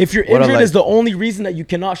 life. yo, if you're What a injured life. is the only reason that you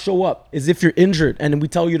cannot show up is if you're injured, and we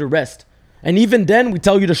tell you to rest. And even then, we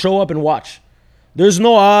tell you to show up and watch. There's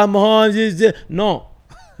no, no.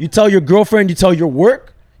 You tell your girlfriend, you tell your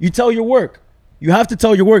work, you tell your work. You have to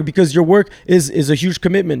tell your work because your work is a huge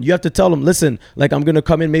commitment. You have to tell them, listen, like I'm going to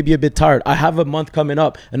come in maybe a bit tired. I have a month coming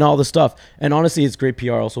up and all this stuff. And honestly, it's great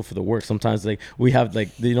PR also for the work. Sometimes like we have like,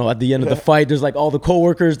 you know, at the end of the fight, there's like all the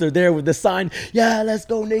coworkers, they're there with the sign. Yeah, let's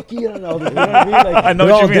go, Nikki. And all the, you know what I mean? Like, I know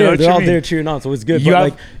they're what all you mean, I know there. what They're you all mean. there cheering on. So it's good. You But have-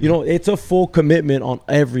 like, you know, it's a full commitment on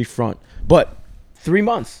every front. But 3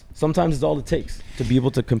 months sometimes is all it takes to be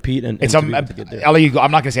able to compete and It's to be able to get there. I'll let you go.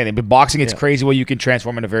 I'm not gonna say anything, but boxing, it's Yeah. crazy what you can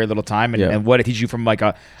transform in a very little time, and, Yeah. and what it teaches you from like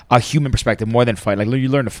a human perspective more than fight. Like you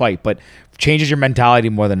learn to fight, but changes your mentality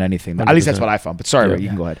more than anything. At least that's 100%. what I found. But sorry, Yeah. Ray, you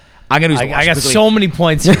can go ahead. I'm gonna. I got so many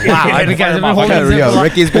points here. Wow, I've been Fire 'em off. holding Okay, this yo, up.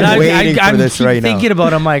 Ricky's been And waiting for this keep right now. thinking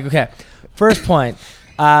about it. I'm like, okay, first point.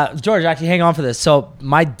 George, actually, hang on for this. So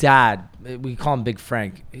my dad, we call him Big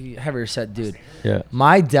Frank, heavier set dude. Yeah.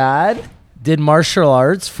 My dad did martial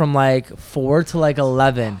arts from like 4 to like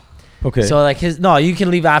 11. Okay. So like you can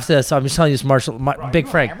leave after this. So I'm just telling you this Big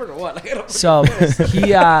Frank. So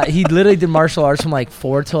he literally did martial arts from like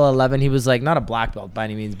 4 till 11. He was like not a black belt by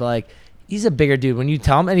any means, but like he's a bigger dude. When you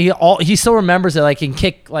tell him, and he still remembers it. Like can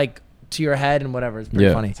kick like to your head and whatever. It's pretty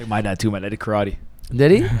Yeah. funny. It's like my dad too. My dad did karate.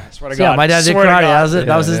 Did he? Swear to Yeah, God. my dad did Swear to karate. God.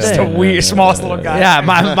 That was his Yeah, thing. Just a weird, smallest little guy. Yeah,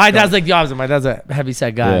 my dad's like the opposite. My dad's a heavy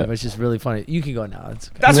set guy, Yeah. which is really funny. You can go now. It's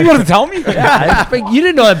okay. That's what you wanted to tell me. Yeah, you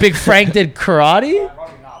didn't know that Big Frank did karate?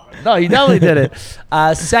 No, you definitely did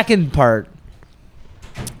it. Second part,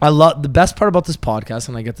 I love the best part about this podcast,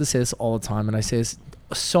 and I get to say this all the time, and I say this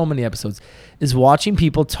so many episodes, is watching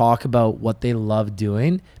people talk about what they love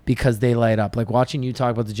doing because they light up. Like watching you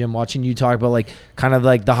talk about the gym, watching you talk about like kind of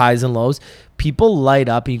like the highs and lows. People light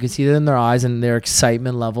up, and you can see it in their eyes and their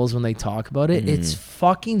excitement levels when they talk about it. It's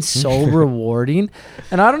fucking so rewarding.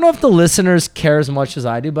 And I don't know if the listeners care as much as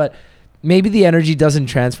I do, but maybe the energy doesn't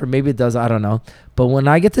transfer. Maybe it does. I don't know. But when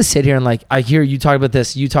I get to sit here and like, I hear you talk about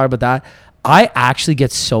this, you talk about that, I actually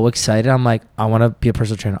get so excited. I'm like, I want to be a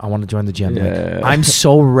personal trainer. I want to join the gym. Yeah. Like, I'm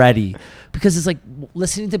so ready because it's like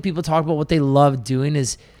listening to people talk about what they love doing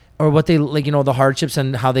is, or what they like, you know, the hardships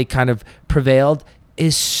and how they kind of prevailed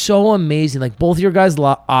is so amazing. Like both your guys'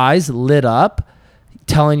 eyes lit up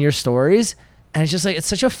telling your stories. And it's just like, it's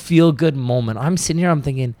such a feel good moment. I'm sitting here, I'm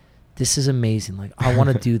thinking, this is amazing. Like, I want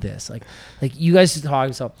to do this. Like you guys just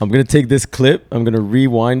talk so. I'm going to take this clip. I'm going to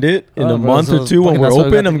rewind it in Oh, a bro, month so or two when fucking we're that's what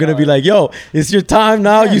we open. got I'm to going to go. be like, yo, it's your time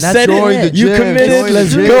now. Yeah, You that's said join it. the You gym. committed. Join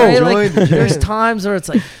Let's the go. gym. Right? Like, Join the there's gym. times where it's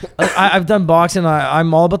like I've done boxing.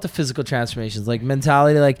 I'm all about the physical transformations, like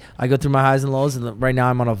mentality. Like I go through my highs and lows, and right now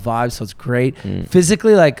I'm on a vibe, so it's great.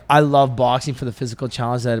 Physically, like I love boxing for the physical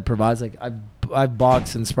challenge that it provides. Like I've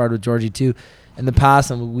boxed and sparred with Georgie too in the past,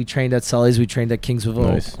 and we trained at Sully's. We trained at Kingsville.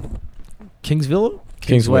 Nice. Kingsville.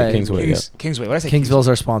 Kingsway. Kingsway. What did I say? Kingsville's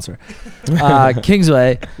our sponsor.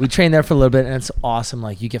 Kingsway, we trained there for a little bit, and it's awesome.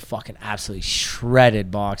 Like you get fucking absolutely shredded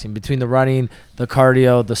boxing between the running, the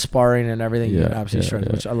cardio, the sparring, and everything. You Yeah, get absolutely yeah, shredded,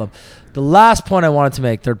 yeah. which I love. The last point I wanted to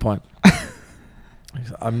make, third point.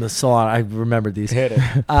 I'm the salon. I remembered these. Hit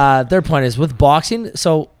it. Third point is with boxing.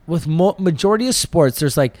 So with majority of sports,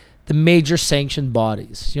 there's like the major sanctioned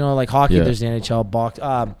bodies. You know, like hockey, Yeah. there's the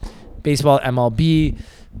NHL, baseball, MLB,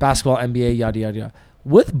 basketball, NBA, yada yada yada.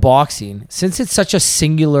 With boxing, since it's such a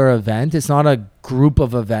singular event, it's not a group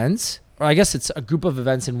of events. Or I guess it's a group of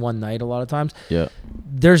events in one night a lot of times. Yeah.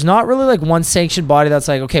 There's not really like one sanctioned body that's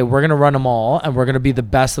like, okay, we're going to run them all and we're going to be the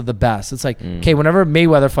best of the best. It's like, okay, whenever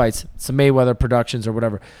Mayweather fights, it's the Mayweather Productions or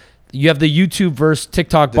whatever. You have the YouTube versus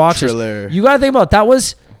TikTok The boxers. Triller. You got to think about that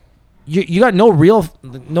was, you got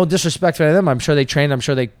no disrespect for them. I'm sure they trained. I'm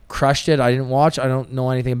sure they crushed it. I didn't watch. I don't know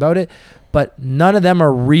anything about it. But none of them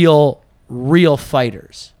are real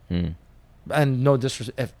fighters. And no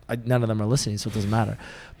disrespect, none of them are listening, so it doesn't matter.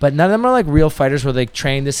 But none of them are like real fighters where they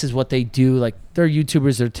train. This is what they do. Like they're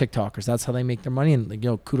YouTubers, they're TikTokers. That's how they make their money, and like,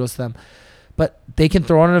 kudos to them. But they can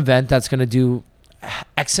throw on an event that's going to do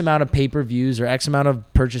X amount of pay-per-views or X amount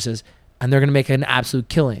of purchases, and they're going to make an absolute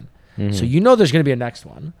killing. So there's going to be a next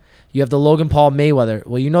one. You have the Logan Paul Mayweather.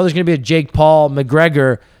 Well, there's going to be a Jake Paul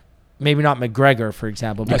McGregor. Maybe not McGregor, for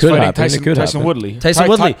example. But Could Fighting happen. It could Tyson happen. Woodley. Tyson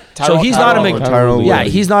Woodley. So he's not a Tyrone Yeah, Woodley.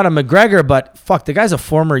 he's not a McGregor, but fuck, the guy's a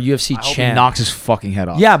former UFC I hope he champ. knocks his fucking head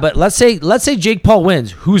off. Yeah, but let's say Jake Paul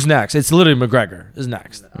wins. Who's next? It's literally McGregor is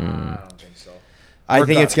next. I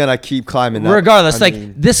think it's gonna keep climbing. Up. Regardless, I like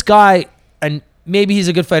mean, this guy, and maybe he's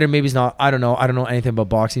a good fighter, maybe he's not. I don't know. I don't know anything about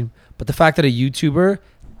boxing. But the fact that a YouTuber,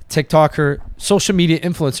 TikToker, social media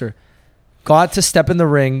influencer got to step in the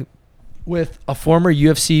ring with a former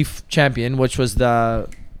UFC champion, which was the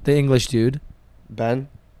English dude, Ben.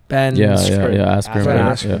 Yeah, Askren.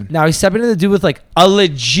 Askren. Yeah. Now he's stepping in the dude with like a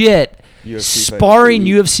legit UFC sparring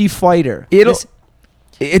UFC fighter.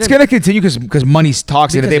 It's going to continue because money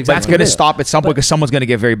talks in it. Because That's exactly going to what it is. stop at some point because someone's going to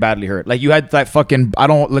get very badly hurt. Like you had that fucking, I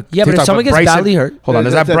don't look. Yeah, but if TikTok, someone gets Bryson- badly hurt, Hold on,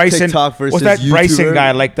 there's that That's Bryson. TikTok versus What's that Bryson YouTuber?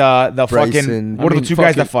 guy? Like the fucking. Bryson. What are I the mean, two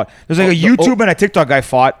guys that fucking- fought? There's like a YouTube and a TikTok guy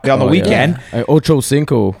fought on the weekend. Ocho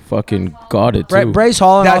Cinco fucking got it too. Bryce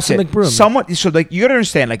Hall and That's Austin it. McBroom. Someone. So like you got to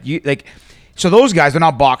understand, so those guys, they're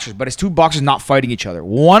not boxers, but it's two boxers not fighting each other.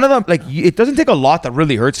 One of them, it doesn't take a lot to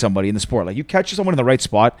really hurt somebody in the sport. Like you catch someone in the right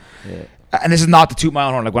spot. Yeah. And this is not to toot my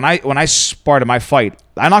own horn. Like when I sparred in my fight,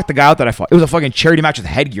 I knocked the guy out that I fought. It was a fucking charity match with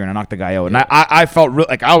headgear, and I knocked the guy out. And I felt real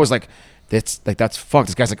like I was like, that's fuck.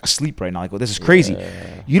 This guy's like asleep right now. Like, well, this is crazy.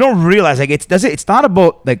 Yeah. You don't realize like it's not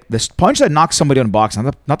about like this punch that knocks somebody out in boxing.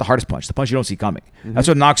 Not the hardest punch. The punch you don't see coming. That's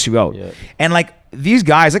what knocks you out. Yeah. And like these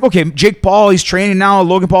guys, like okay, Jake Paul, he's training now.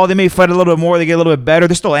 Logan Paul, they may fight a little bit more. They get a little bit better.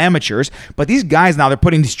 They're still amateurs, but these guys now they're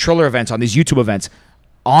putting these Triller events on these YouTube events.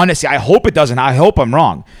 Honestly, I hope it doesn't. I hope I'm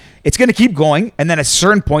wrong. It's going to keep going, and then at a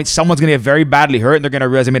certain point, someone's going to get very badly hurt, and they're going to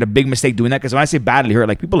realize they made a big mistake doing that. Because when I say badly hurt,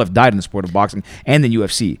 like people have died in the sport of boxing and in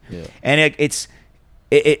UFC, and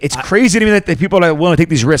it's crazy to me that people are willing to take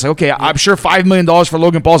these risks. Like, okay, I'm sure $5 million for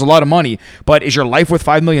Logan Paul is a lot of money, but is your life worth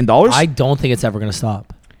 $5 million? I don't think it's ever going to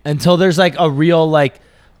stop until there's like a real like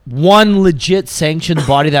one legit sanctioned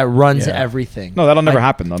body that runs everything. No, that'll never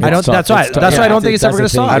happen though. I don't. That's why. That's why I don't think it's ever going to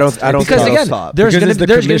stop. I don't because think again, it'll stop. there's Because going to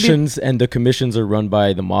the be commissions and the commissions are run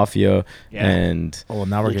by the mafia Yeah. and Oh,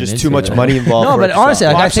 now we're getting Just into too much it. money involved. No, for but it to honestly,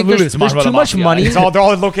 stop. like, I think there's too much money. They're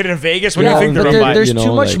all located in Vegas. What do you think they're but run by? there's You know,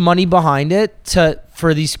 too much like- money behind it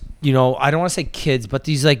for these. You know, I don't want to say kids, but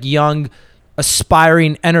these like young,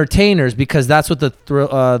 aspiring entertainers, because that's what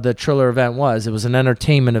the Triller event was. It was an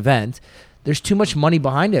entertainment event. There's too much money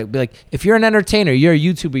behind it. Be like, if you're an entertainer, you're a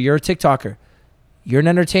YouTuber, you're a TikToker, you're an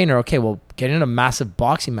entertainer. Okay, well, get in a massive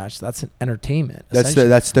boxing match. That's an entertainment. That's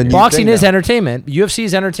the new boxing thing is now. entertainment. UFC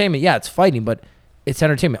is entertainment. Yeah, it's fighting, but it's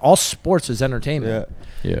entertainment. All sports is entertainment.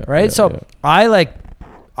 yeah, Right. yeah, So yeah.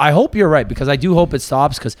 I hope you're right because I do hope it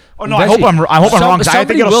stops. Because Oh, no, I hope I'm wrong. 'Cause I think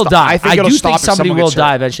somebody it'll will stop. die. I think I it'll do stop think if somebody someone will gets die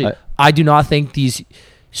hurt. eventually. I do not think these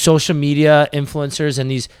social media influencers and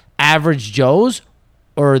these average Joes,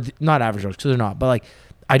 or not average Joes because they're not, but like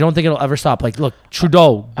I don't think it'll ever stop. Like, look,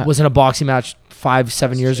 Trudeau was in a boxing match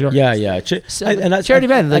 5-7 years ago. Yeah. Charity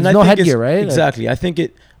event, like, and I no think headgear, it's- right? Exactly. I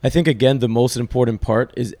think again the most important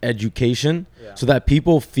part is education, so that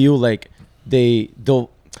people feel like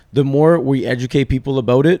the more we educate people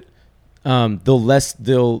about it, the less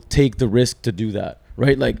they'll take the risk to do that.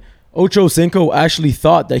 Right? Like Ocho Cinco actually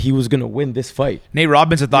thought that he was gonna win this fight. Nate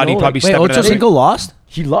Robinson thought You he'd know, probably Wait, step into Ocho that Cinco ring. lost?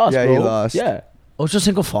 He lost. Yeah, bro. he lost. Yeah. Ocho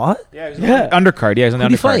Cinco fought? Yeah. Undercard. Yeah, he's on the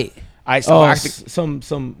Who'd he undercard. fight?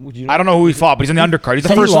 Some. Would you know? I don't know who he fought, but he's on the undercard. He's the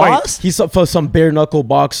He first fight. lost? He's for some bare knuckle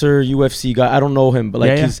boxer, UFC guy. I don't know him, but like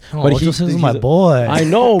Yeah, yeah. he's. Oh, but Ocho he's Cinco's my boy. I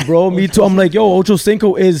know, bro. Me too. I'm like, yo, Ocho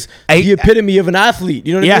Cinco is the epitome of an athlete.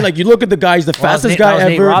 You know what I Yeah. mean? Like you look at the guy, he's the Well, fastest Nate- guy that was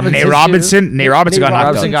Nate ever. Robinson. Nate Robinson. Nate Robinson got knocked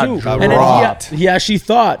Robinson out. got and robbed. then he actually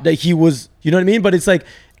thought that he was. You know what I mean? But it's like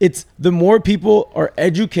it's the more people are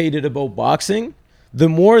educated about boxing, the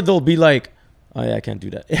more they'll be like, oh yeah, I can't do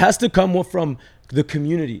that. It has to come from the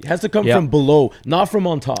community. It has to come from below, not from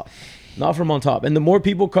on top. Not from on top. And the more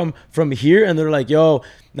people come from here and they're like, yo,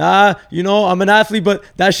 nah, you know, I'm an athlete, but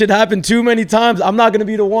that shit happened too many times. I'm not gonna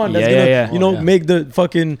be the one that's gonna, make the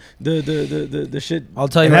fucking the shit. I'll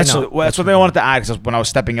tell you And right that's, now. that's what I wanted to add. Because when I was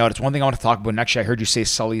stepping out, it's one thing I wanted to talk about. And actually, I heard you say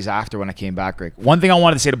Sully's after when I came back, Rick. One thing I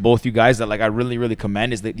wanted to say to both you guys that like I really, really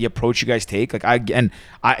commend is that the approach you guys take. Like I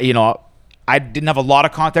didn't have a lot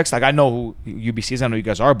of context. Like I know who UBC is, I know who you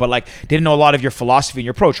guys are, but like didn't know a lot of your philosophy and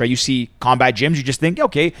your approach, right? You see combat gyms, you just think,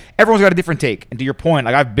 okay, everyone's got a different take. And to your point,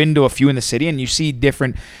 like I've been to a few in the city and you see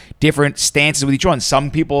different stances with each one.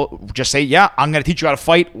 Some people just say, yeah, I'm going to teach you how to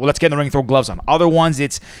fight. Well, let's get in the ring and throw gloves on. Other ones,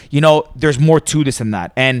 it's, there's more to this than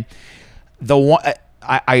that. And the one,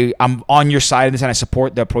 I'm on your side of this and I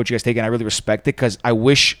support the approach you guys take and I really respect it because I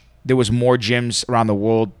wish there was more gyms around the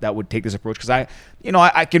world that would take this approach because I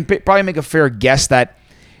can probably make a fair guess that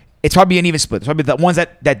it's probably an even split. It's probably the ones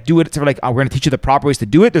that do it. It's like, we're going to teach you the proper ways to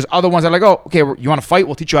do it. There's other ones that are like, oh, okay, you want to fight?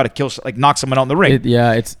 We'll teach you how to kill, like knock someone out in the ring.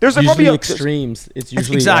 It's There's usually probably extremes. It's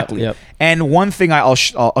usually exactly. Yep. And one thing I'll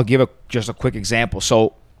give just a quick example.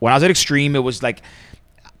 So when I was at Extreme, it was like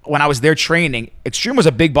when I was there training, Extreme was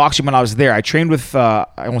a big boxing when I was there. I trained with, I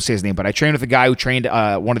won't say his name, but I trained with a guy who trained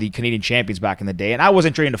one of the Canadian champions back in the day. And I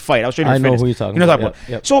wasn't training to fight. I was training for fitness. Who you're talking you know what I'm about.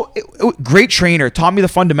 talking about. So, great trainer, taught me the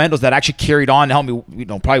fundamentals that actually carried on and helped me,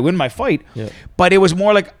 probably win my fight. Yeah. But it was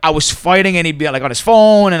more like I was fighting and he'd be like on his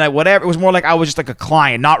phone and whatever. It was more like I was just like a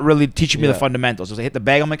client, not really teaching me the fundamentals. So I hit the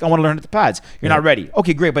bag. I'm like, I want to learn at the pads. You're not ready.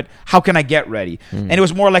 Okay, great. But how can I get ready? And it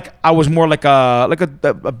was more like I was more like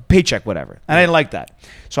a paycheck, whatever. And I didn't like that.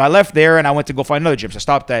 So I left there and I went to go find another gym. So I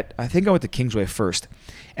stopped I think I went to Kingsway first.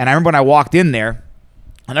 And I remember when I walked in there,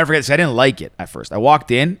 I'll never forget this. I didn't like it at first. I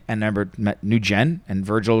walked in and I remember met New Gen and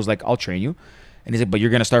Virgil was like, I'll train you. And he's like, but you're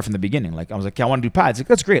going to start from the beginning. Like, I was like, I want to do pads. He's like,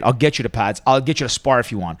 that's great. I'll get you to pads. I'll get you to spar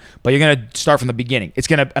if you want. But you're going to start from the beginning.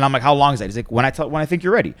 And I'm like, how long is that? He's like, when I think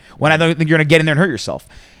you're ready. When I don't think you're going to get in there and hurt yourself.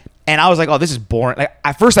 And I was like, oh, this is boring. Like,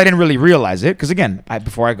 at first I didn't really realize it. Because again,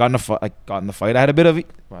 before I got in the fight, I had a bit of,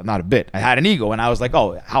 well, not a bit. I had an ego. And I was like,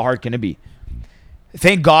 oh, how hard can it be?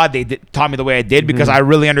 Thank God they taught me the way I did because I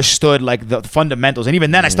really understood like the fundamentals. And even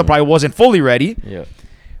then I still probably wasn't fully ready. Yeah.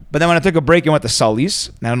 But then when I took a break and went to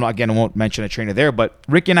Sully's, and I won't mention a trainer there, but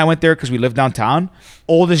Ricky and I went there because we lived downtown.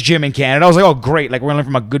 Oldest gym in Canada. I was like, oh, great. Like, we're going to learn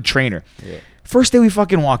from a good trainer. Yeah. First day we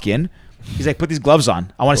fucking walk in, he's like, put these gloves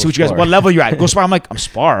on. I want to see what level you're at. Go spar. I'm like, I'm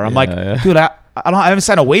spar. I'm dude, I haven't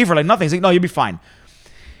signed a waiver, like nothing. He's like, no, you'll be fine.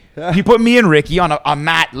 He put me and Ricky on a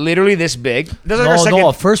mat literally this big.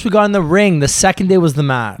 No. First we got in the ring. The second day was the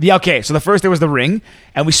mat. Yeah, okay. So the first day was the ring,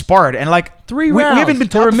 and we sparred. And like 3 rounds. We haven't been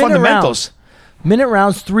taught the fundamentals. Minute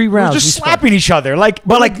rounds, 3 rounds. We're just slapping each other. Like,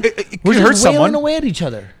 but like, it could hurt someone. Wailing away at each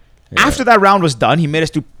other. Yeah. After that round was done, he made us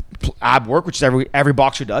do ab work, which is every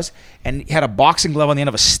boxer does. And he had a boxing glove on the end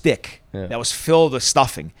of a stick that was filled with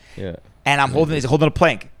stuffing. Yeah. And he's holding a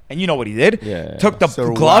plank. And you know what he did? Yeah. Took the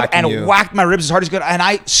glove and whacked my ribs as hard as he could. And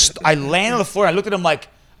I landed on the floor. And I looked at him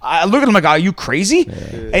like, are you crazy?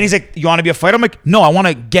 Yeah. And he's like, you want to be a fighter? I'm like, no, I want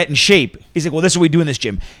to get in shape. He's like, well, this is what we do in this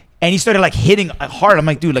gym. And he started like hitting hard. I'm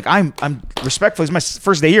like, dude, like I'm respectful. It's my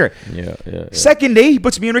first day here. Yeah. Second day, he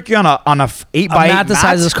puts me and Ricky on a 8x8 mat the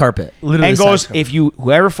size of this carpet. Literally, and goes,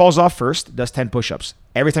 whoever falls off first does 10 push-ups.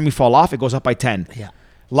 Every time you fall off, it goes up by 10. Yeah.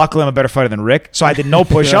 Luckily, I'm a better fighter than Rick, so I did no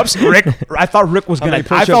push-ups. I thought Rick was gonna.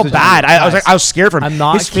 I felt bad. I was scared for him.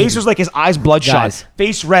 His face was like his eyes bloodshot,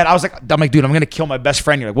 face red. I'm like, dude, I'm gonna kill my best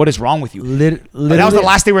friend. You're like, what is wrong with you? But that was the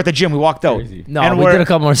last day we were at the gym. We walked out. No, and we did a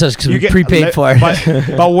couple more sessions because we prepaid for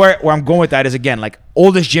it. But where I'm going with that is again like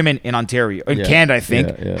oldest gym in Ontario, in Canada, I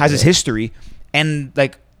think, has its history, and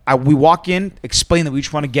like. We walk in, explain that we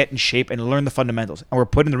just want to get in shape and learn the fundamentals, and we're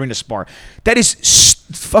put in the ring to spar. That is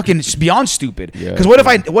fucking beyond stupid. Because what if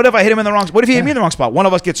I hit him in the wrong? What if he hit me in the wrong spot? One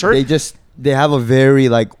of us gets hurt. They have a very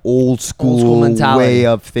like old school way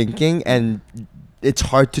of thinking, and it's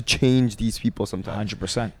hard to change these people sometimes.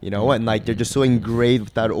 100%. You know, and like they're just so ingrained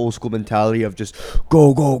with that old school mentality of just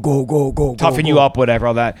go, toughen you up, whatever,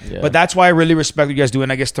 all that. Yeah. But that's why I really respect what you guys do.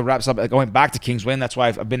 And I guess to wrap this up, going back to Kingsway, and that's why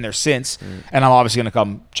I've been there since. And I'm obviously gonna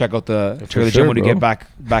come check out the gym when we get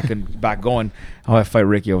back going. I fight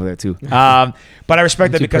Ricky over there too. But I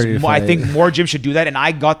respect that because I think more gyms should do that. And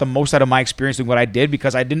I got the most out of my experience doing what I did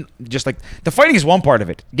because I didn't just like the fighting is one part of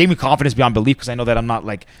it. It gave me confidence beyond belief because I know that I'm not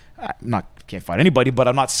like can't fight anybody, but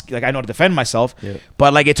I'm not like I know how to defend myself. Yeah.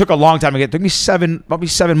 But like it took a long time to get. It took me probably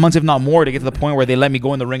 7 months, if not more, to get to the point where they let me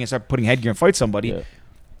go in the ring and start putting headgear and fight somebody. Yeah.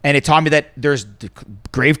 And it taught me that there's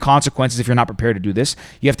grave consequences if you're not prepared to do this.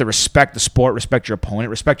 You have to respect the sport, respect your opponent,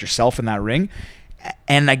 respect yourself in that ring.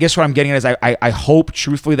 And I guess what I'm getting at is I hope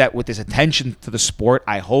truthfully that with this attention to the sport,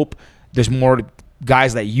 I hope there's more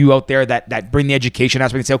guys like you out there that bring the education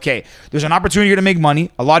aspect and say, okay, there's an opportunity here to make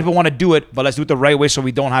money. A lot of people want to do it, but let's do it the right way so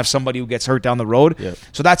we don't have somebody who gets hurt down the road. Yep.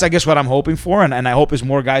 So that's, I guess, what I'm hoping for. And I hope there's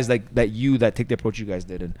more guys like that take the approach you guys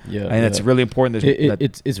did. And that's really important.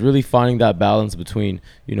 It's really finding that balance between,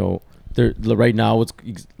 right now it's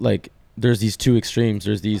like there's these two extremes.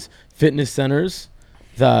 There's these fitness centers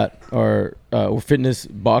that are or fitness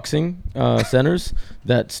boxing centers,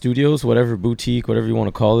 that studios, whatever, boutique, whatever you want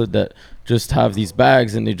to call it, that just have these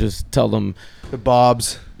bags and they just tell them the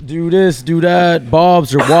bobs, do this, do that,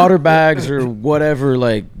 bobs or water bags or whatever.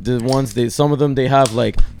 Like the ones some of them they have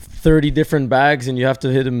like 30 different bags and you have to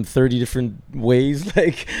hit them 30 different ways,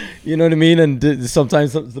 like, you know what I mean? And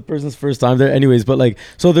sometimes it's the person's first time there anyways, but like,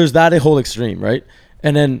 so there's that whole extreme, right?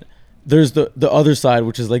 And then there's the other side,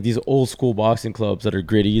 which is like these old school boxing clubs that are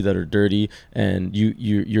gritty, that are dirty, and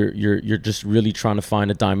you're just really trying to find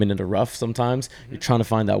a diamond in the rough. Sometimes you're trying to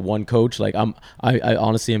find that one coach. Like I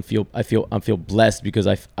honestly I feel blessed because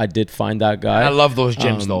I did find that guy. I love those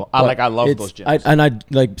gyms though. I love those gyms. I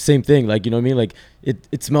like same thing. Like, you know what I mean? Like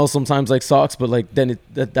it smells sometimes like socks, but like then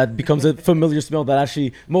that becomes a familiar smell that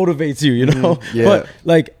actually motivates you. You know? Yeah. But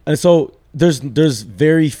like, and so there's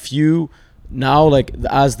very few. Now, like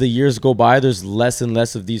as the years go by, there's less and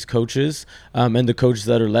less of these coaches, and the coaches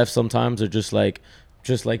that are left sometimes are just like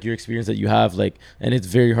your experience that you have, like, and it's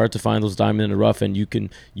very hard to find those diamond in the rough, and you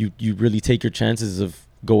really take your chances of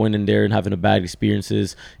going in there and having a bad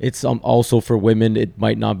experiences. It's also for women, it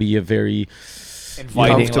might not be a very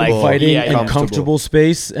Inviting, comfortable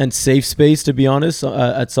space and safe space, to be honest,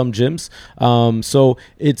 at some gyms. So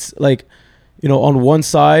it's like, you know, on one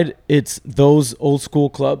side, it's those old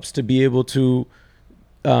school clubs to be able to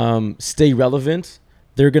stay relevant.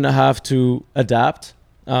 They're going to have to adapt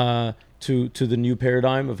to the new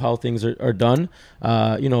paradigm of how things are done.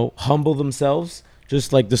 You know, humble themselves,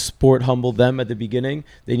 just like the sport humbled them at the beginning.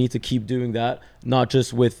 They need to keep doing that, not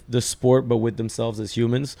just with the sport, but with themselves as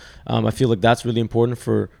humans. I feel like that's really important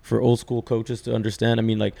for old school coaches to understand. I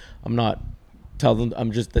mean, like, I'm not tell them,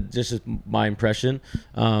 I'm just that this is my impression,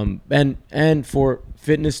 and for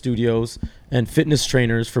fitness studios and fitness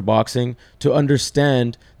trainers for boxing to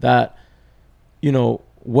understand that, you know,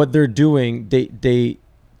 what they're doing, they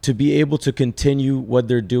to be able to continue what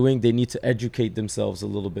they're doing, they need to educate themselves a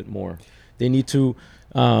little bit more. They need to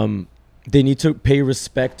pay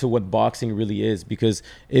respect to what boxing really is, because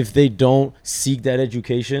if they don't seek that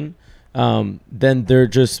education, then they're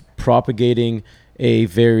just propagating a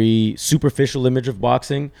very superficial image of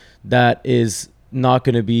boxing that is not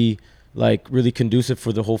going to be like really conducive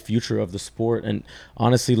for the whole future of the sport. And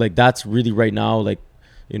honestly, like, that's really right now, like,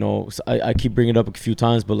 you know, I keep bringing it up a few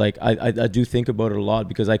times, but like I do think about it a lot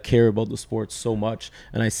because I care about the sport so much,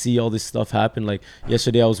 and I see all this stuff happen. Like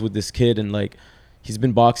yesterday I was with this kid, and like he's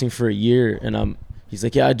been boxing for a year, and he's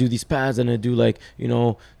like, yeah, I do these pads, and I do, like, you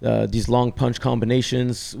know, these long punch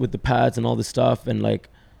combinations with the pads and all this stuff, and like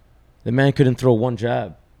the man couldn't throw one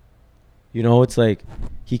jab. You know, it's like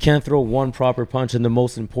he can't throw one proper punch, and the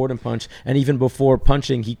most important punch. And even before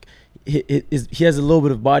punching, he has a little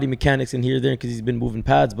bit of body mechanics in here there because he's been moving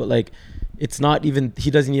pads, but like it's not even, he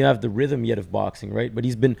doesn't even have the rhythm yet of boxing, right? But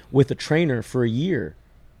he's been with a trainer for a year,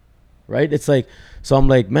 right? It's like, so I'm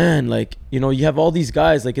like, man, like, you know, you have all these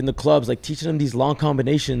guys like in the clubs, like teaching them these long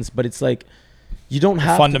combinations, but it's like, you don't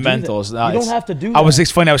have fundamentals. to do that. You don't have to do that. I was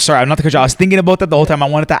explaining. I was sorry. I'm not the coach. I was thinking about that the whole time. I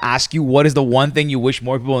wanted to ask you, what is the one thing you wish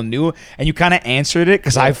more people knew? And you kind of answered it,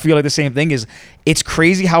 because I feel like the same thing is, it's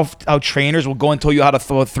crazy how trainers will go and tell you how to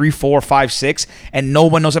throw 3, 4, 5, 6, and no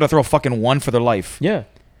one knows how to throw a fucking 1 for their life. Yeah.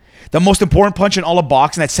 The most important punch in all of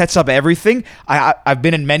boxing that sets up everything. I've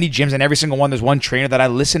been in many gyms, and every single one, there's one trainer that I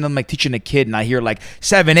listen to them like teaching a kid, and I hear like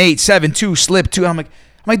 7, 8, 7, 2, slip 2. I'm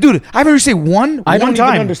like, dude, I've heard you say one I don't time.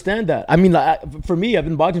 even understand that. I mean, like, for me, I've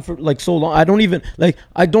been boxing for like so long. I don't even, like,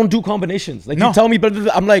 I don't do combinations. Like, you tell me,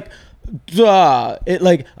 but I'm like, duh. It,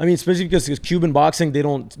 like, I mean, especially because Cuban boxing, they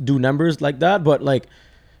don't do numbers like that. But like,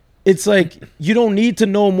 it's like, you don't need to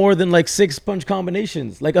know more than like 6 punch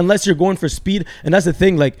combinations. Like, unless you're going for speed. And that's the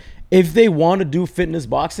thing. Like, if they want to do fitness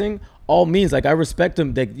boxing, all means, like, I respect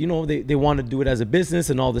them. They, you know, they want to do it as a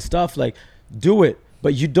business and all this stuff. Like, do it.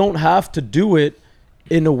 But you don't have to do it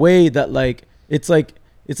in a way that, like, it's like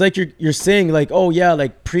you're saying like, oh yeah,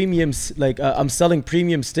 like premiums, like I'm selling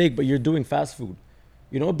premium steak, but you're doing fast food,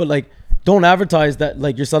 you know. But like, don't advertise that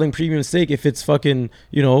like you're selling premium steak if it's fucking,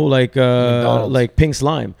 you know, like like pink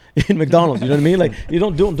slime in McDonald's. You know what I mean? Like, you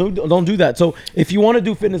don't do that. So if you want to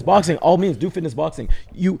do fitness boxing, all means do fitness boxing.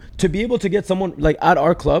 You, to be able to get someone like at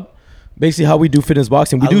our club, basically how we do fitness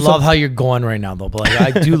boxing. I love how you're going right now, though. But like,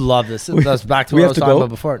 I do love this. That's back to what I was talking about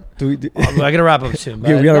before. I gotta wrap up soon.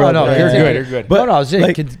 Yeah, we gotta wrap up. You're good. But no, I was just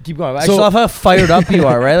like, keep going. I just love how fired up you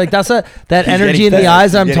are, right? Like, that's that energy in the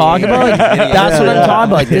eyes I'm talking about. Like, that's what I'm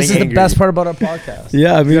talking about. Like, this is the best part about our podcast.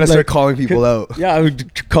 Yeah, I mean, you gotta start calling people out. Yeah, I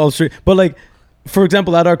would call straight. But like, for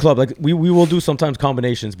example, at our club, like we will do sometimes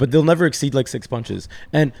combinations, but they'll never exceed like 6 punches.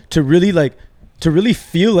 And to really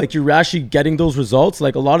feel like you're actually getting those results,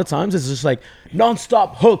 like a lot of times it's just like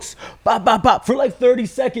non-stop hooks, bop, bop, bop, for like 30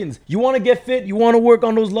 seconds. You want to get fit, you want to work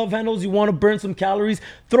on those love handles, you want to burn some calories,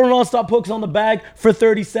 throw non-stop hooks on the bag for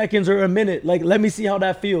 30 seconds or a minute. Like, let me see how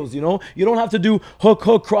that feels, you know? You don't have to do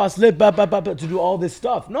hook, cross, lip, bop, bop, bop, to do all this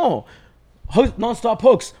stuff. No. Non-stop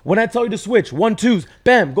hooks. When I tell you to switch, 1-2s,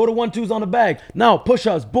 bam, go to 1-2s on the bag. Now,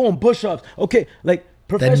 push-ups, boom, push-ups. Okay, like,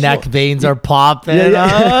 The neck veins are popping. Yeah, yeah.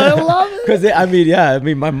 I love it. Because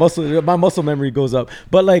my muscle memory goes up.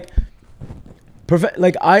 But like,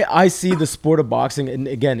 I see the sport of boxing, and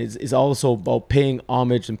again, is also about paying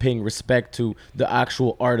homage and paying respect to the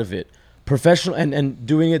actual art of it. Professional and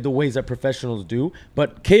doing it the ways that professionals do,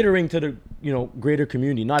 but catering to the greater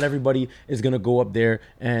community. Not everybody is gonna go up there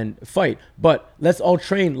and fight, but let's all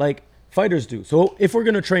train like fighters do. So if we're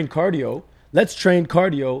gonna train cardio, let's train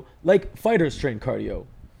cardio like fighters train cardio,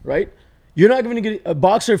 right? You're not going to get a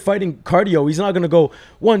boxer fighting cardio. He's not going to go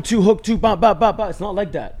 1, 2, hook, 2, bam, bam, bam, bam. It's not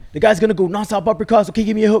like that. The guy's going to go nonstop uppercuts. Okay,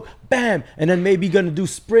 give me a hook, bam. And then maybe going to do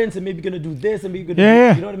sprints and maybe going to do this and maybe going to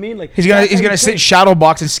do, you know what I mean? Like he's gonna sit shadow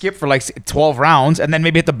box and skip for like 12 rounds and then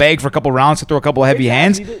maybe hit the bag for a couple rounds to throw a couple of heavy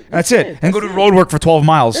hands. That's it. And go do road work for 12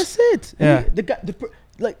 miles. That's it. Yeah.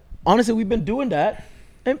 Like honestly, we've been doing that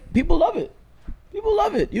and people love it. People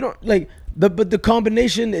love it. You don't like but the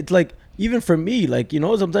combination, it's like, even for me, like,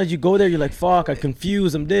 sometimes you go there, you're like, fuck, I'm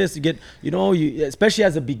confused, I'm this. You get, you especially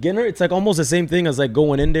as a beginner, it's like almost the same thing as like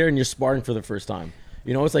going in there and you're sparring for the first time.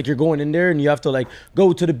 It's like you're going in there and you have to like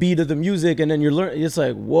go to the beat of the music and then you're learning. It's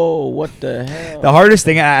like, whoa, what the hell? The hardest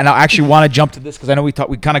thing, and I actually want to jump to this because I know we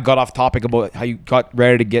kind of got off topic about how you got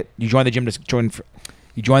ready to you joined the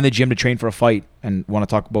gym to train for a fight and want to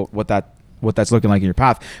talk about what that's looking like in your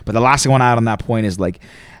path. But the last thing I want to add on that point is like,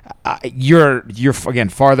 you're again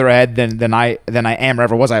farther ahead than I am or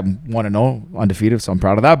ever was. I'm 1-0 undefeated, so I'm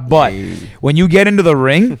proud of that. But when you get into the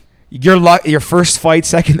ring, your first fight,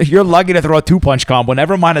 second, you're lucky to throw a 2-punch combo,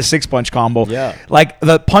 never mind a 6-punch combo. Yeah. Like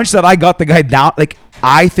the punch that I got the guy down, like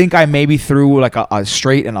I think I maybe threw like a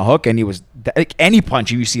straight and a hook, and he was like any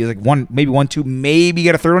punch you see is like 1, maybe 1, 2, maybe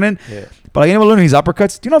get a third one in. Yeah. But like anyone learning these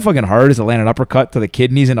uppercuts, do you know how fucking hard it is to land an uppercut to the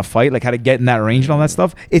kidneys in a fight? Like how to get in that range and all that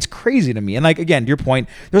stuff? It's crazy to me. And like, again, to your point,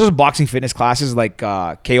 there's those boxing fitness classes like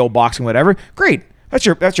KO boxing, whatever. Great. That's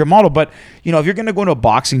your model. But, if you're going to go into a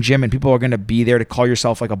boxing gym and people are going to be there to call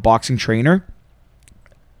yourself like a boxing trainer,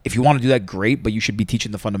 if you want to do that, great, but you should be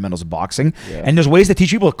teaching the fundamentals of boxing. Yeah. And there's ways to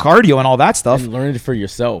teach people cardio and all that stuff. And learn it for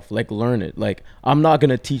yourself. Like, learn it. Like, I'm not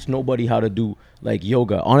going to teach nobody how to do like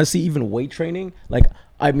yoga. Honestly, even weight training, like,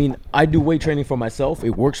 I do weight training for myself.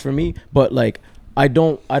 It works for me, but like I'm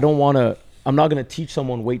not going to teach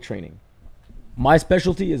someone weight training. My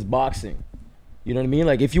specialty is boxing. You know what I mean?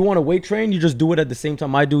 Like if you want to weight train, you just do it at the same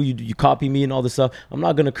time I do. You copy me and all this stuff. I'm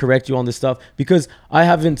not going to correct you on this stuff because I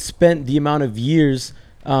haven't spent the amount of years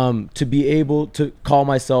to be able to call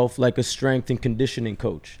myself like a strength and conditioning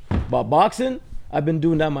coach. But boxing, I've been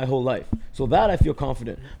doing that my whole life. So that I feel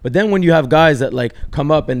confident. But then when you have guys that like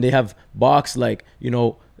come up and they have boxed like,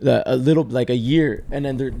 a little like a year, and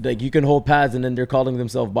then they're like, you can hold pads, and then they're calling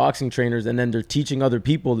themselves boxing trainers, and then they're teaching other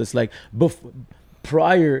people this like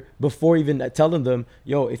before even telling them,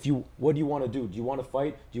 yo, what do you want to do? Do you want to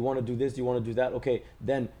fight? Do you want to do this? Do you want to do that? Okay,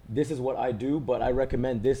 then this is what I do, but I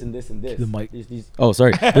recommend this and this and this. The mic. Oh,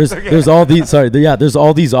 sorry. There's all these. Sorry. Yeah. There's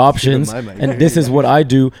all these options, and this is what I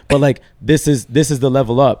do. But like, this is the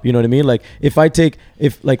level up. You know what I mean? Like, if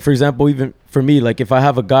for example, even for me, like if I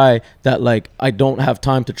have a guy that like I don't have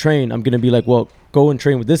time to train, I'm gonna be like, well, go and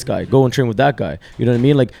train with this guy, go and train with that guy. You know what I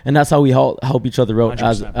mean? Like, and that's how we help each other out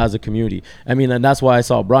 100%. as a community. I mean, and that's why I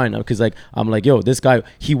saw Bryan, because like I'm like, yo, this guy,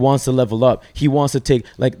 he wants to level up. He wants to take,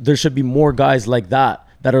 like, there should be more guys like that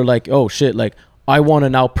are like, oh shit, like I want to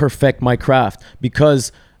now perfect my craft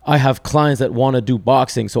because I have clients that want to do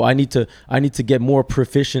boxing. So I need to get more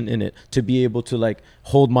proficient in it to be able to like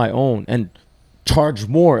hold my own and charge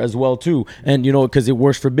more as well too. And because it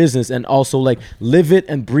works for business, and also like live it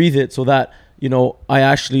and breathe it so that I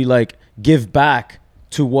actually like give back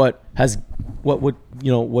to what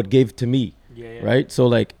gave to me. Yeah. Right. So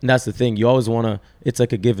like, and that's the thing. You always want to, it's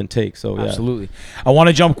like a give and take. So yeah. Absolutely. I want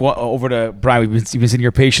to jump over to Bryan. We've been sitting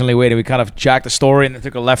here patiently waiting. We kind of jacked the story and then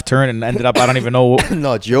took a left turn and ended up, I don't even know.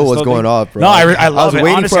 No, Joe was going off, bro. No, I love it. I was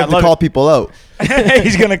waiting Honestly, for him to call people out.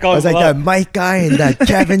 He's going to call I was like, that Mike guy and that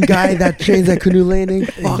Kevin guy that trains at canoe laning.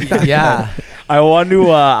 Fuck that Yeah.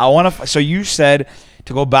 guy. So you said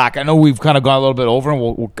to go back. I know we've kind of gone a little bit over,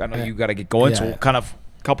 and I know you got to get going. Yeah. So we'll kind of,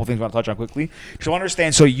 a couple things I want to touch on quickly. So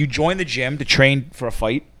understand, so you joined the gym to train for a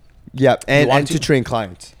fight. Yeah, and to train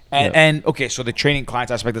clients. And okay, so the training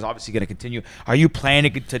clients aspect is obviously going to continue. Are you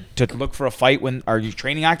planning to look for a fight? Are you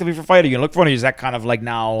training actively for a fight? Are you going to look for one, or is that kind of like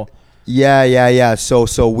now? Yeah.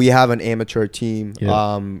 So we have an amateur team.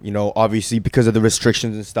 Yeah. Obviously because of the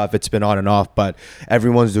restrictions and stuff, it's been on and off, but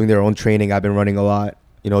everyone's doing their own training. I've been running a lot.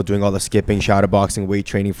 doing all the skipping, shadow boxing, weight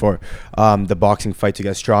training for the boxing fight to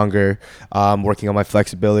get stronger, working on my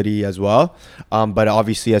flexibility as well. But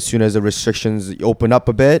obviously, as soon as the restrictions open up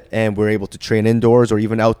a bit and we're able to train indoors or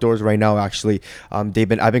even outdoors right now, actually, I've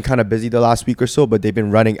been kind of busy the last week or so, but they've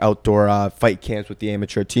been running outdoor fight camps with the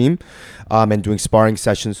amateur team and doing sparring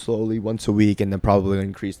sessions slowly once a week, and then probably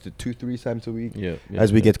increase to 2-3 times a week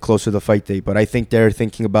as we get closer to the fight date. But I think they're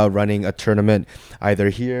thinking about running a tournament either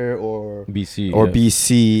here or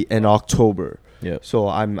BC in October. Yeah. So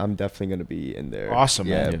I'm definitely gonna be in there. Awesome,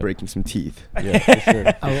 yeah, man. breaking some teeth. Yeah, for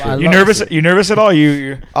sure. You nervous? You nervous at all?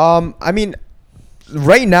 You I mean,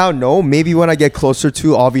 right now, no. Maybe when I get closer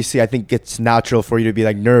to, obviously, I think it's natural for you to be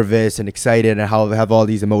like nervous and excited and have all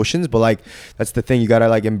these emotions. But like, that's the thing, you gotta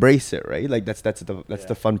like embrace it, right? Like that's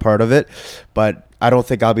the fun part of it. But I don't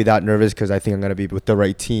think I'll be that nervous because I think I'm gonna be with the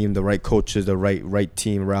right team, the right coaches, the right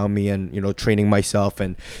team around me, and training myself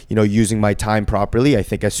and using my time properly. I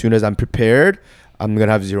think as soon as I'm prepared, I'm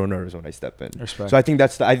gonna have zero nerves when I step in. Respect. So I think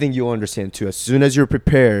I think you'll understand too. As soon as you're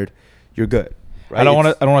prepared, you're good. Right? I don't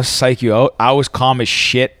want to psych you out. I was calm as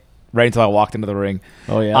shit right until I walked into the ring.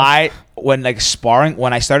 Oh yeah. When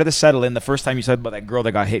I started to settle in, the first time you said about that girl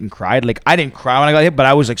that got hit and cried, like I didn't cry when I got hit, but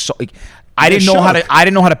I was like so like I didn't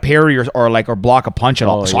know how to parry or block a punch at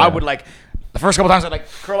all. So I would like the first couple times I'd like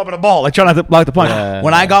curl up in a ball, like trying to block the punch.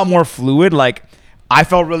 When I got more fluid, like I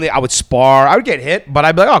felt I would spar. I would get hit, but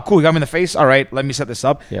I'd be like, oh, cool, you got me in the face. All right, let me set this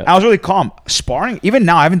up. Yeah. I was really calm. Sparring, even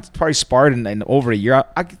now, I haven't probably sparred in over a year.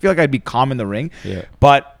 I feel like I'd be calm in the ring. Yeah.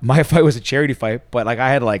 But my fight was a charity fight. But like I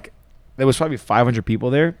had there was probably 500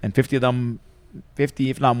 people there, and 50 of them, 50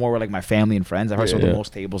 if not more, were like my family and friends. I probably sold the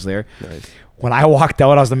most tables there. Nice. When I walked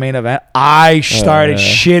out, I was the main event. I started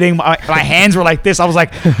shitting. My hands were like this. I was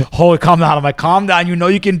like, "Holy, calm down!" I'm like, "Calm down.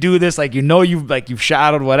 You can do this. Like, you've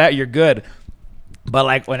shadowed whatever. You're good." But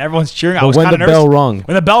like when everyone's cheering, I was kind of nervous.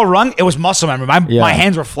 When the bell rung, it was muscle memory. My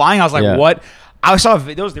hands were flying. I was like, "What?" I saw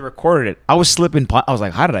videos. They recorded it. I was slipping. I was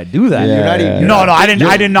like, "How did I do that?" No, I didn't.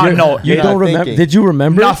 I did not know. You don't remember? Did you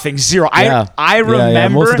remember? Nothing. Zero. Yeah. I remember. Yeah.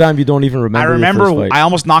 Most of the time, you don't even remember. I remember. Your first fight. I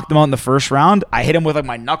almost knocked him out in the first round. I hit him with like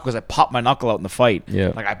my knuckle because I popped my knuckle out in the fight.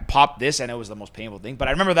 Yeah. Like I popped this, and it was the most painful thing. But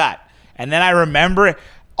I remember that. And then I remember.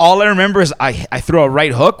 All I remember is I threw a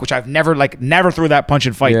right hook, which I've never threw that punch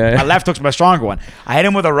and fight. Yeah. My left hook's my stronger one. I hit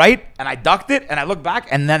him with a right, and I ducked it, and I looked back,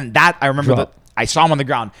 and then I remember I saw him on the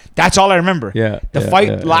ground. That's all I remember. Yeah. The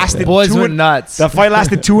fight lasted. Boys went nuts. The fight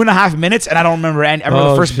lasted 2.5 minutes, and I don't remember any. I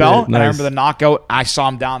remember the first bell, and I remember the knockout. I saw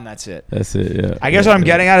him down. That's it. That's it. Yeah. I guess what I'm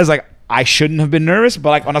getting at is like I shouldn't have been nervous, but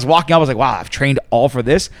like when I was walking out, I was like, wow, I've trained all for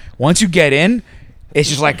this. Once you get in, it's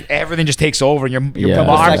just like everything just takes over, and you're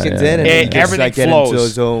seconds in, and everything get flows. into a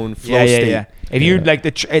zone flow state. Yeah. If you like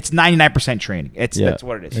it's 99% training. That's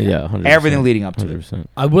what it is. Yeah, 100%. Everything leading up to 100%. it.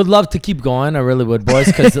 I would love to keep going. I really would, boys,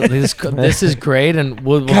 because this is great, and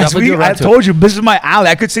we'll definitely do I told you this is my alley.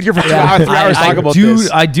 I could sit here for 3 hours talking about this.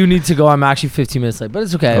 I do need to go. I'm actually 15 minutes late, but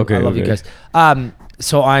it's okay. I love you guys.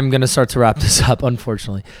 So I'm gonna start to wrap this up.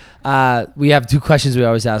 Unfortunately, we have 2 questions we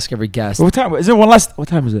always ask every guest. What time is it? One last. What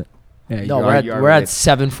time is it? Yeah, No, we're at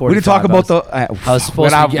 7:45. We didn't talk about the. I was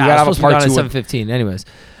supposed to be on at 7:15. Anyways,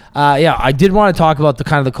 I did want to talk about the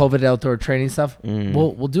kind of the COVID outdoor training stuff.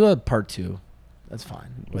 We'll do a part 2. That's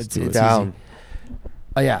fine. It's down. easy.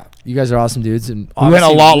 Yeah, you guys are awesome dudes, and we went a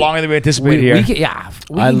lot longer than we anticipated here.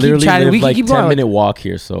 I literally live like 10-minute walk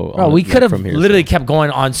here, so bro, we could have literally kept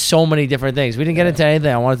going on so many different things. We didn't get into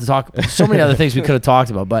anything. I wanted to talk so many other things we could have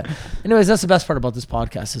talked about. But anyways, that's the best part about this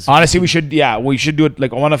podcast. Is honestly, we should do it.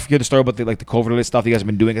 Like I want to hear the story about the COVID related stuff you guys have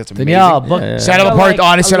been doing. It's amazing. Set up a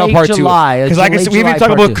part. Set up part 2. Because like I said, we even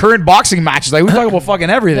talk about current boxing matches. Like we talk about fucking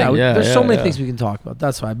everything. There's so many things we can talk about.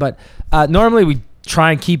 That's why. But normally we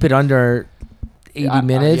try and keep it under 80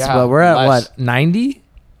 minutes, but we're at what, 90?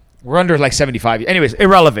 We're under like 75. Anyways,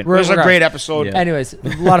 irrelevant. It was a great episode. Yeah. Anyways,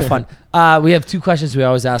 a lot of fun. We have 2 questions we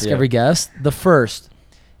always ask every guest. The first,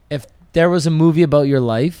 if there was a movie about your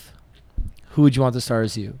life, who would you want to star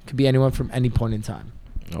as you? Could be anyone from any point in time.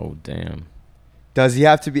 Oh, damn. Does he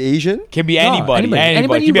have to be Asian? Can be anybody.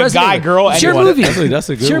 Anybody Can be a guy, girl, it's anyone. your movie. Actually, that's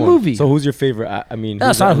a good it's your one. movie. So who's your favorite? I mean,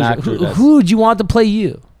 who would you want to play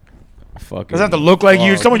you? Fuck. Doesn't have to look like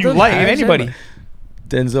you. Someone you like. Anybody.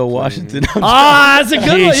 Denzel Washington. That's a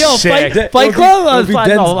good one. Yo, Fight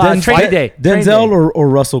Club. Training Day. Denzel or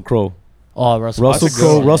Russell Crowe. Oh, Russell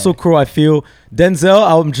Crowe. Russell Crowe. I feel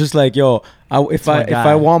Denzel. I'm just like, yo. If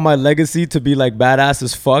I want my legacy to be like badass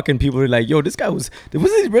as fuck, and people are like, yo, this guy was he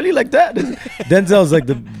really like that? Denzel's like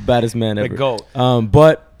the baddest man ever. The GOAT.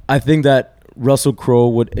 But I think that Russell Crowe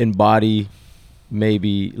would embody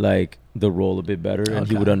maybe like the role a bit better, and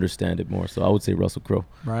he would understand it more. So I would say Russell Crowe.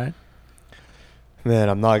 Right. Man,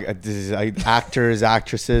 I'm not. Actors,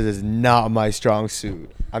 actresses is not my strong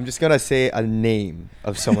suit. I'm just gonna say a name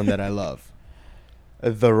of someone that I love.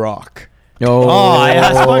 The Rock. Oh, yeah,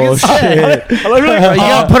 that's fucking sick. shit. Bro, you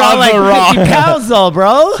gotta put on like 50 pounds though,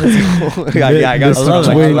 bro. yeah, I got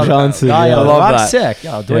Dwayne Johnson. Yeah, Yeah. I love love that. Sick.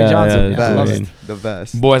 Yo, Dwayne Johnson. yeah, I love Dwayne. it. The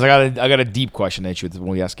best. Boys, I got a deep question at you when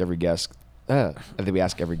we ask every guest. I think we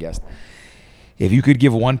ask every guest. If you could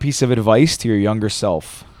give one piece of advice to your younger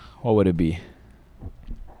self, what would it be?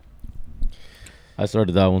 I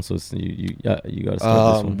started that one, so you got to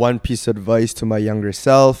start this one. One piece of advice to my younger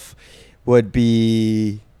self would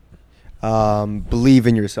be believe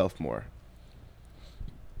in yourself more.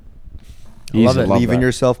 Love it. Believe in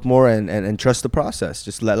yourself more and trust the process.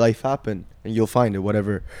 Just let life happen and you'll find it.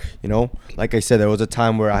 Whatever, like I said, there was a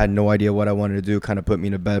time where I had no idea what I wanted to do, kind of put me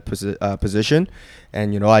in a bad position.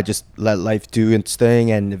 And, I just let life do its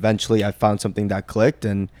thing. And eventually I found something that clicked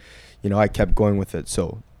and, I kept going with it.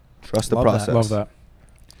 So trust the process. Love that.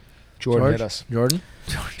 Jordan, hit us. Jordan?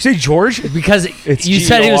 You say George? Because It's you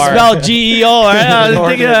said he was G-O-R. spelled G-E-O. Right? I was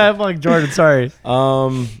thinking of like Jordan. Sorry.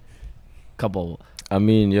 Couple I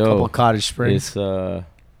mean, yo, Cottage Springs.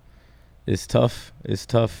 it's tough. It's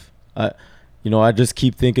tough. I just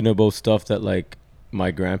keep thinking about stuff that like my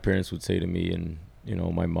grandparents would say to me, and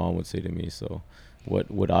my mom would say to me. So,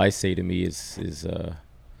 what I say to me is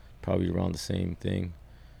probably around the same thing.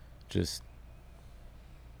 Just,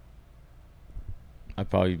 I'd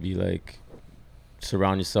probably be like,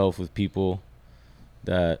 surround yourself with people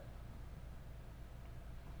that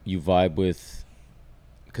you vibe with,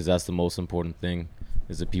 because that's the most important thing,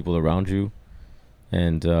 is the people around you.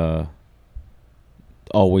 And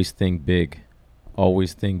always think big.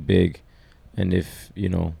 And if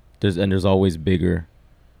there's always bigger,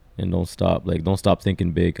 and don't stop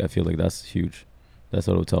thinking big. I feel like that's huge. That's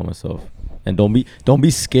what I would tell myself. And don't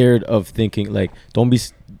be scared of thinking, like,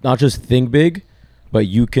 not just think big, but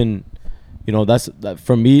you can, that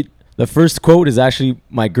for me, the first quote is actually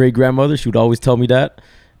my great grandmother. She would always tell me that.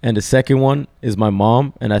 And the second one is my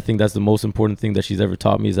mom. And I think that's the most important thing that she's ever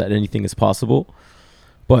taught me, is that anything is possible.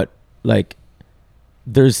 But like,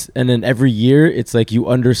 and then every year it's like you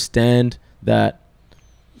understand that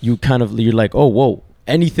you're like, oh, whoa,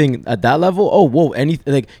 anything at that level. Oh, whoa,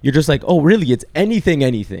 anything. Like, you're just like, oh, really? It's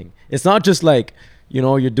anything. It's not just like,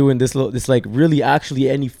 you're doing this. It's like, really, actually,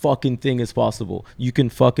 any fucking thing is possible. You can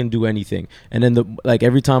fucking do anything. And then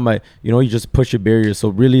every time you just push your barriers. So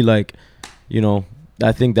really, like,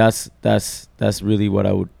 I think that's really what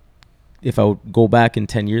I would, if I would go back in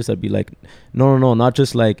 10 years, I'd be like, no, not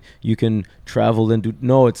just like you can travel and do,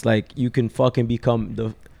 no, it's like you can fucking become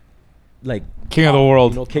the, like, King of the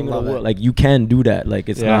world. King of the world. Like, you can do that. Like,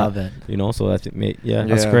 it's not, so I think,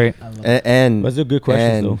 That's great. And those are good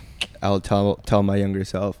questions, though. I'll tell my younger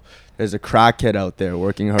self, there's a crackhead out there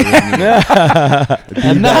working harder than me.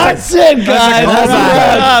 And that's it, guys.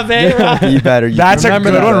 Be better. That's a Remember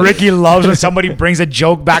good that. one. Ricky loves when somebody brings a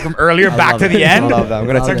joke back from earlier back to the end. I love that. I'm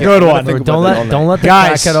gonna That's a take good it. I'm one. gonna think Don't about that all night. let the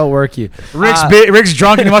Guys. crackhead outwork you. Rick's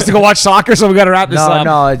drunk and he wants to go watch soccer, so we got to wrap this up.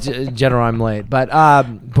 No, general, I'm late. But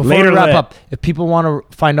before Later we wrap lit. up, if people want to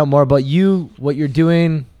find out more about you, what you're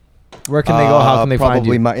doing, where can they go? How can they find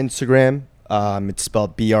Probably you? my Instagram. It's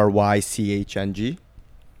spelled BRYCHNG.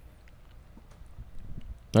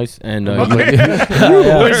 Nice. And We're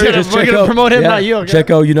gonna promote him, not you. Okay? check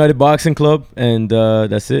out United Boxing Club, and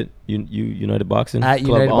that's it. United Boxing At Club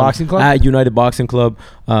United Boxing Club? At United Boxing Club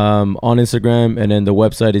on Instagram, and then the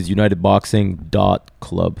website is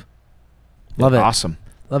unitedboxing.club. Love it. Awesome.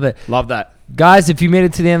 Love it. Love that. Guys, if you made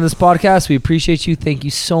it to the end of this podcast, we appreciate you. Thank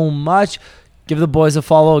you so much. Give the boys a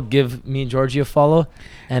follow. Give me and Georgie a follow.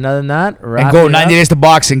 And other than that, And go 90 days to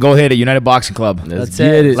boxing. Go hit it. United Boxing Club. That's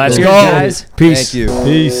get it. Let's Cheers, go. guys. Peace. Thank you.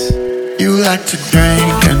 Peace. You like to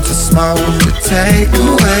drink and to smoke to take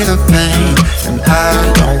away the pain. And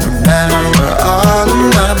I don't remember all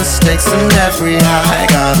of my mistakes and every high.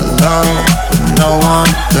 Got alone with no one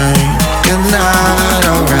thing. You're not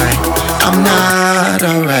alright. I'm not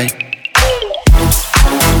alright.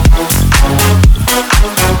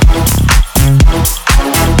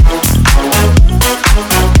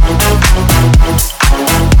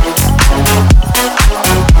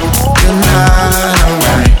 You're not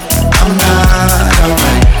alright. I'm not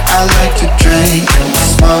alright. I like to drink and to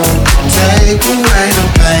smoke, take away the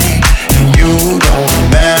pain. And you don't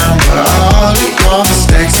remember all of your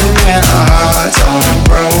mistakes and when our hearts are